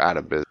manufacturer, out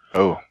of business.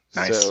 Oh,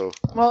 nice.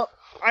 Well,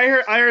 I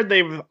heard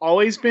they've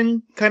always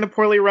been kind of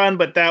poorly run,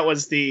 but that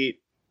was the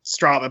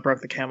straw that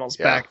broke the camel's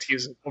back, to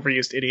use an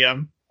overused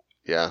idiom.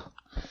 Yeah.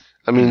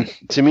 I mean,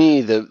 to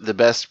me, the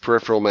best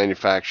peripheral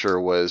manufacturer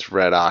was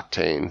Red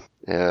Octane,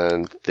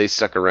 and they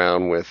stuck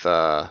around with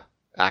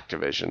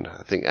Activision.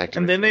 I think Activision.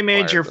 And then they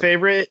made your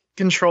favorite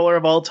controller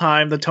of all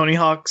time, the Tony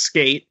Hawk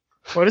Skate.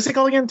 What is it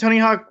called again? Tony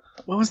Hawk.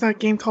 What was that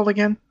game called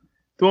again?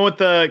 The one with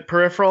the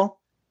peripheral?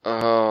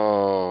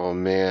 Oh,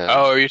 man.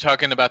 Oh, are you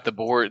talking about the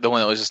board? The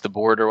one that was just the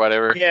board or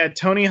whatever? Yeah,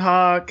 Tony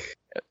Hawk.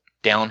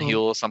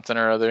 Downhill something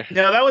or other.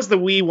 No, that was the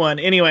Wii one.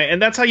 Anyway,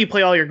 and that's how you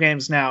play all your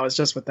games now. It's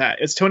just with that.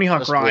 It's Tony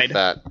Hawk just Ride. With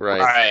that,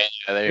 right. Right.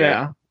 Yeah, there you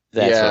go.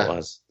 That's what it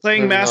was.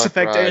 Playing Mass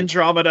Effect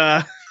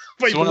Andromeda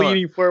by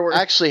leaning forward.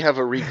 I actually have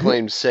a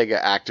reclaimed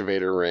Sega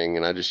activator ring,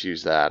 and I just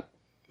use that.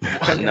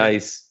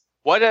 Nice.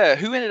 What?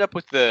 Who ended up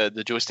with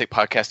the Joystick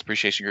Podcast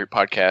Appreciation Group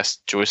podcast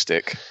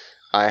joystick?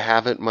 I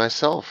have it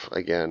myself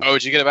again. Oh,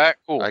 did you get it back?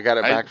 Cool. I got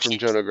it back from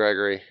Jonah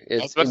Gregory.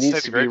 It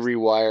needs to be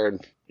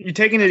rewired. You're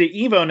taking it to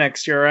Evo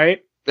next year,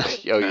 right?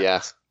 Oh,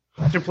 yeah.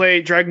 To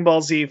play Dragon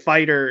Ball Z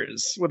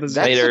Fighters with his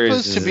That's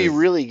supposed to be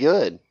really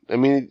good. I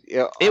mean,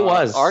 it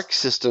was. Arc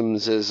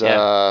Systems is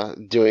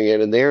doing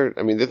it, and they're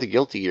the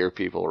Guilty Gear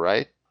people,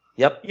 right?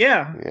 Yep.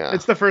 Yeah.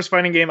 It's the first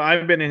fighting game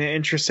I've been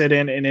interested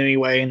in any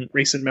way in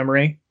recent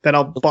memory that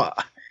I'll buy.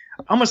 I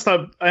almost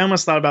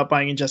thought about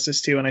buying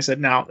Injustice 2, and I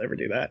said, no, I'll never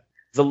do that.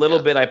 The little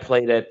bit I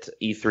played at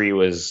E3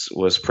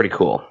 was pretty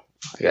cool.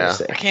 I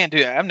can't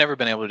do that. I've never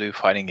been able to do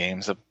fighting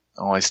games. I'm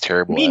always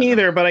terrible. Me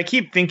neither, but I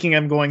keep thinking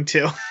I'm going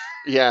to.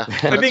 Yeah,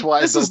 that's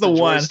why this I built is the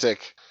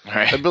joystick.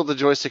 Right. I built the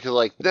joystick and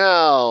like,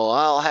 no,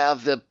 I'll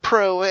have the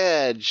Pro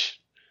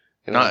Edge.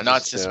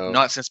 Not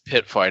since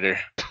Pit Fighter.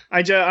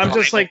 I'm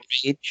just like,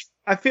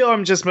 I feel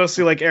I'm just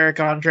mostly like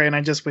Eric Andre, and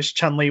I just wish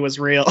Chun-Li was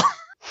real.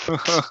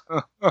 That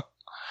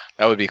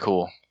would be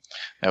cool.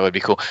 One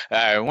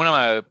of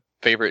my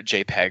favorite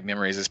JPAG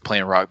memories is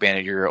playing Rock Band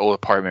at your old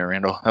apartment,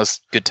 Randall. That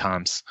was good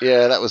times.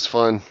 Yeah, that was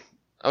fun.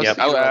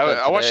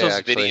 I watched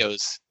those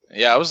videos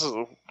Yeah,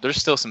 there's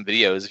still some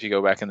videos if you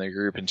go back in the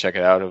group and check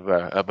it out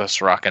of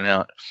us rocking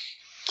out.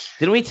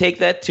 Didn't we take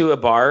that to a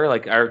bar?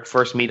 Like our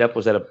first meetup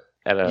was at a.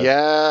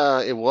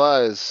 Yeah, it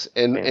was,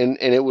 and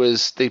it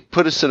was. They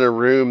put us in a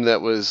room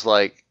that was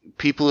like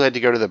people who had to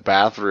go to the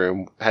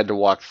bathroom had to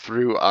walk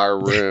through our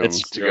room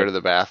to go to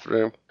the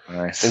bathroom.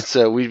 Nice. And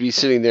so we'd be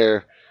sitting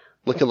there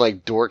looking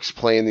like dorks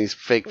playing these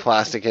fake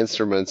plastic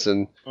instruments,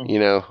 and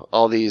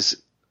all these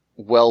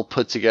well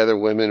put together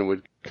women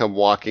would come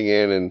walking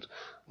in and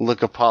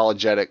look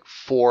apologetic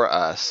for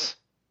us.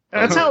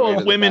 That's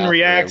how women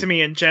react to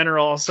me in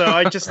general. So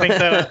I just think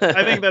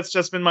that's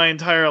just been my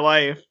entire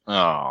life.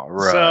 Oh,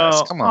 Russ,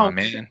 so, come on,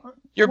 man.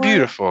 You're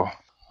beautiful.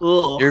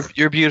 Ugh.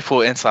 You're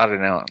beautiful inside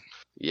and out.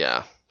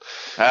 Yeah.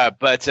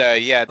 That's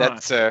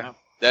that.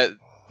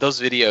 Those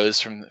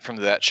videos from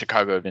that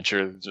Chicago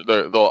adventure,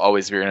 they'll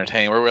always be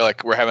entertaining. Where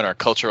we're having our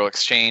cultural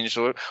exchange.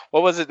 What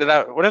was it?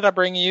 What did I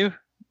bring you?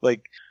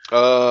 Like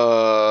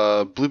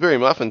blueberry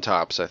muffin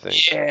tops, I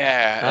think.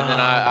 Yeah, and then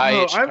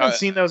I haven't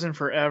seen those in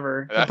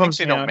forever. I think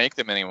they don't make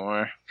them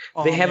anymore.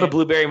 They have a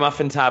blueberry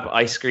muffin top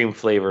ice cream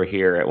flavor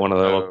here at one of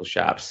the local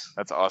shops.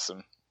 That's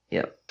awesome.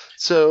 Yep.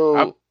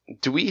 So,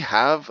 do we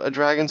have a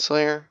Dragon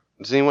Slayer?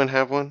 Does anyone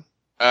have one?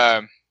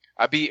 I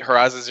beat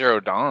Horizon Zero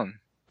Dawn.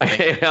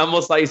 I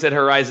almost thought you said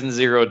Horizon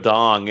Zero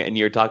Dong, and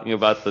you're talking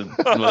about the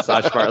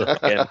massage parlor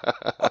kid.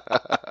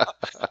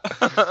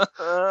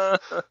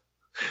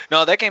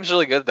 No, that game's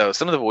really good though.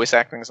 Some of the voice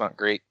acting is not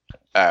great,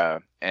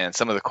 and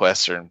some of the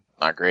quests are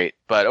not great.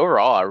 But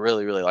overall, I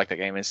really, really like that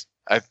game.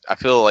 I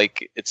feel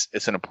like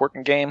it's an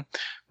important game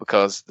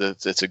because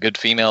it's a good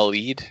female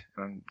lead,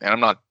 and I'm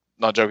not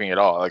joking at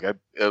all. Like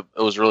it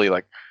was really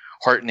like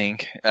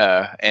heartening,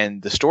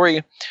 and the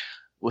story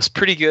was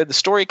pretty good. The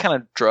story kind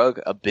of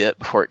drug a bit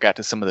before it got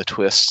to some of the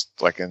twists,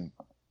 like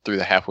through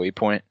the halfway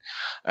point.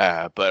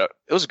 But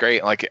it was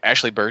great. Like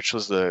Ashley Birch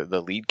was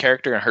the lead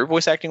character, and her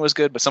voice acting was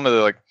good. But some of the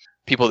like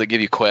people that give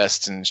you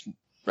quests and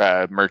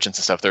merchants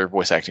and stuff, their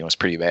voice acting was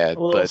pretty bad.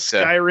 But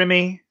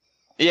Skyrim-y.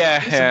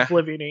 Yeah.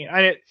 Oblivion-y.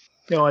 I didn't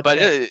know what. But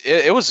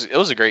it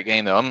was a great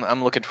game though.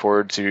 I'm looking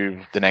forward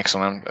to the next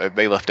one.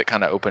 They left it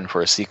kind of open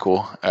for a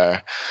sequel.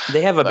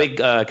 They have a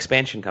big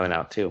expansion coming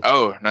out too.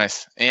 Oh,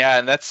 nice. Yeah,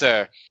 and that's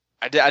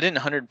I didn't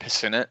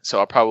 100% it, so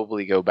I'll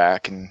probably go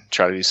back and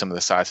try to do some of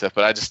the side stuff.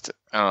 But I don't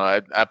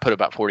know. I put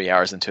about 40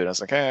 hours into it. I was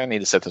like, I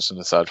need to set this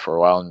one aside for a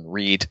while and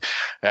read.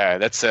 I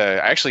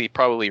actually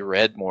probably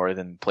read more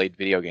than played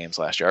video games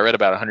last year. I read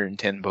about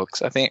 110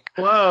 books, I think.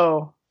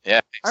 Whoa.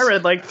 Yeah. I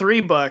read like 3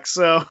 books,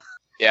 so.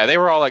 Yeah, they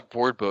were all like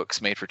board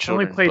books made for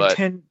children. I only played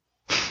 10.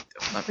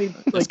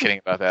 Just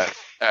kidding about that.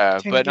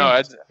 But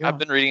no, I've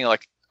been reading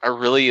like I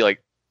really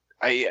like.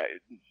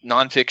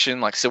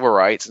 Nonfiction like civil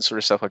rights and sort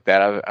of stuff like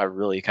that. I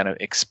really kind of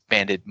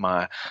expanded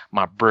my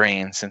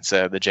brain since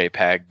the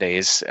JPAG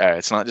days.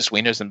 It's not just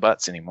Windows and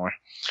butts anymore.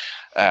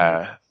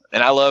 And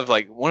I love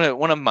like one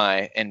of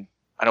my, and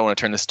I don't want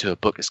to turn this to a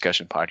book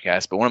discussion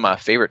podcast, but one of my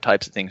favorite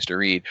types of things to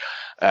read,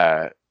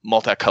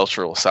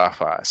 multicultural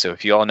sci-fi. So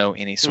if you all know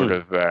any sort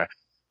of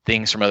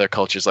things from other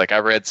cultures, like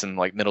I've read some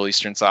like Middle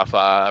Eastern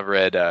sci-fi. I've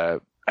read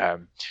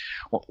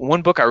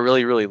one book I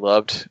really, really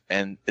loved,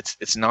 and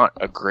it's not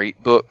a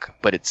great book,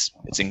 but it's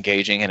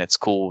engaging and it's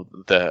cool.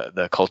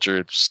 The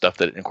culture stuff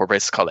that it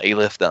incorporates is called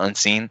Aleph, the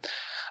Unseen.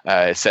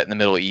 It's set in the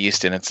Middle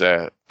East, and it's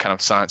a kind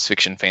of science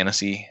fiction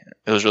fantasy.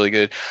 It was really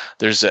good.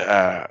 There's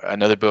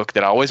another book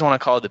that I always want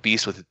to call The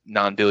Beast with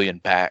 9 billion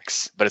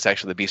backs, but it's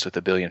actually The Beast with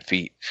 1 billion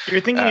feet.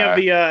 You're thinking of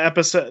the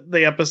episode,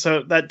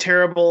 that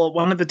terrible,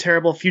 one of the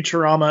terrible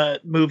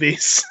Futurama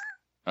movies.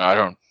 I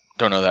don't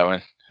know that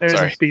one. There's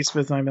a Beast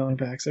with 9 billion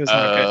backs. It was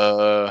not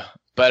good.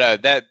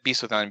 But that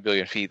Beast with 9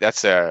 billion feet,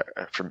 that's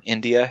from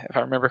India, if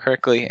I remember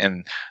correctly,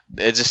 and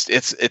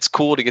it's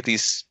cool to get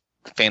these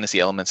fantasy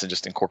elements and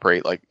just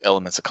incorporate like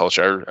elements of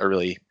culture. I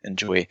really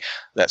enjoy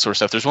that sort of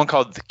stuff. There's one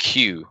called The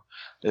Q.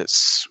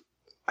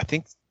 I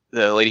think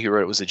the lady who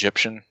wrote it was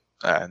Egyptian,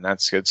 and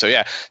that's good. So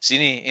yeah,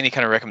 see any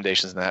kind of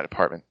recommendations in that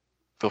department,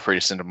 feel free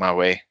to send them my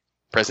way.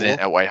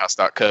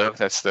 President@whitehouse.co.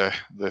 That's the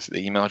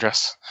email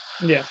address.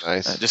 Yeah,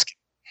 nice.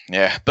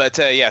 Yeah, but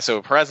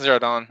so Horizon Zero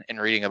Dawn and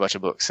reading a bunch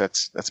of books.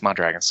 That's my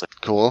Dragon Slayer.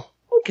 Cool.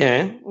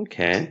 Okay.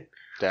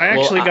 I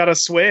actually got a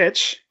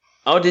Switch.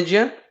 Oh, did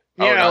you?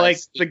 Yeah, nice. Like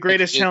the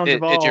greatest challenge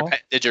of all.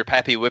 Did your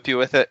pappy whip you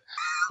with it?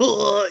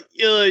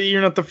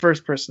 You're not the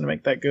first person to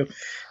make that goof.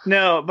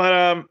 No, but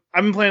I've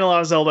been playing a lot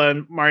of Zelda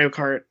and Mario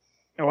Kart.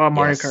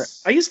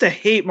 Kart. I used to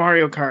hate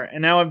Mario Kart,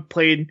 and now I've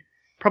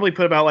probably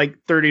put about like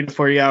 30 to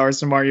 40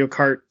 hours in Mario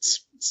Kart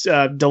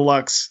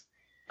Deluxe.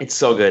 It's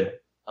so good.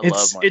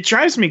 It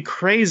drives me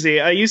crazy.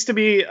 I used to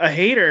be a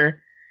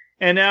hater,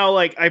 and now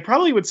like I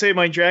probably would say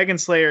my Dragon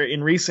Slayer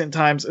in recent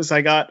times is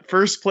I got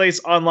first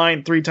place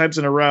online 3 times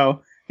in a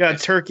row. Got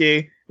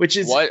Turkey, which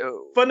is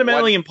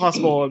fundamentally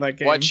impossible in that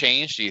game. What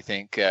changed, do you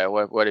think?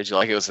 What did you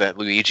like? It was that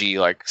Luigi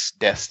like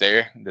death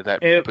there. Did that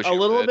push you a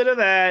little bit of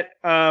that?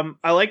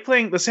 I like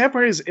playing. The sad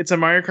part is it's a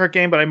Mario Kart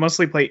game, but I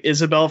mostly play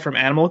Isabelle from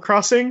Animal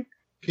Crossing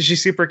because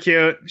she's super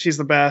cute. She's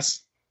the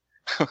best.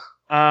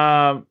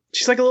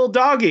 She's like a little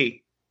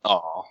doggy.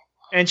 Oh,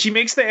 And she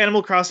makes the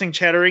Animal Crossing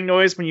chattering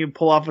noise when you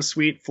pull off a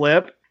sweet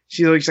flip.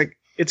 She's like,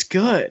 it's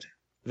good.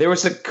 There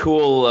was a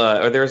cool,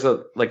 or there was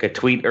a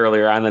tweet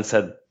earlier on that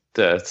said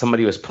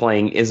somebody was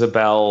playing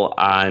Isabelle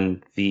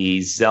on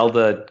the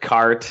Zelda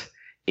cart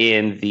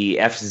in the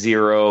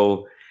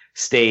F-Zero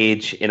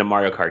stage in a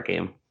Mario Kart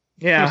game.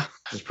 Yeah.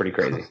 It's pretty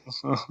crazy.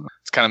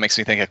 It kind of makes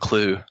me think of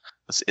Clue.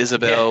 It's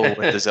Isabelle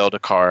with the Zelda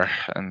car.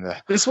 And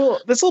This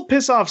will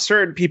piss off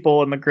certain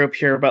people in the group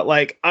here, but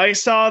like I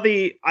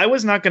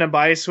was not going to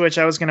buy a Switch.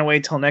 I was going to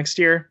wait till next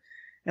year.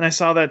 And I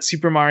saw that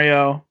Super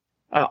Mario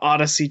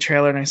Odyssey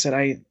trailer and I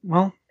said,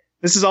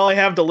 this is all I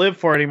have to live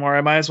for anymore.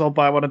 I might as well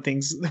buy one of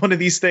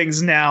these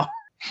things now.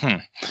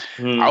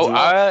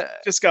 I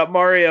just got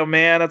Mario,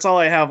 man. That's all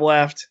I have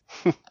left.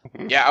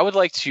 Yeah, I would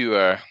like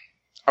to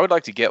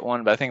get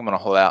one, but I think I'm going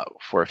to hold out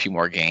for a few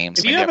more games.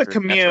 If you have a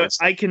commute,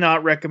 I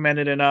cannot recommend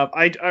it enough.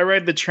 I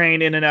ride the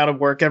train in and out of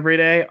work every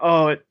day.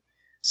 Oh, it's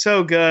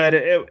so good.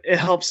 It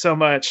helps so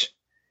much.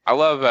 I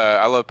love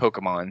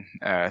Pokemon.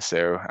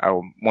 So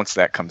once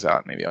that comes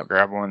out, maybe I'll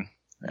grab one.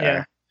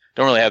 Yeah.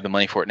 Don't really have the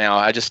money for it now.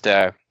 I just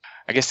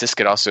I guess this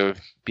could also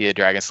be a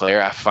Dragon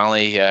Slayer. I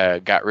finally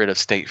got rid of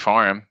State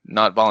Farm,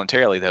 not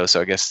voluntarily though.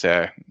 So I guess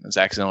it's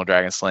accidental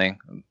Dragon Slaying.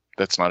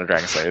 That's not a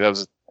Dragon Slayer. That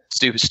was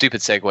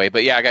stupid segue,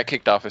 but yeah, I got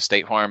kicked off of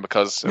State Farm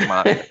because of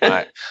my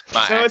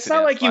So it's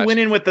not like you went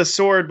in with the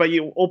sword, but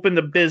you opened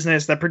a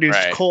business that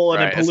produced coal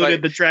and it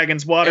polluted the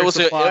dragon's water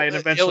supply, and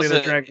eventually the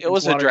dragon. It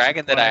was a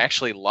dragon that I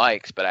actually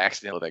liked, but I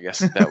accidentally, I guess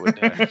that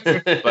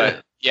would.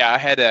 But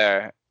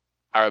yeah,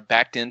 I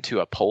backed into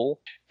a pole,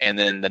 and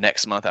then the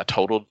next month I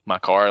totaled my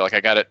car. Like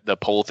I got the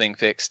pole thing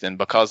fixed, and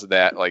because of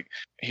that,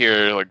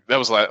 that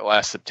was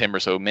last September.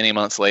 So many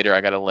months later, I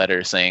got a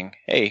letter saying,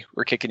 "Hey,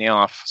 we're kicking you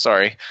off.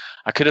 Sorry."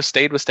 I could have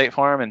stayed with State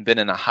Farm and been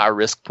in a high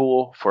risk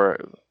pool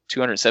for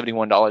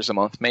 $271 a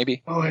month,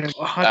 maybe. Oh,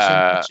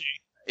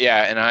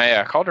 yeah, and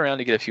I called around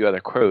to get a few other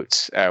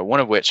quotes.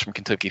 One of which from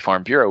Kentucky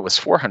Farm Bureau was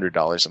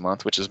 $400 a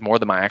month, which is more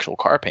than my actual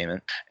car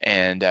payment.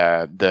 And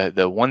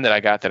the one that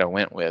I got that I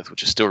went with,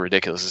 which is still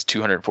ridiculous, is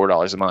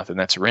 $204 a month, and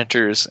that's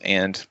renters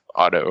and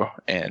auto.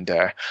 And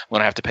I'm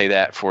gonna have to pay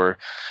that for.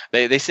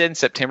 They said in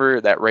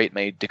September that rate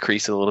may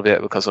decrease a little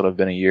bit because it'll have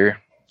been a year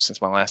since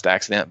my last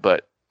accident,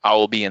 but I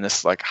will be in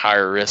this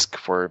higher risk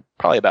for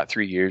probably about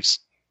 3 years,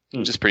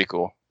 which is pretty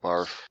cool.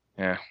 Barf.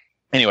 Yeah.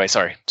 Anyway,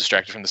 sorry,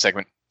 distracted from the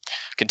segment.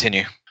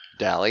 Continue.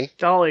 Dolly.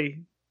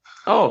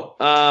 Oh,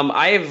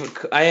 I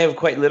have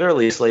quite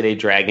literally slayed a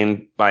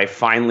dragon by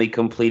finally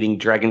completing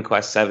Dragon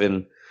Quest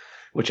VII,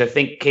 which I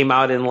think came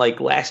out in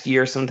last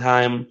year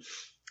sometime.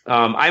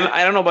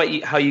 I don't know about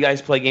how you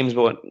guys play games,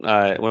 but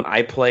when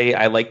I play,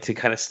 I like to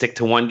kind of stick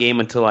to one game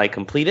until I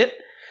complete it,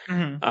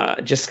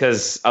 just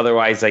because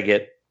otherwise I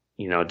get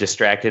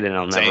distracted and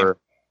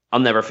I'll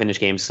never finish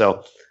games.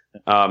 So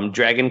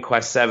Dragon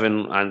Quest VII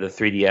on the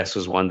 3DS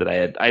was one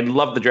that I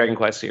love the Dragon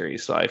Quest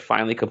series, so I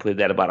finally completed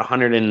that about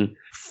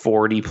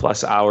 140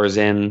 plus hours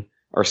in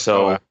or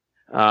so.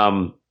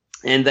 And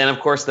then of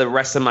course the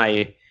rest of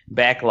my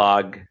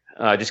backlog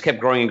just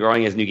kept growing and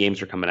growing as new games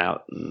were coming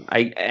out.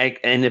 I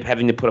ended up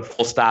having to put a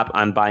full stop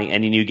on buying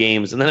any new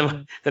games, and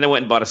then I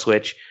went and bought a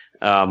Switch,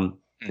 and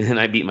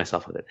I beat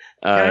myself with it.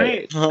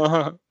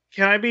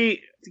 Can I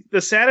be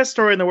the saddest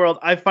story in the world?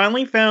 I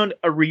finally found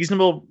a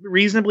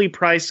reasonably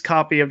priced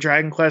copy of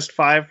Dragon Quest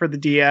V for the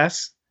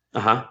DS.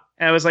 And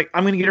I was like,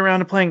 I'm going to get around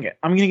to playing it.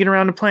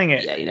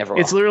 Yeah, you never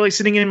will. It's literally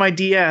sitting in my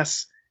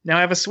DS. Now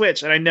I have a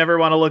Switch, and I never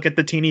want to look at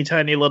the teeny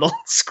tiny little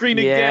screen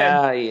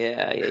again.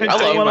 Yeah.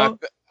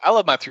 I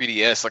love my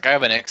 3DS. I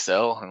have an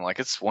XL, and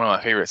it's one of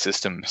my favorite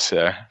systems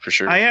for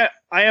sure. I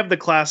have the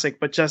classic,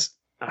 but just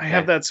I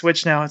have that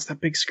Switch now. It's that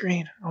big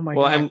screen. Oh my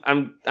god.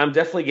 Well, I'm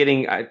definitely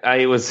getting.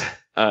 I was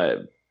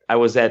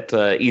at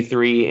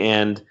E3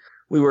 and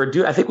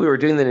I think we were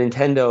doing the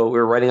Nintendo. We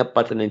were writing up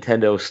about the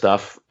Nintendo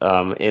stuff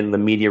in the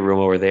media room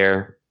over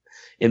there,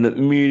 in the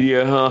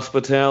media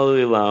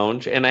hospitality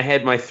lounge, and I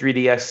had my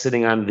 3DS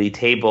sitting on the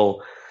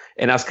table,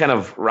 and I was kind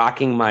of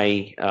rocking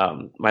my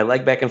my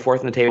leg back and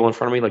forth on the table in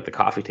front of me, like the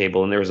coffee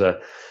table, and there was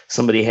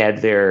somebody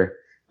had their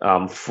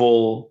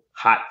full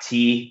hot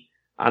tea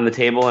on the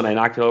table, and I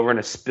knocked it over and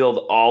it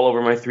spilled all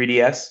over my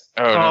 3DS.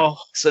 Oh no.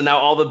 So now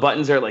all the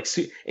buttons are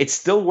it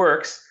still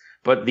works,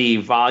 but the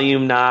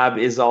volume knob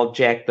is all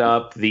jacked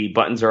up. The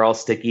buttons are all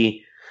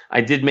sticky.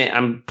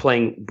 I'm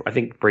playing, I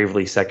think,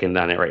 Bravely Second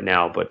on it right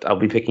now, but I'll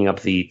be picking up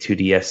the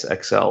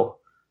 2DS XL.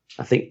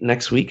 I think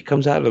next week it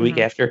comes out, or the week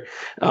after.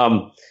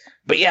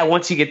 But yeah,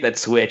 once you get that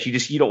Switch,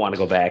 you don't want to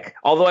go back.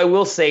 Although I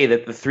will say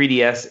that the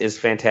 3DS is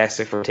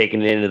fantastic for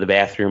taking it into the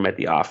bathroom at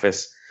the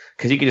office,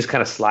 because you can just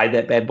kind of slide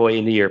that bad boy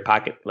into your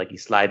pocket like you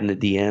slide in the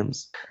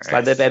DMs.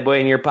 Slide that bad boy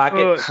in your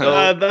pocket.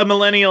 The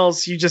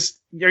millennials,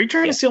 are you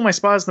trying to steal my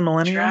spot as the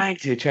millennial?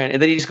 Trying,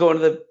 and then you just go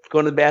into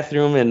the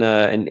bathroom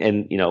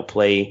and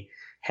play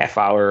half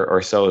hour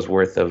or so's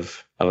worth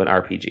of an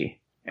RPG.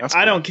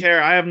 I don't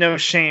care. I have no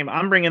shame.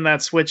 I'm bringing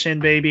that Switch in,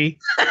 baby.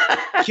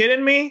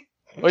 Kidding me?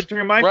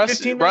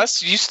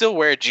 Russ, you still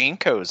wear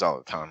Jinkos all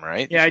the time,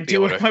 right? Yeah, I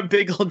do wear my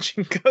big old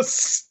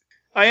Jinkos.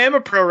 I am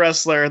a pro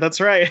wrestler. That's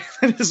right.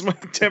 That is my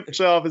temp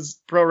job is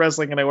pro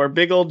wrestling, and I wear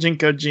big old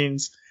Jinko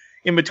jeans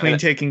in between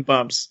taking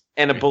bumps.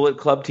 And a Bullet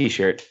Club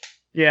t-shirt.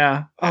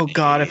 Yeah. Oh,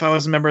 God. If I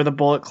was a member of the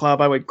Bullet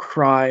Club, I would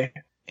cry.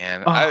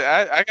 And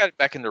I got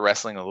back into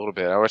wrestling a little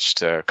bit. I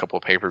watched a couple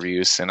of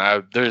pay-per-views,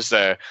 and there's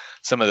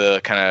some of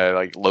the kind of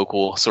like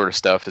local sort of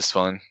stuff is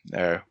fun.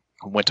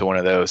 Went to one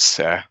of those.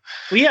 Well,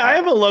 yeah, I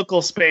have a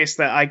local space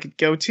that I could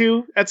go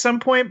to at some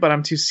point, but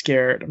I'm too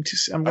scared.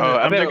 I'm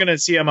gonna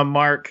see I'm a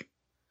mark.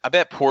 I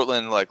bet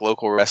Portland like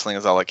local wrestling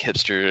is all like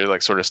hipster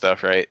like sort of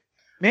stuff, right?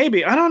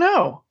 Maybe, I don't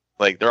know.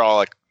 Like they're all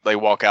like they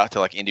walk out to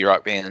like indie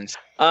rock bands.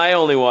 I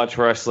only watch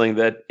wrestling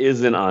that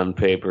isn't on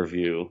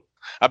pay-per-view.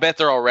 I bet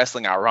they're all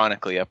wrestling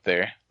ironically up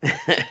there.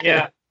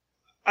 Yeah.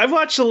 I've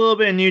watched a little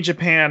bit in New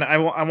Japan. I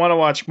want to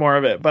watch more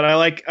of it, but I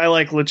like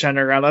Lucha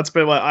Underground. That's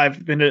been what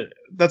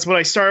that's what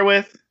I start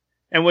with,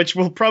 and which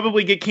will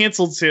probably get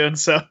canceled soon.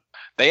 So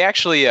they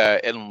actually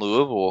in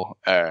Louisville,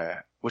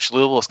 which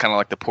Louisville is kind of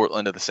like the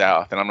Portland of the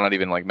South, and I'm not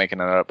even like making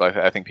that up.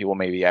 I think people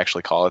maybe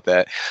actually call it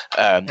that.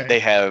 Okay. They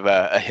have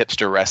a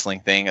hipster wrestling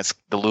thing. It's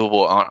the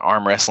Louisville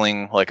arm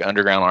wrestling, like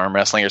underground arm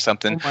wrestling or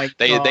something. Oh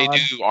they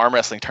do arm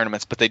wrestling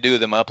tournaments, but they do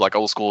them up like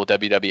old school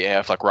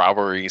WWF, like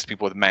rivalries,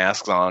 people with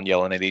masks on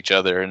yelling at each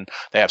other, and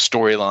they have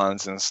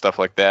storylines and stuff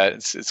like that.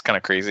 It's kind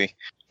of crazy.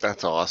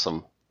 That's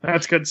awesome.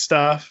 That's good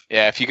stuff.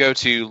 Yeah, if you go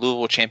to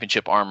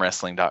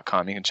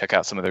LouisvilleChampionshipArmWrestling.com, you can check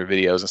out some of their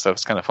videos and stuff.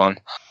 It's kind of fun.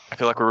 I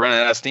feel like we're running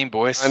out of steam,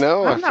 boys. I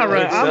know. I'm not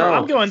running.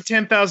 I'm going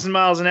 10,000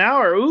 miles an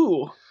hour.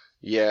 Ooh.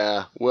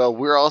 Yeah. Well,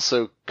 we're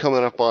also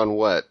coming up on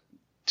what?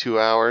 2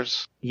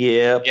 hours?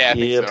 Yep. Yeah, I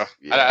think so.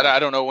 Yeah. I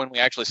don't know when we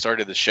actually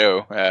started the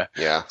show.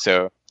 Yeah.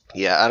 So.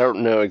 Yeah, I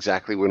don't know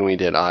exactly when we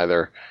did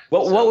either.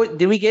 What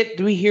did we get?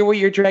 Did we hear what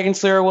your Dragon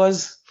Slayer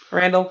was,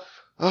 Randall?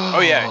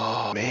 Oh yeah.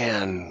 Oh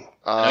man.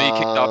 I know you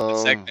kicked off the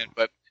segment,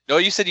 but. No,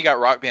 you said you got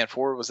Rock Band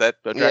 4. Was that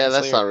a Dragon Slayer? Yeah,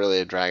 that's not really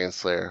a Dragon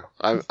Slayer.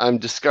 I'm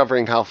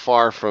discovering how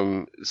far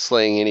from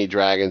slaying any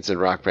dragons in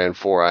Rock Band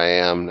 4 I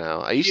am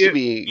now. I used to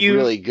be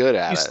really good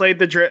at it.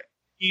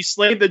 You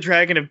slayed the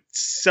dragon of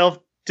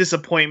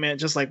self-disappointment,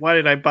 just like, why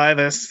did I buy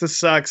this? This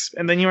sucks.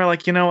 And then you were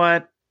like, you know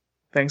what?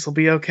 Things will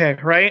be okay,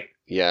 right?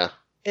 Yeah.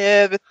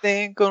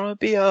 Everything gonna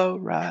be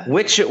alright.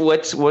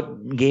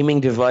 What gaming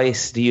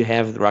device do you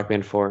have the Rock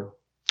Band 4?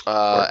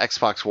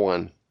 Xbox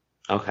One.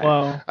 Okay.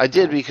 Wow. I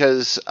did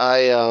because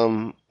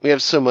we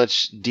have so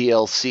much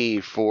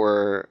DLC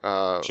for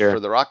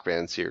the Rock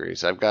Band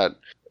series. I've got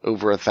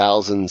over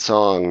 1,000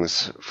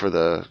 songs for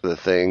the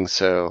thing,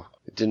 so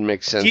it didn't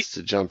make sense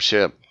to jump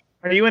ship.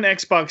 Are you an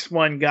Xbox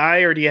One guy,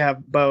 or do you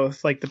have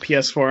both, like the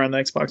PS4 and the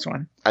Xbox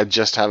One? I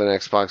just have an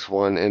Xbox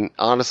One, and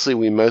honestly,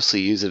 we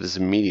mostly use it as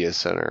a media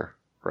center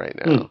right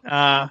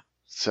now.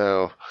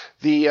 So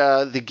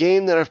the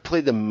game that I've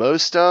played the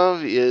most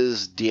of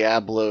is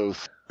Diablo.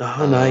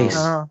 Oh, nice.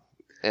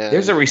 And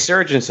there's a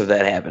resurgence of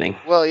that happening.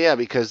 Well, yeah,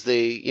 because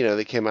they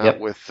came out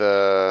with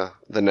the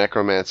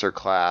Necromancer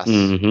class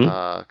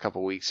a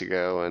couple weeks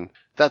ago, and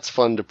that's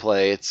fun to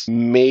play. It's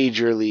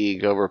Major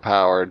League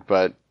overpowered,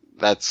 but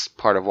that's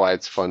part of why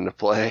it's fun to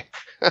play.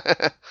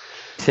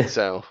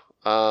 So,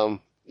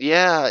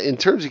 yeah, in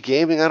terms of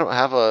gaming, I don't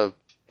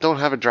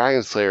have a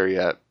Dragon Slayer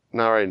yet.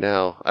 Not right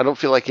now. I don't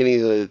feel like any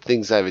of the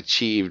things I've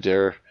achieved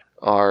are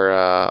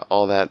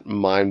all that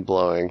mind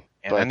blowing.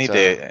 And I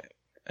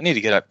need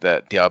to get up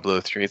that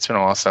Diablo 3. It's been a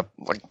while since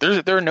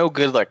there are no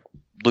good like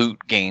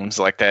loot games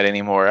like that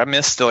anymore. I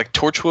missed like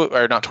Torchlight.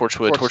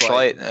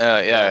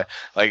 Yeah,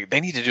 like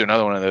they need to do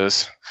another one of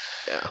those.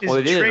 Yeah.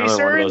 Is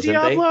Tracer in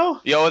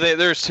Diablo? Yeah, well,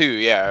 there's two.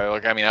 Yeah,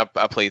 like I mean, I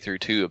played through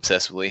 2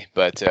 obsessively,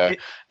 but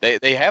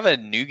they have a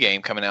new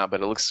game coming out,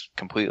 but it looks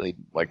completely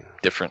like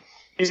different.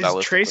 Is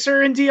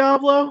Tracer in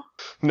Diablo?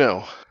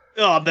 No.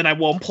 Oh, then I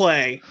won't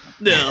play.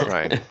 No.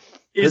 Right.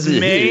 Is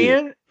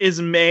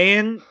May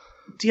in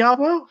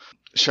Diablo?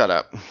 Shut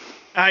up.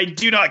 I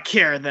do not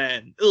care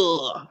then.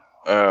 Ugh.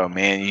 Oh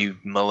man, you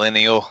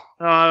millennial.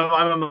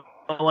 I'm a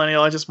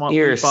millennial. I just want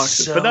loot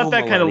boxes, but not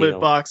that kind of loot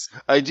box.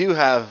 I do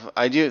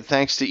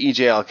thanks to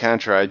EJ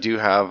Alcantara, I do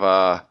have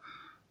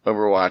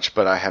Overwatch,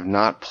 but I have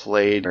not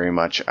played very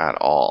much at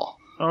all.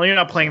 Well, you're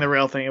not playing the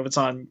real thing if it's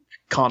on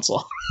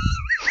console.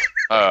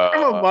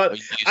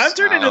 I've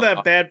turned into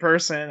that bad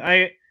person.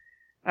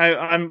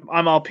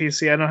 I'm all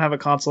PC. I don't have a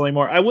console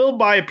anymore. I will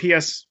buy a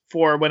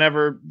PS4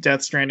 whenever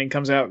Death Stranding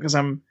comes out because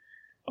I'm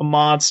a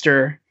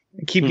monster.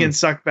 I keep getting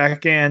sucked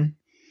back in.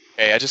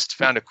 Hey, I just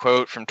found a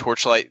quote from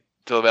Torchlight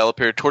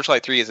developer.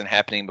 Torchlight 3 isn't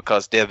happening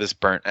because dev is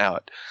burnt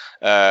out.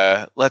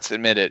 Let's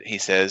admit it, he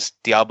says.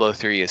 Diablo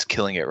 3 is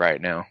killing it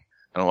right now. I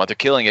don't know what they're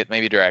killing it.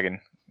 Maybe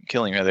Dragon.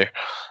 Killing rather.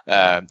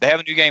 They have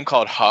a new game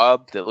called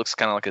Hob that looks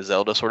kind of like a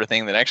Zelda sort of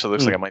thing that actually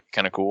looks like it might be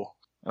kind of cool.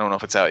 I don't know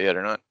if it's out yet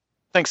or not.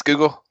 Thanks,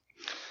 Google.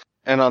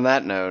 And on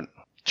that note,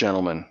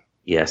 gentlemen.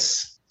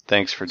 Yes.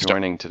 Thanks for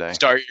joining today.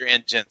 Start your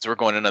engines. We're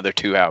going another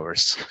 2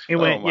 hours. Get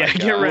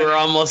ready. We're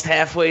almost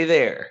halfway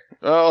there.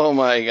 Oh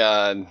my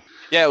God.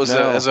 Yeah, it was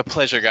a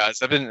pleasure,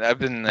 guys. I've been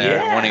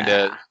wanting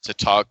to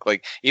talk.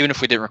 Like, even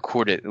if we didn't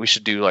record it, we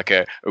should do like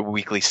a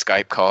weekly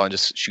Skype call and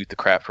just shoot the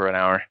crap for an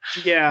hour.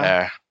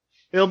 Yeah.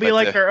 It'll be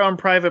like our own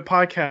private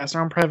podcast,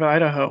 our own private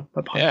Idaho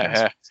podcast.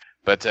 Yeah.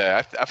 But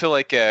I feel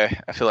like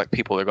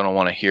people are going to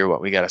want to hear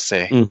what we got to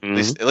say.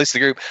 Mm-hmm. At least the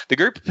group. The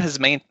group has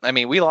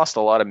we lost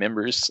a lot of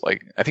members.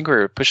 Like I think we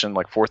were pushing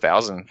like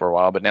 4,000 for a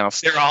while, but now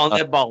they're all in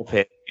that ball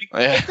pit.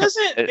 Yeah.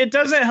 It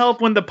doesn't help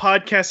when the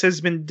podcast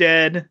has been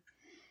dead.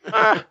 We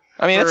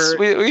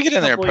get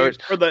in there and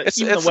post.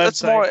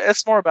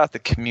 It's more about the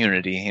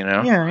community, you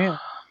know. Yeah.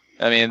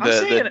 I mean,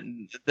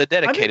 the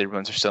dedicated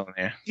ones are still in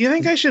there. Do you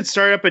think I should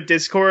start up a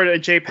Discord, a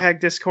JPAG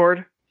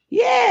Discord?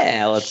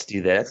 Yeah, let's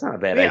do that. It's not a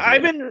bad idea.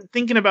 I've been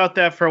thinking about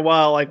that for a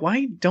while. Like,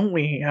 why don't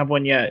we have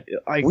one yet?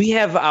 We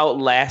have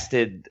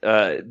outlasted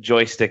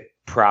Joystick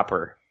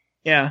proper.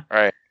 Yeah. All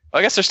right. Well,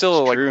 I guess they're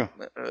still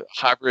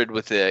hybrid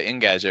with the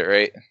Engadget,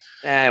 right?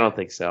 I don't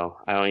think so.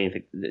 I don't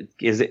even think.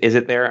 Is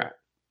it there?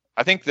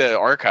 I think the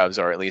archives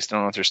are, at least. I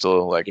don't know if they're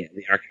still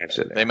the archives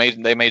are there.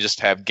 They may just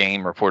have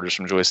game reporters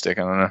from Joystick.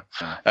 I don't know.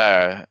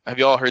 Have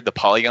you all heard the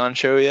Polygon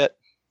show yet?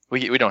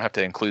 We don't have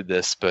to include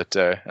this, but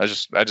I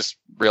just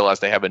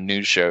realized they have a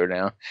news show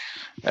now.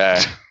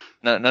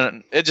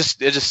 No, it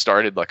just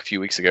started like a few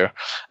weeks ago.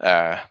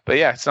 But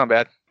yeah, it's not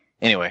bad.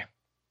 Anyway,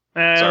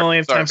 I only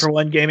have time for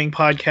one gaming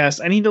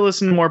podcast. I need to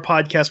listen to more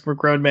podcasts where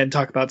grown men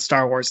talk about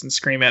Star Wars and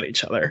scream at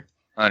each other.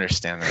 I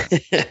understand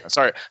that.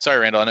 Sorry,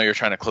 Randall. I know you're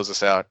trying to close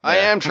us out. I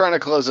am trying to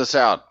close us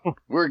out.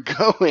 We're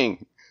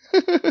going.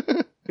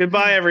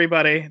 Goodbye,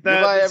 everybody.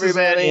 Goodbye,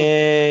 everybody.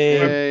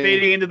 We're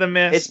fading into the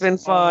mist. It's been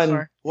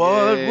fun.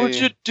 What would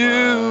you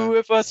do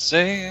if I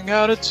sang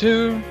out of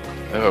tune?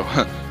 Oh,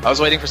 I was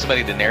waiting for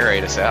somebody to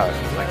narrate us out.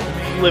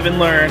 Live and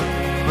learn.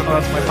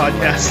 Oh, that's my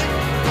podcast.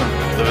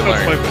 Live and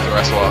learn with the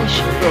Russ Walsh.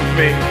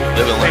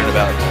 Live and learn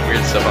about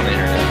weird stuff on the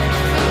internet.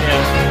 Yeah.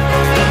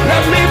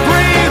 Let me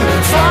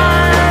breathe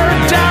far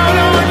down